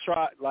people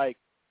try, like,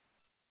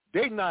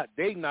 they not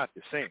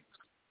the same.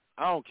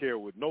 I don't care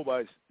what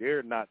nobody's,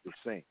 they're not the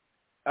same.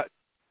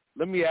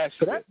 Let me ask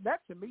you that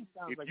to me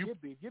sounds like your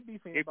beef. Your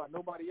beef ain't about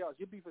nobody else.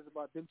 Your beef is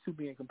about them two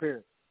being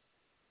compared.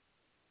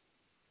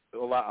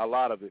 A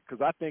lot of it.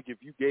 Because I think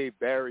if you gave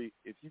Barry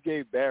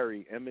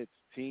Emmett's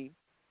team,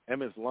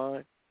 Emmett's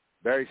line,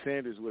 Barry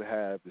Sanders would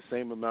have the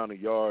same amount of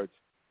yards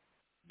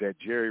that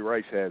Jerry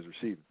Rice has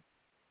receiving.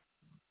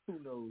 Who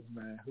knows,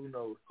 man? Who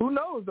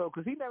knows though?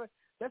 Because he never.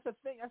 That's the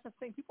thing.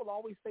 People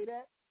always say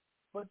that,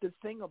 but the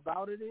thing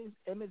about it is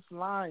Emmett's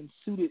line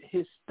suited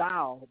his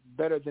style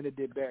better than it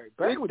did Barry.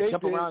 Barry would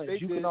jump around and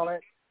juke and all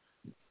that.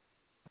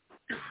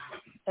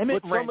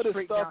 Emmett ran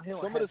straight downhill.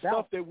 Some of the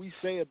stuff that we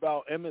say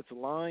about Emmett's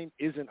line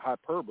isn't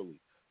hyperbole.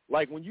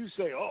 Like when you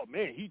say, "Oh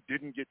man, he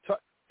didn't get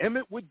touched,"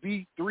 Emmett would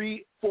be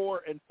 3,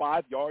 4, and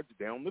 5 yards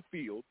down the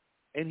field,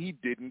 and he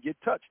didn't get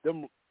touched.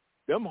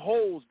 Them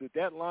holes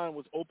that line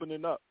was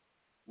opening up,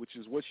 which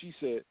is what she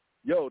said.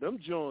 Them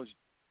Jones,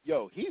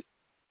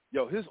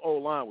 his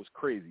O-line was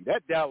crazy.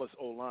 That Dallas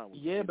O-line was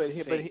insane. but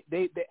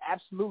they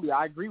absolutely,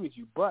 I agree with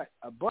you. But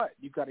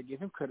you got to give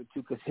him credit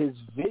too, because his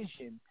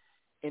vision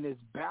and his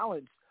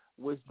balance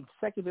was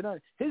second to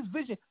none. His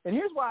vision, and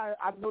here's why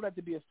I know that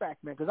to be a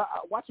fact, man. Because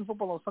watching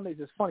football on Sundays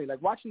is funny.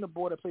 Like watching the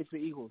boy that plays for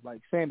the Eagles,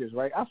 like Sanders,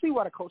 right? I see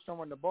why the coach don't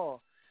run the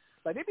ball.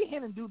 Like, they be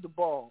handing dude the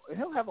ball, and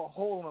he'll have a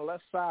hole on the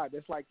left side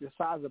that's like the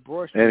size of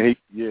Broad Street.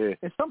 And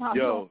and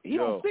somehow he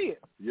don't see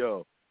it.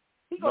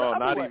 No,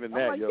 not even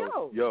that, like,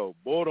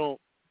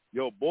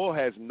 Bull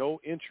has no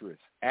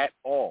interest at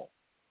all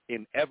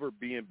in ever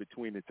being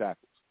between the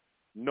tackles.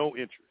 No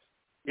interest.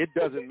 It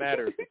doesn't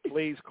matter if the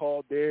play's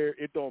called there.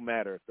 It don't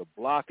matter if the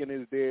blocking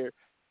is there.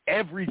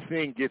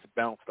 Everything gets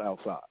bounced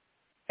outside.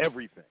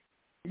 Everything.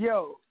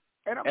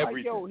 And I'm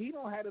Everything. like, he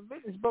don't have the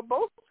vision. But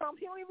both times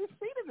he don't even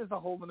see that there's a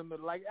hole in the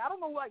middle. Like, I don't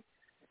know, like,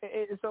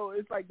 so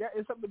it's like that.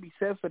 It's something to be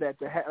said for that.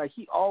 Like,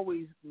 he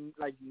always,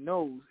 like,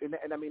 knows. And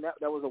I mean,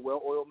 that was a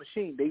well-oiled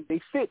machine.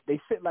 They fit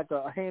like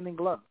a hand in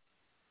glove.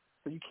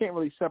 So you can't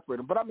really separate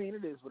them. But, I mean,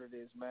 it is what it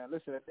is, man.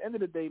 Listen, at the end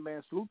of the day,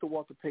 man, salute to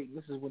Walter Payton.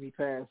 This is when he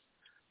passed,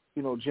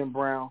 Jim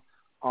Brown.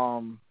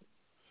 And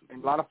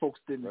a lot of folks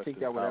didn't think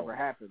that would ever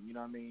happen, you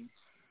know what I mean?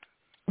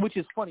 Which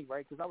is funny,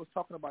 right? Because I was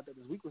talking about that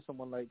this week with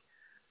someone, like,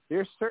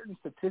 there's certain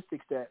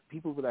statistics that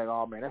people be like,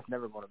 oh, man, that's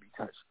never going to be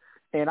touched.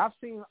 And I've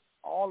seen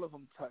all of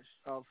them touched,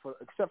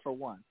 except for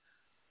one.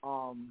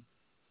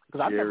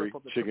 Because I've never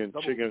put the Chicken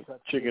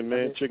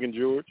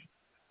George.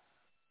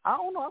 I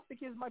don't know. I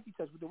think his might be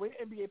touched. But the way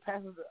the NBA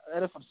passes,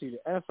 the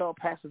NFL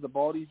passes the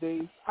ball these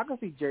days, I can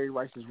see Jerry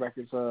Rice's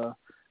records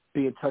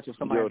being touched if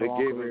somebody has a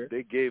long career.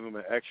 They gave him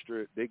an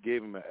extra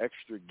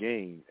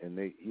game, and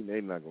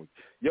they're not going.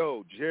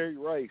 Jerry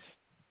Rice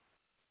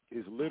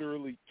is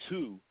literally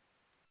 2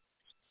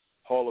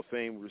 Hall of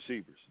Fame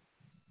receivers.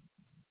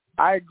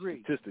 I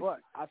agree, but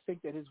I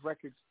think that his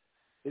records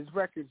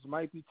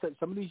might be touched.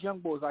 Some of these young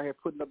boys out here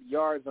putting up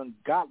yards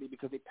ungodly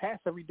because they pass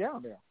every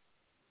down there.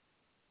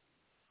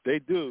 They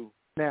do.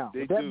 Now,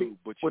 they do.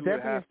 But with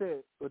that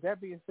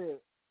being said,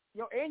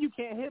 and you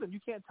can't hit them, you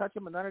can't touch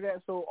them, and none of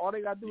that. So all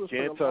they got to do is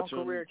put a long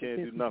career. You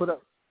can't do nothing.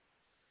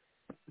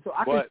 So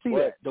I can see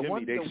that.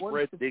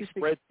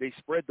 They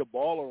spread the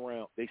ball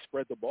around. They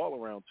spread the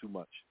ball around too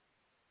much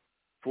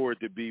for it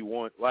to be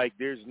one. Like,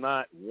 there's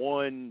not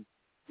one.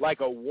 Like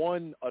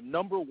a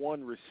number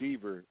one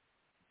receiver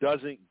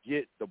doesn't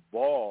get the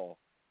ball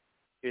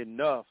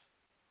enough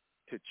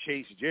to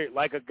chase Jerry.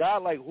 Like a guy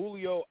like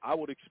Julio, I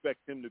would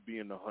expect him to be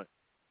in the hunt.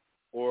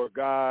 Or a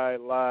guy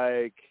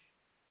like,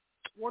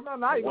 well, no,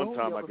 not even one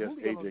time I guess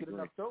Julio don't get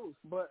enough throws,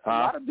 but a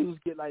lot of dudes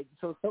get like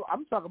so.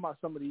 I'm talking about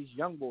some of these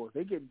young boys.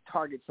 They get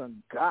targets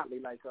ungodly,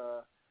 like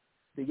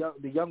the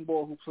young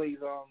boy who plays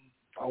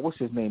what's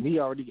his name? He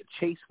already get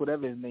Chase,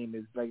 whatever his name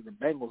is, like the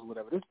Bengals or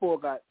whatever. This boy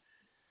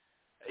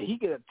he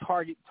get a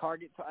target.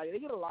 They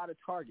get a lot of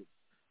targets.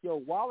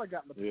 Waller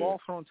got the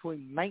ball thrown to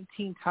him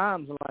 19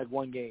 times in like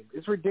one game.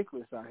 It's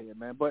ridiculous out here,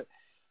 man. But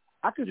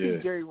I could see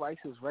Jerry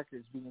Rice's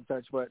records being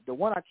touched, but the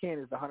one I can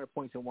is the 100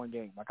 points in one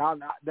game. Like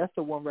that's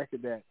the one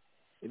record that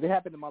if it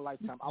happened in my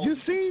lifetime, I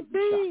would be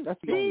Bean. That's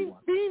the only one.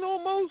 Bean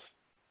almost.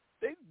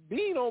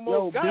 Bean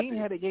almost. Bean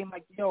had a game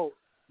like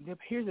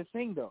Here's the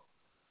thing though.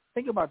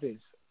 Think about this.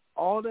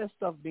 All that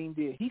stuff Bean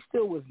did, he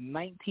still was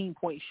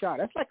 19-point shot.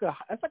 That's like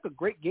a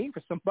great game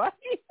for somebody.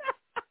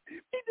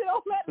 He did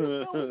all that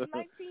and still was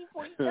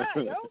 19-point shot,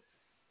 yo.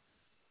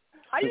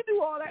 How you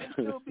do all that and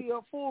still be a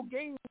full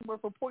game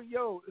worth of point?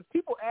 If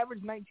people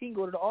average 19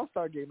 go to the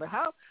All-Star game, like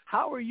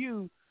how are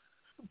you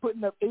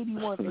putting up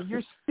 81 and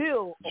you're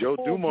still Joe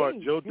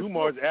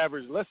Dumars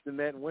averaged less than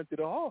that and went to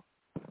the Hall.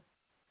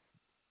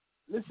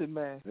 Listen,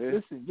 man. Yeah.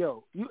 Listen,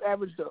 you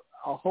averaged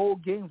a whole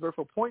game's worth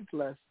of points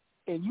less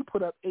and you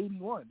put up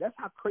 81. That's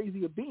how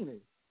crazy a Bean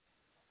is.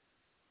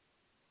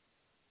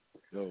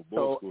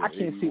 So I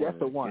can't see that's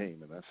the one.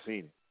 Game, and I've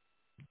seen it.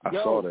 I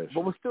saw that.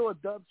 But was still a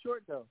dub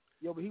short though.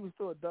 But he was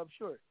still a dub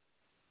short.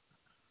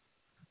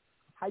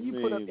 How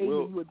you put up 80 and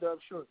you a dub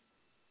short?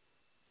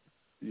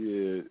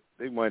 Yeah,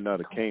 they might not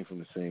have came from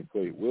the same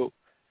place. Will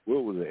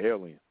was an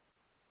alien.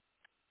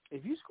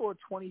 If you scored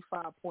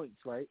 25 points,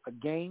 right, a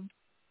game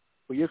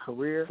for your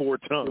career, 4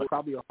 times, you're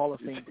probably a Hall of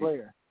Fame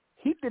player.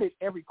 He did it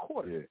every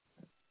quarter.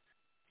 Yeah.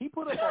 He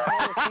put up a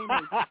Hall of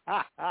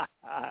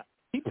Famers.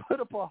 He put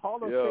up a Hall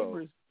of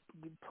Famers.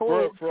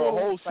 For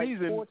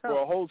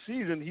a whole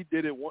season, he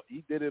did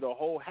it a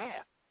whole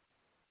half.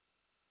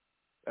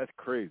 That's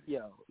crazy.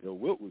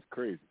 Wilt was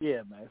crazy.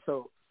 Yeah, man.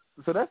 So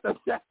that's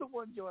the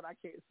one joint I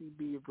can't see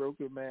being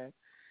broken, man.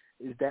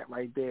 Is that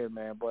right there,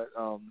 man? But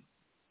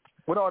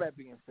with all that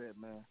being said,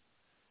 man,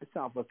 it's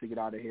time for us to get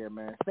out of here,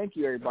 man. Thank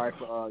you, everybody,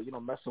 for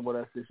messing with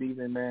us this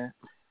evening, man.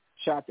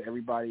 Shout out to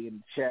everybody in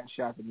the chat.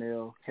 Shout out to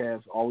Neil,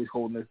 Kev, always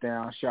holding us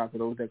down. Shout out to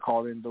those that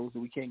called in, those that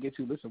we can't get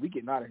to. Listen, we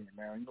getting out of here,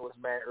 man. It's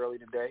mad early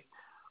today.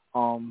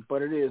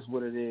 But it is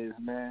what it is,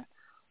 man.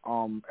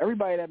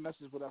 Everybody that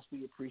messes with us,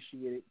 we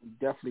appreciate it. We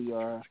definitely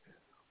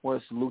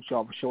want to salute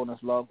y'all for showing us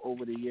love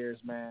over the years,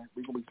 man.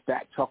 We're going to be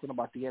back talking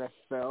about the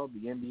NFL,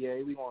 the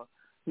NBA. We're going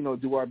to,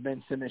 do our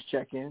Ben Simmons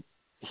check-in.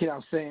 You know what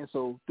I'm saying?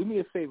 So do me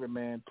a favor,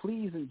 man.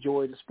 Please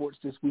enjoy the sports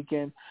this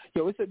weekend.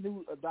 It's a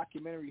new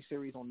documentary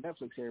series on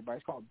Netflix, everybody.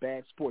 It's called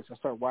Bad Sports. I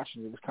started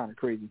watching it. It was kind of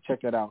crazy.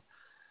 Check that out.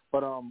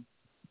 But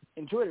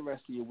enjoy the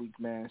rest of your week,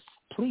 man.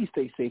 Please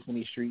stay safe in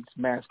these streets.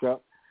 Mask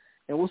up.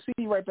 And we'll see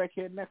you right back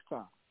here next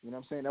time. You know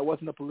what I'm saying? That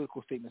wasn't a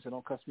political statement, so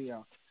don't cuss me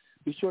out.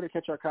 Be sure to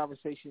catch our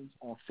conversations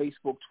on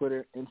Facebook,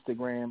 Twitter,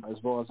 Instagram,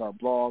 as well as our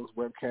blogs,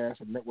 webcasts,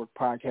 and network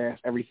podcasts.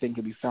 Everything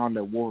can be found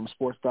at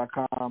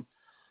warroomsports.com.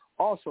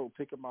 Also,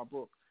 pick up my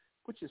book,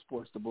 Put Your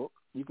Sports to Book.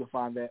 You can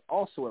find that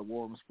also at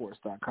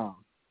warroomsports.com.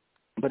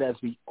 But as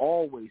we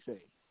always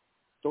say,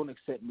 don't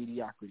accept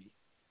mediocrity.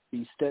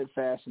 Be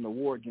steadfast in the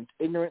war against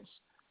ignorance,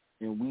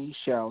 and we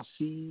shall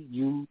see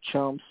you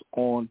chumps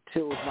on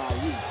Tills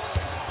Naive.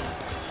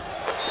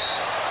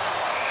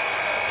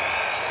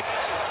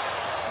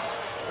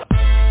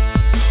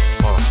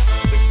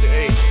 6 to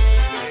 8.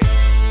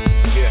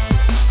 Yeah.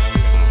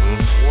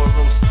 War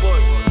Room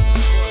Sports.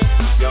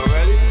 Y'all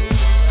ready?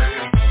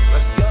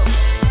 Let's go.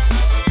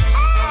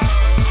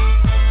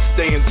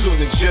 Stay in tune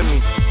to Jimmy.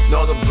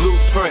 Know the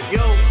blueprint.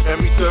 Yo.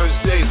 Every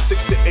Thursday,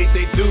 6 to 8,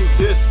 they do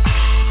this.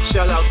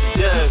 Shout out to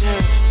Dev,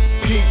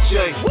 PJ,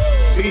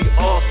 B.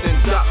 Austin,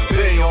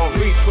 Bay on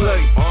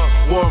replay.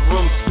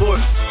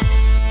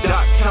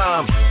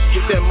 WarRoomSports.com.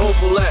 Get that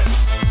mobile app.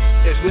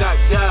 If not,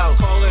 dial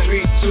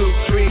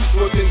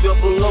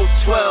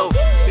 323-140012.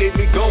 They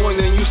be going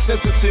and you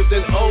sensitive,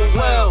 then oh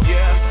well.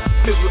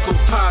 Physical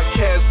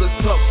podcast, let's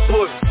talk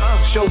sports.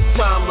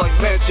 Showtime like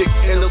magic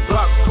in the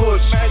block push.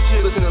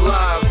 Listen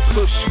live,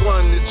 push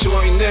one to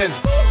join in.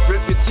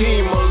 Rip your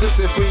team or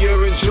listen for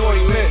your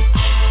enjoyment.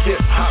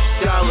 Hip-hop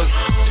scholars,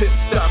 pit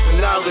stop and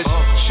knowledge.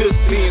 Should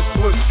be in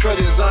sports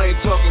credits, I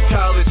ain't talking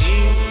college.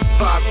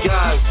 5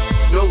 guys,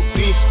 no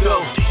beef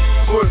though.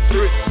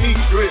 Corporate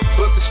secret,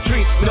 but the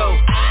streets know.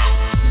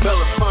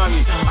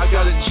 Belafonte, I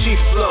got a G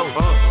flow.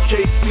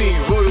 KC,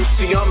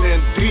 royalty, I'm in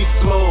beast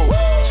mode.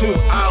 2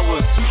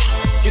 hours,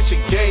 get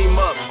your game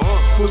up.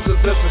 Who's the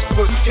best in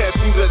sportscast?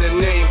 You better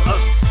name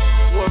us.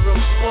 War Room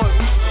Sports.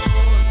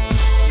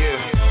 Yeah,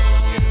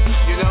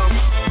 you know,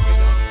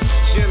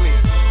 Jimmy,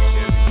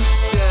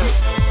 Dev,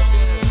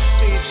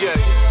 PJ,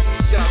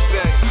 Shot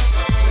Bay,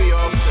 B.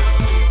 Austin.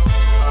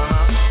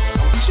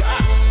 I'm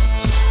shot.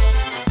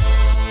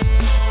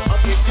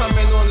 Up and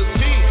coming on the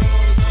beat.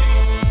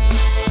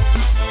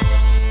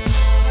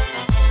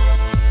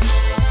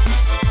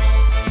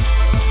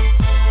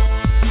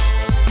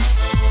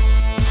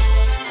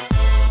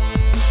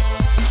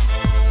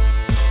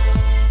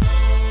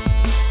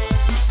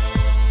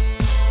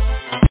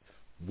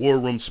 War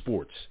Room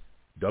Sports,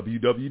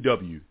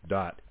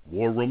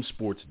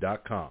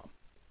 www.warroomsports.com.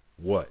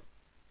 What?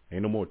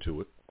 Ain't no more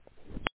to it.